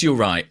 I guess you're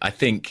right. I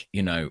think,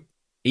 you know,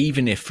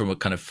 even if from a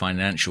kind of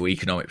financial,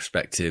 economic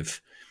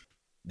perspective,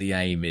 the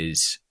aim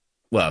is,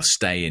 well,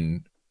 stay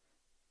in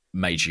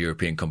major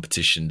European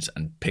competitions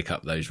and pick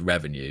up those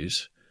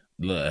revenues.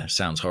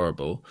 Sounds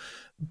horrible,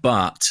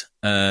 but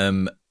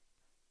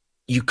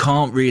you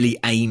can't really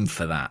aim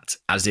for that.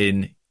 As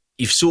in,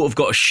 you've sort of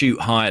got to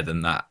shoot higher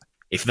than that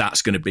if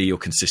that's going to be your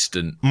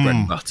consistent bread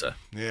and butter.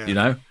 Yeah. You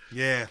know?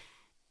 Yeah.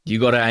 You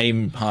got to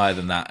aim higher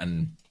than that, and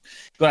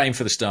you got to aim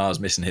for the stars,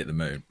 miss and hit the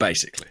moon,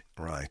 basically.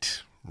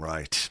 Right.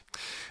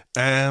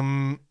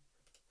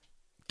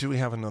 Do we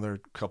have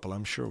another couple?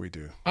 I'm sure we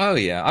do. Oh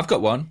yeah, I've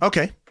got one.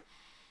 Okay.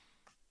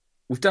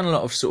 We've done a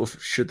lot of sort of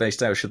should they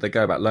stay or should they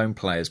go about loan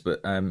players,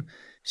 but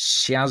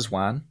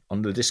Shazwan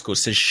on the Discord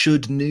says,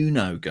 should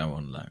Nuno go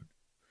on loan?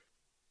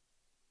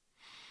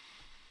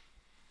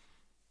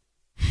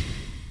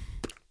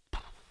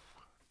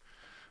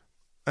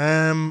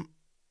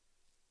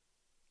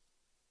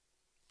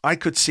 I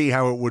could see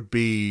how it would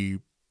be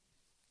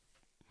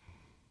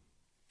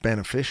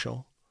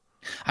beneficial.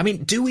 I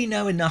mean, do we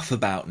know enough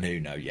about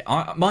Nuno yet?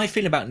 My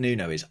feeling about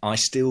Nuno is I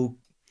still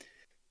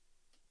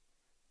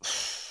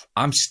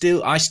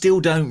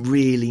don't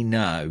really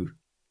know.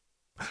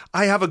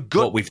 I have a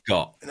gut. What we've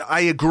got. I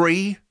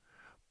agree,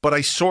 but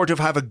I sort of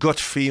have a gut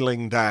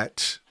feeling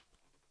that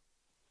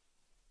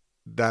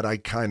I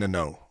kind of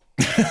know.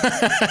 Do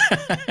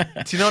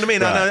you know what I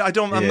mean? Right.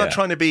 I'm not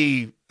trying to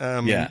be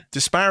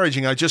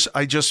disparaging. I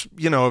just,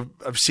 you know,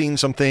 I've seen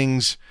some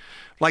things.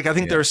 Like, I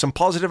think there are some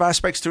positive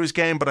aspects to his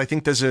game, but I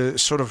think there's a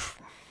sort of,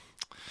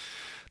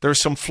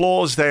 there's some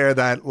flaws there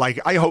that, like,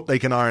 I hope they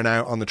can iron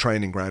out on the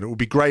training ground. It would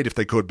be great if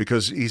they could,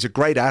 because he's a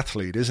great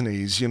athlete, isn't he?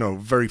 He's, you know,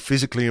 very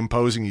physically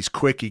imposing. He's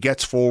quick. He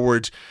gets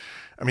forward.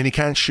 I mean, he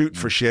can't shoot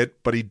for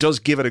shit, but he does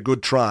give it a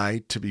good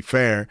try, to be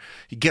fair.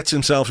 He gets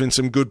himself in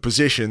some good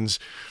positions.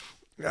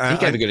 He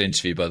gave a good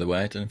interview, by the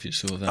way. I don't know if you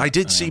saw that. I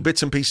did see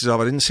bits and pieces of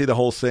it. I didn't see the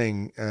whole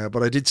thing,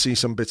 but I did see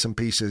some bits and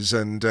pieces.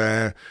 And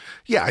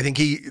yeah, I think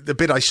the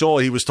bit I saw,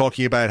 he was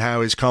talking about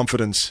how his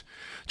confidence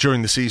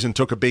during the season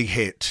took a big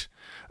hit.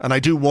 And I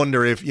do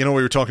wonder if, we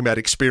were talking about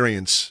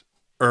experience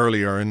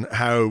earlier and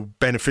how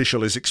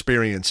beneficial is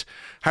experience.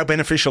 How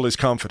beneficial is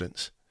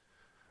confidence?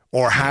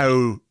 Or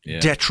how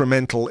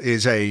detrimental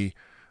is a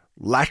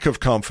lack of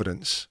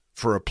confidence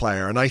for a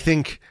player? And I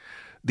think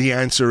the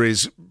answer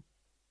is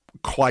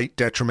quite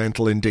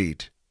detrimental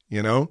indeed,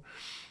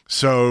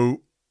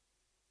 So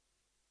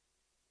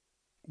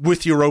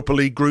with Europa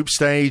League group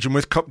stage and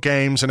with cup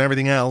games and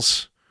everything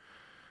else,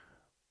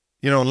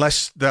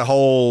 unless the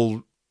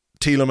whole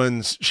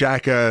Tielemans,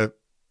 Xhaka,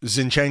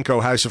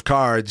 Zinchenko house of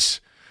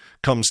cards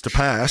comes to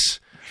pass,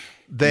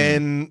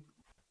 then,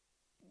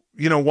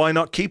 why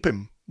not keep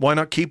him? Why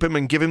not keep him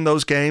and give him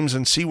those games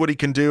and see what he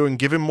can do and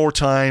give him more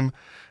time?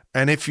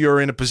 And if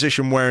you're in a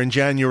position where in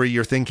January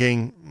you're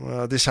thinking,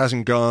 well, this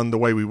hasn't gone the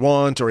way we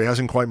want, or he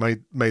hasn't quite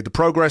made the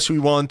progress we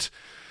want,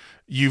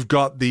 you've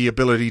got the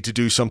ability to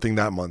do something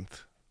that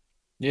month.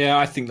 Yeah,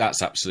 I think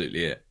that's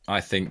absolutely it.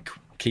 I think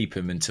keep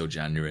him until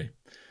January.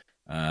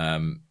 I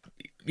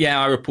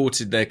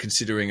reported they're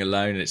considering a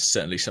loan, and it's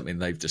certainly something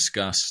they've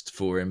discussed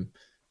for him,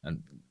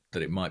 and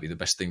that it might be the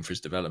best thing for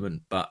his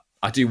development. But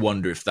I do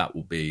wonder if that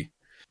will be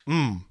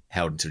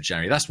held until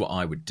January. That's what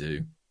I would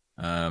do.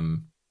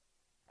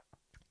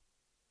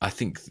 I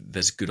think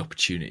there's a good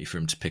opportunity for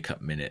him to pick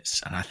up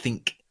minutes, and I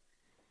think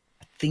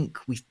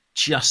we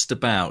just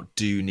about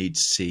do need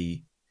to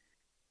see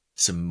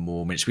some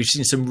more minutes. We've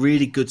seen some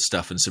really good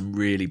stuff and some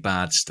really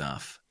bad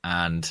stuff,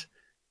 and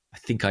I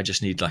think I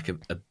just need like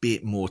a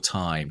bit more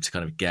time to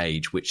kind of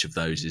gauge which of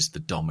those is the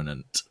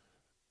dominant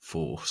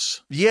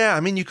force. Yeah, I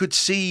mean, you could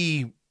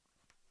see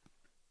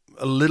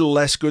a little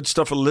less good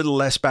stuff, a little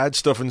less bad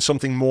stuff, and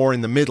something more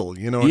in the middle,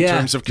 in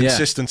terms of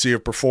consistency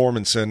of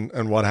performance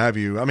and what have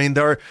you. I mean,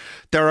 there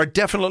are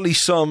definitely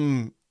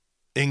some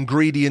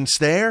ingredients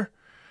there.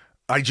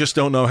 I just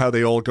don't know how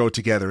they all go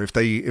together. If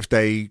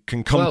they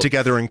can come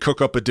together and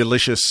cook up a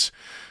delicious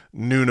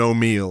Nuno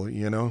meal,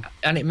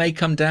 And it may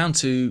come down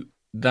to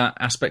that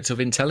aspect of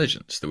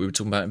intelligence that we were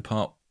talking about in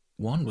part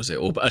 1, was it?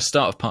 Or a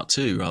start of part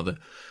 2, rather.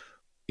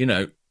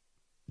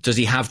 Does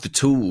he have the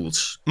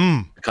tools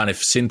to kind of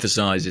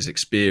synthesize his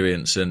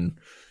experience and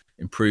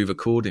improve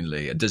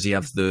accordingly? And does he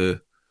have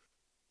the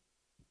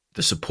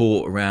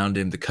support around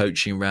him, the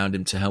coaching around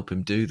him to help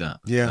him do that?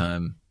 Yeah.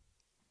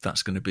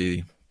 That's going to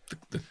be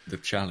the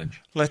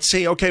challenge. Let's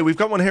see. Okay, we've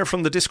got one here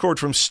from the Discord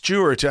from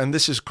Stuart, and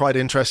this is quite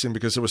interesting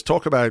because there was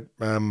talk about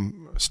a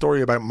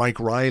story about Mike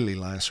Riley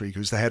last week,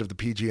 who's the head of the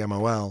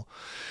PGMOL.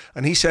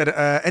 And he said,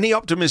 any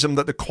optimism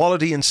that the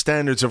quality and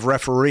standards of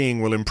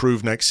refereeing will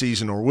improve next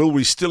season, or will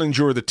we still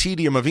endure the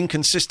tedium of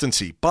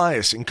inconsistency,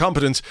 bias,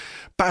 incompetence,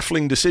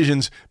 baffling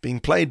decisions being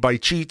played by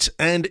cheats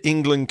and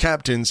England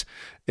captains,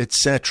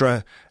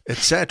 etc.,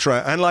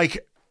 etc.? And I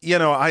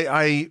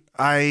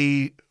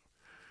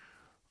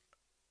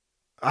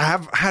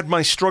have had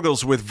my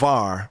struggles with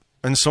VAR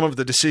and some of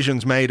the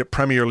decisions made at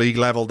Premier League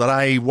level that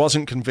I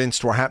wasn't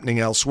convinced were happening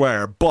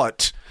elsewhere,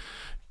 but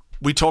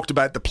we talked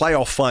about the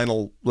playoff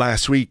final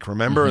last week,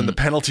 remember? And the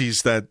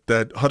penalties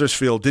that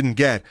Huddersfield didn't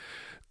get.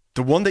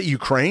 The one that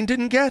Ukraine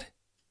didn't get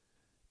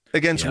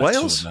against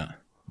Wales?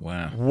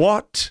 Wow.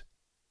 What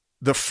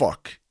the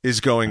fuck is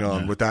going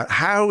on with that?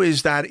 How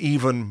is that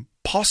even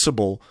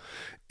possible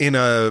in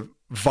a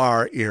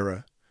VAR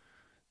era?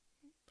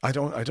 I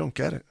don't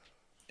get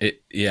it.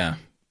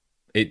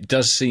 It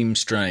does seem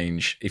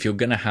strange if you're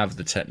going to have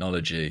the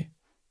technology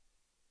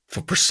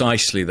for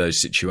precisely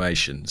those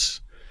situations.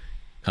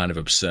 Kind of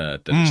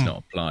absurd that it's not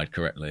applied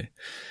correctly.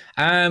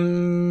 I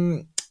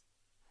mean,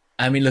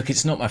 look,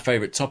 it's not my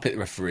favourite topic,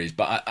 referees,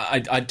 but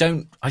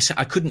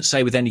I couldn't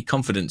say with any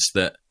confidence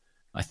that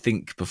I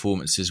think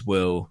performances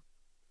will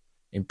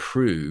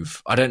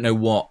improve. I don't know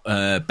what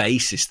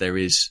basis there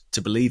is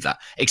to believe that.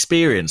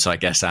 Experience, I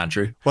guess,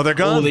 Andrew. Well, they're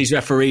gone. All these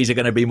referees are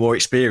going to be more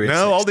experienced.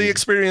 No, all the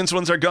experienced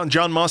ones are gone.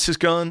 John Moss is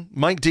gone.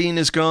 Mike Dean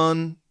is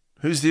gone.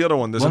 Who's the other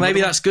one? Maybe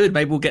that's good.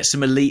 Maybe we'll get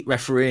some elite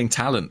refereeing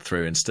talent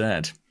through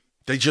instead.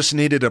 They just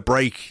needed a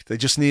break. They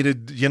just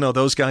needed,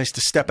 those guys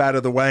to step out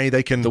of the way.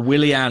 The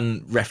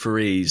Willian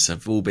referees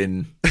have all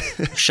been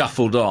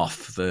shuffled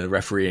off the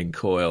refereeing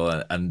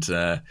coil, and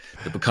the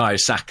Bukayo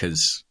Sakas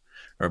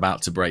are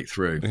about to break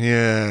through.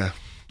 Yeah.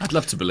 I'd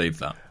love to believe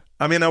that.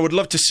 I mean, I would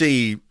love to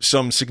see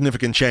some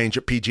significant change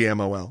at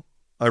PGMOL.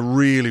 I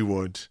really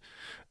would.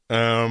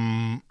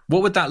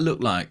 What would that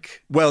look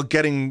like? Well,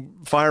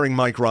 firing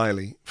Mike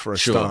Riley for a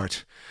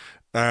start.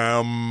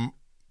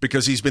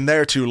 Because he's been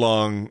there too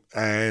long,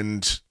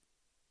 and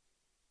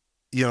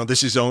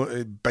this is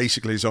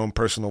basically his own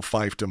personal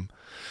fiefdom.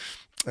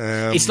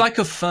 It's like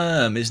a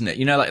firm, isn't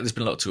it? There's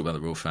been a lot of talk about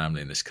the royal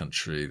family in this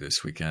country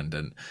this weekend,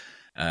 and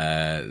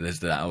there's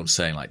that old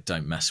saying,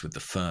 don't mess with the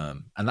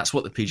firm, and that's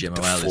what the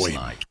PGMOL is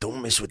like.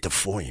 Don't mess with the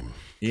firm.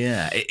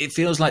 Yeah, it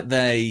feels like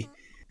they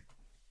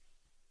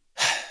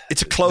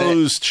it's a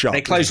closed shop.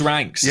 They close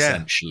ranks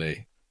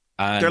essentially.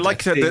 And they're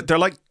like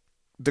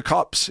the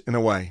cops in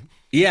a way.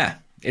 Yeah,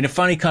 in a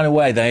funny kind of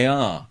way, they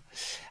are.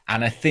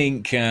 And I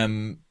think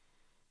the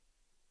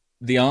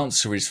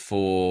answer is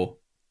for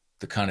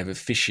the kind of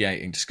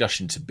officiating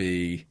discussion to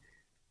be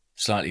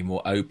slightly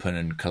more open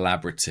and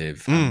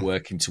collaborative and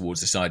working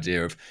towards this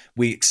idea of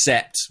we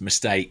accept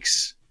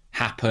mistakes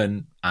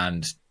happen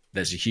and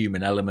there's a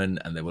human element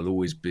and there will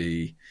always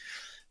be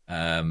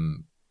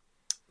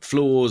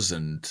flaws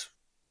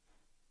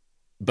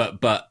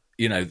but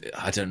you know,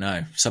 I don't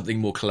know, something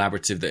more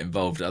collaborative that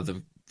involved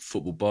other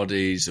football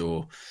bodies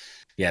or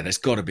there's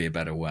got to be a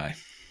better way.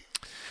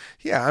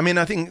 Yeah, I mean,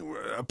 I think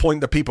a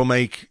point that people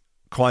make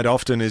quite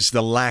often is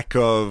the lack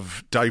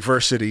of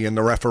diversity in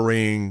the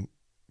refereeing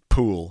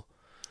pool.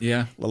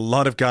 Yeah. A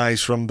lot of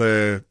guys from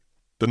the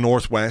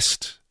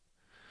Northwest.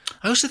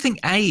 I also think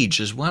age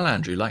as well,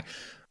 Andrew. Like,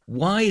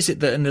 why is it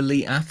that an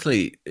elite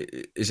athlete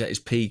is at his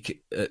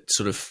peak at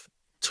sort of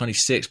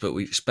 26, but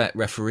we expect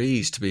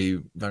referees to be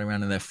running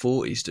around in their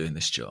 40s doing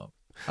this job?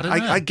 I don't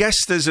know. I guess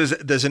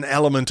there's an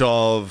element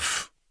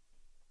of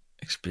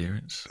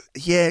experience.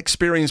 Yeah,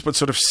 experience, but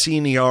sort of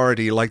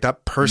seniority, like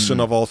that person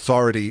of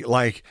authority.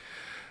 Like,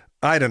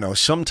 I don't know.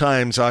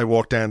 Sometimes I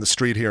walk down the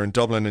street here in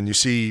Dublin and you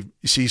see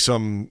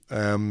some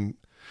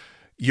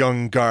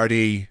young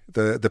Gardaí,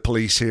 the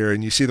police here,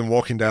 and you see them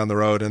walking down the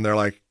road and you're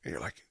like,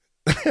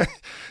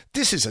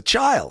 this is a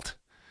child.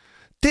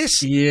 This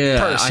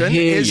person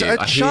is a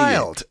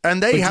child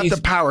and they have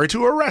the power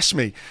to arrest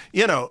me.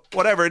 You know,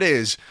 whatever it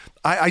is.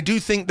 I do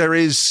think there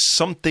is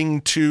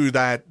something to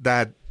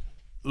that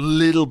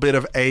little bit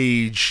of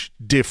age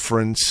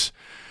difference.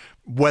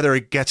 Whether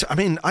it gets, I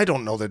mean, I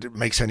don't know that it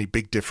makes any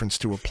big difference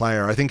to a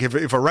player. I think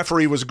if a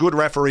referee was a good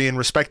referee and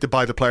respected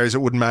by the players, it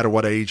wouldn't matter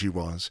what age he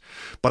was.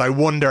 But I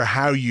wonder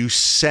how you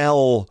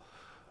sell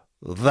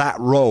that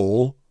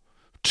role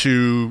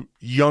to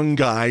young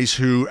guys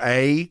who,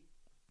 A,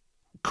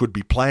 could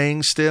be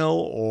playing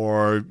still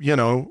or, you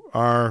know,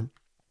 are...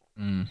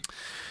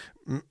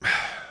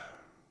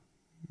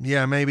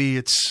 Yeah, maybe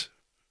it's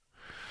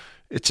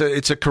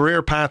a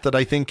career path that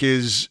I think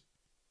is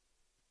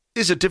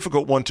a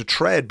difficult one to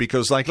tread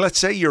because, like, let's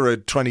say you're a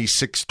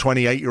 26,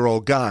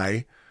 28-year-old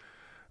guy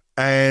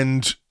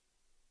and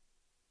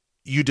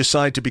you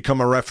decide to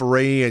become a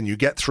referee and you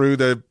get through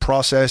the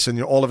process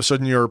and all of a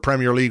sudden you're a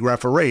Premier League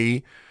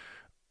referee.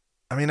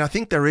 I mean, I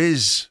think there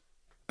is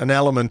an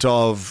element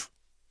of,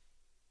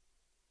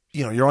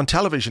 you know, you're on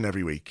television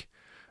every week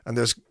and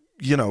there's,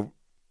 you know,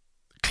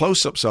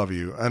 close-ups of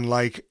you and,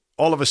 like,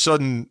 all of a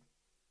sudden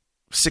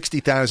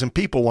 60,000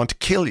 people want to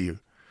kill you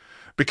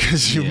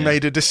because you've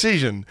made a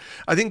decision.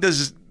 I think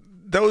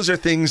those are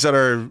things that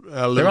are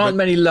a little There aren't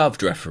many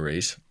loved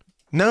referees.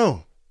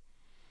 No.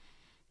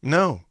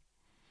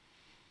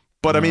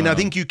 But I mean, I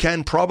think you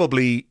can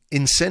probably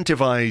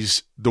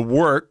incentivize the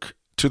work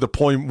to the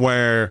point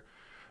where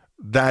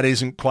that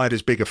isn't quite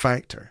as big a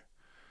factor.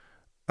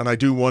 And I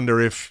do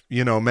wonder if,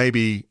 you know,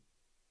 maybe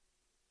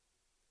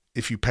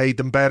if you paid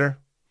them better,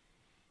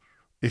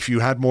 if you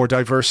had more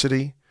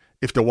diversity,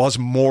 if there was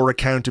more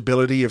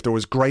accountability, if there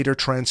was greater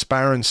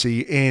transparency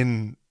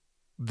in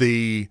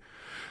the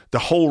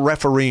whole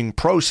refereeing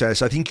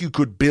process, I think you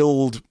could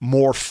build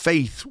more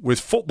faith with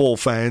football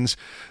fans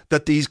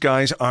that these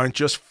guys aren't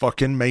just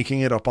fucking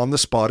making it up on the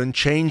spot and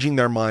changing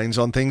their minds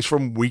on things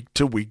from week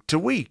to week to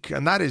week.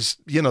 And that is,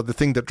 you know, the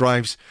thing that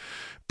drives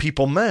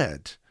people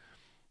mad.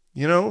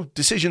 You know,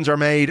 decisions are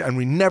made and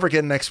we never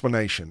get an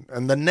explanation.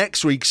 And the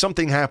next week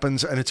something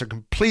happens and it's a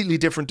completely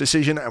different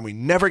decision and we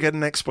never get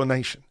an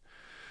explanation.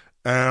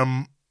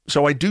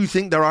 So I do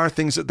think there are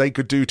things that they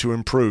could do to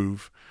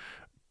improve,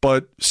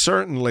 but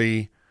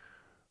certainly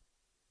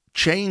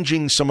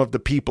changing some of the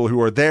people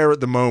who are there at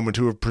the moment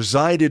who have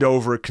presided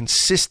over a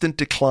consistent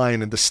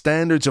decline in the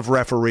standards of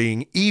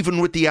refereeing, even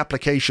with the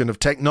application of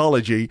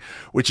technology,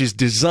 which is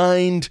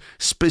designed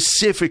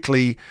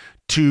specifically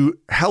to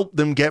help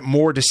them get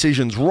more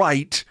decisions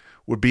right,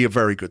 would be a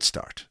very good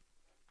start.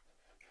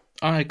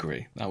 I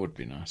agree. That would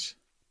be nice.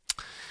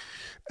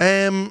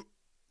 I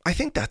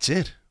think that's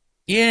it.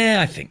 Yeah,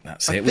 I think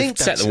that's it. We've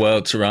set the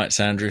world to rights,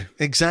 Andrew.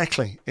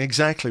 Exactly.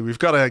 We've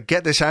got to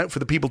get this out for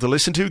the people to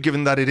listen to,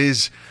 given that it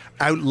is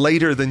out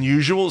later than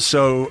usual.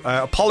 So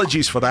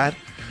apologies for that.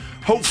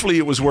 Hopefully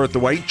it was worth the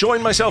wait.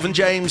 Join myself and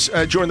James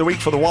during the week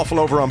for the Waffle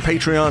over on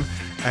Patreon,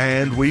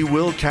 and we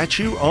will catch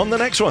you on the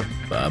next one.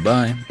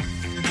 Bye-bye.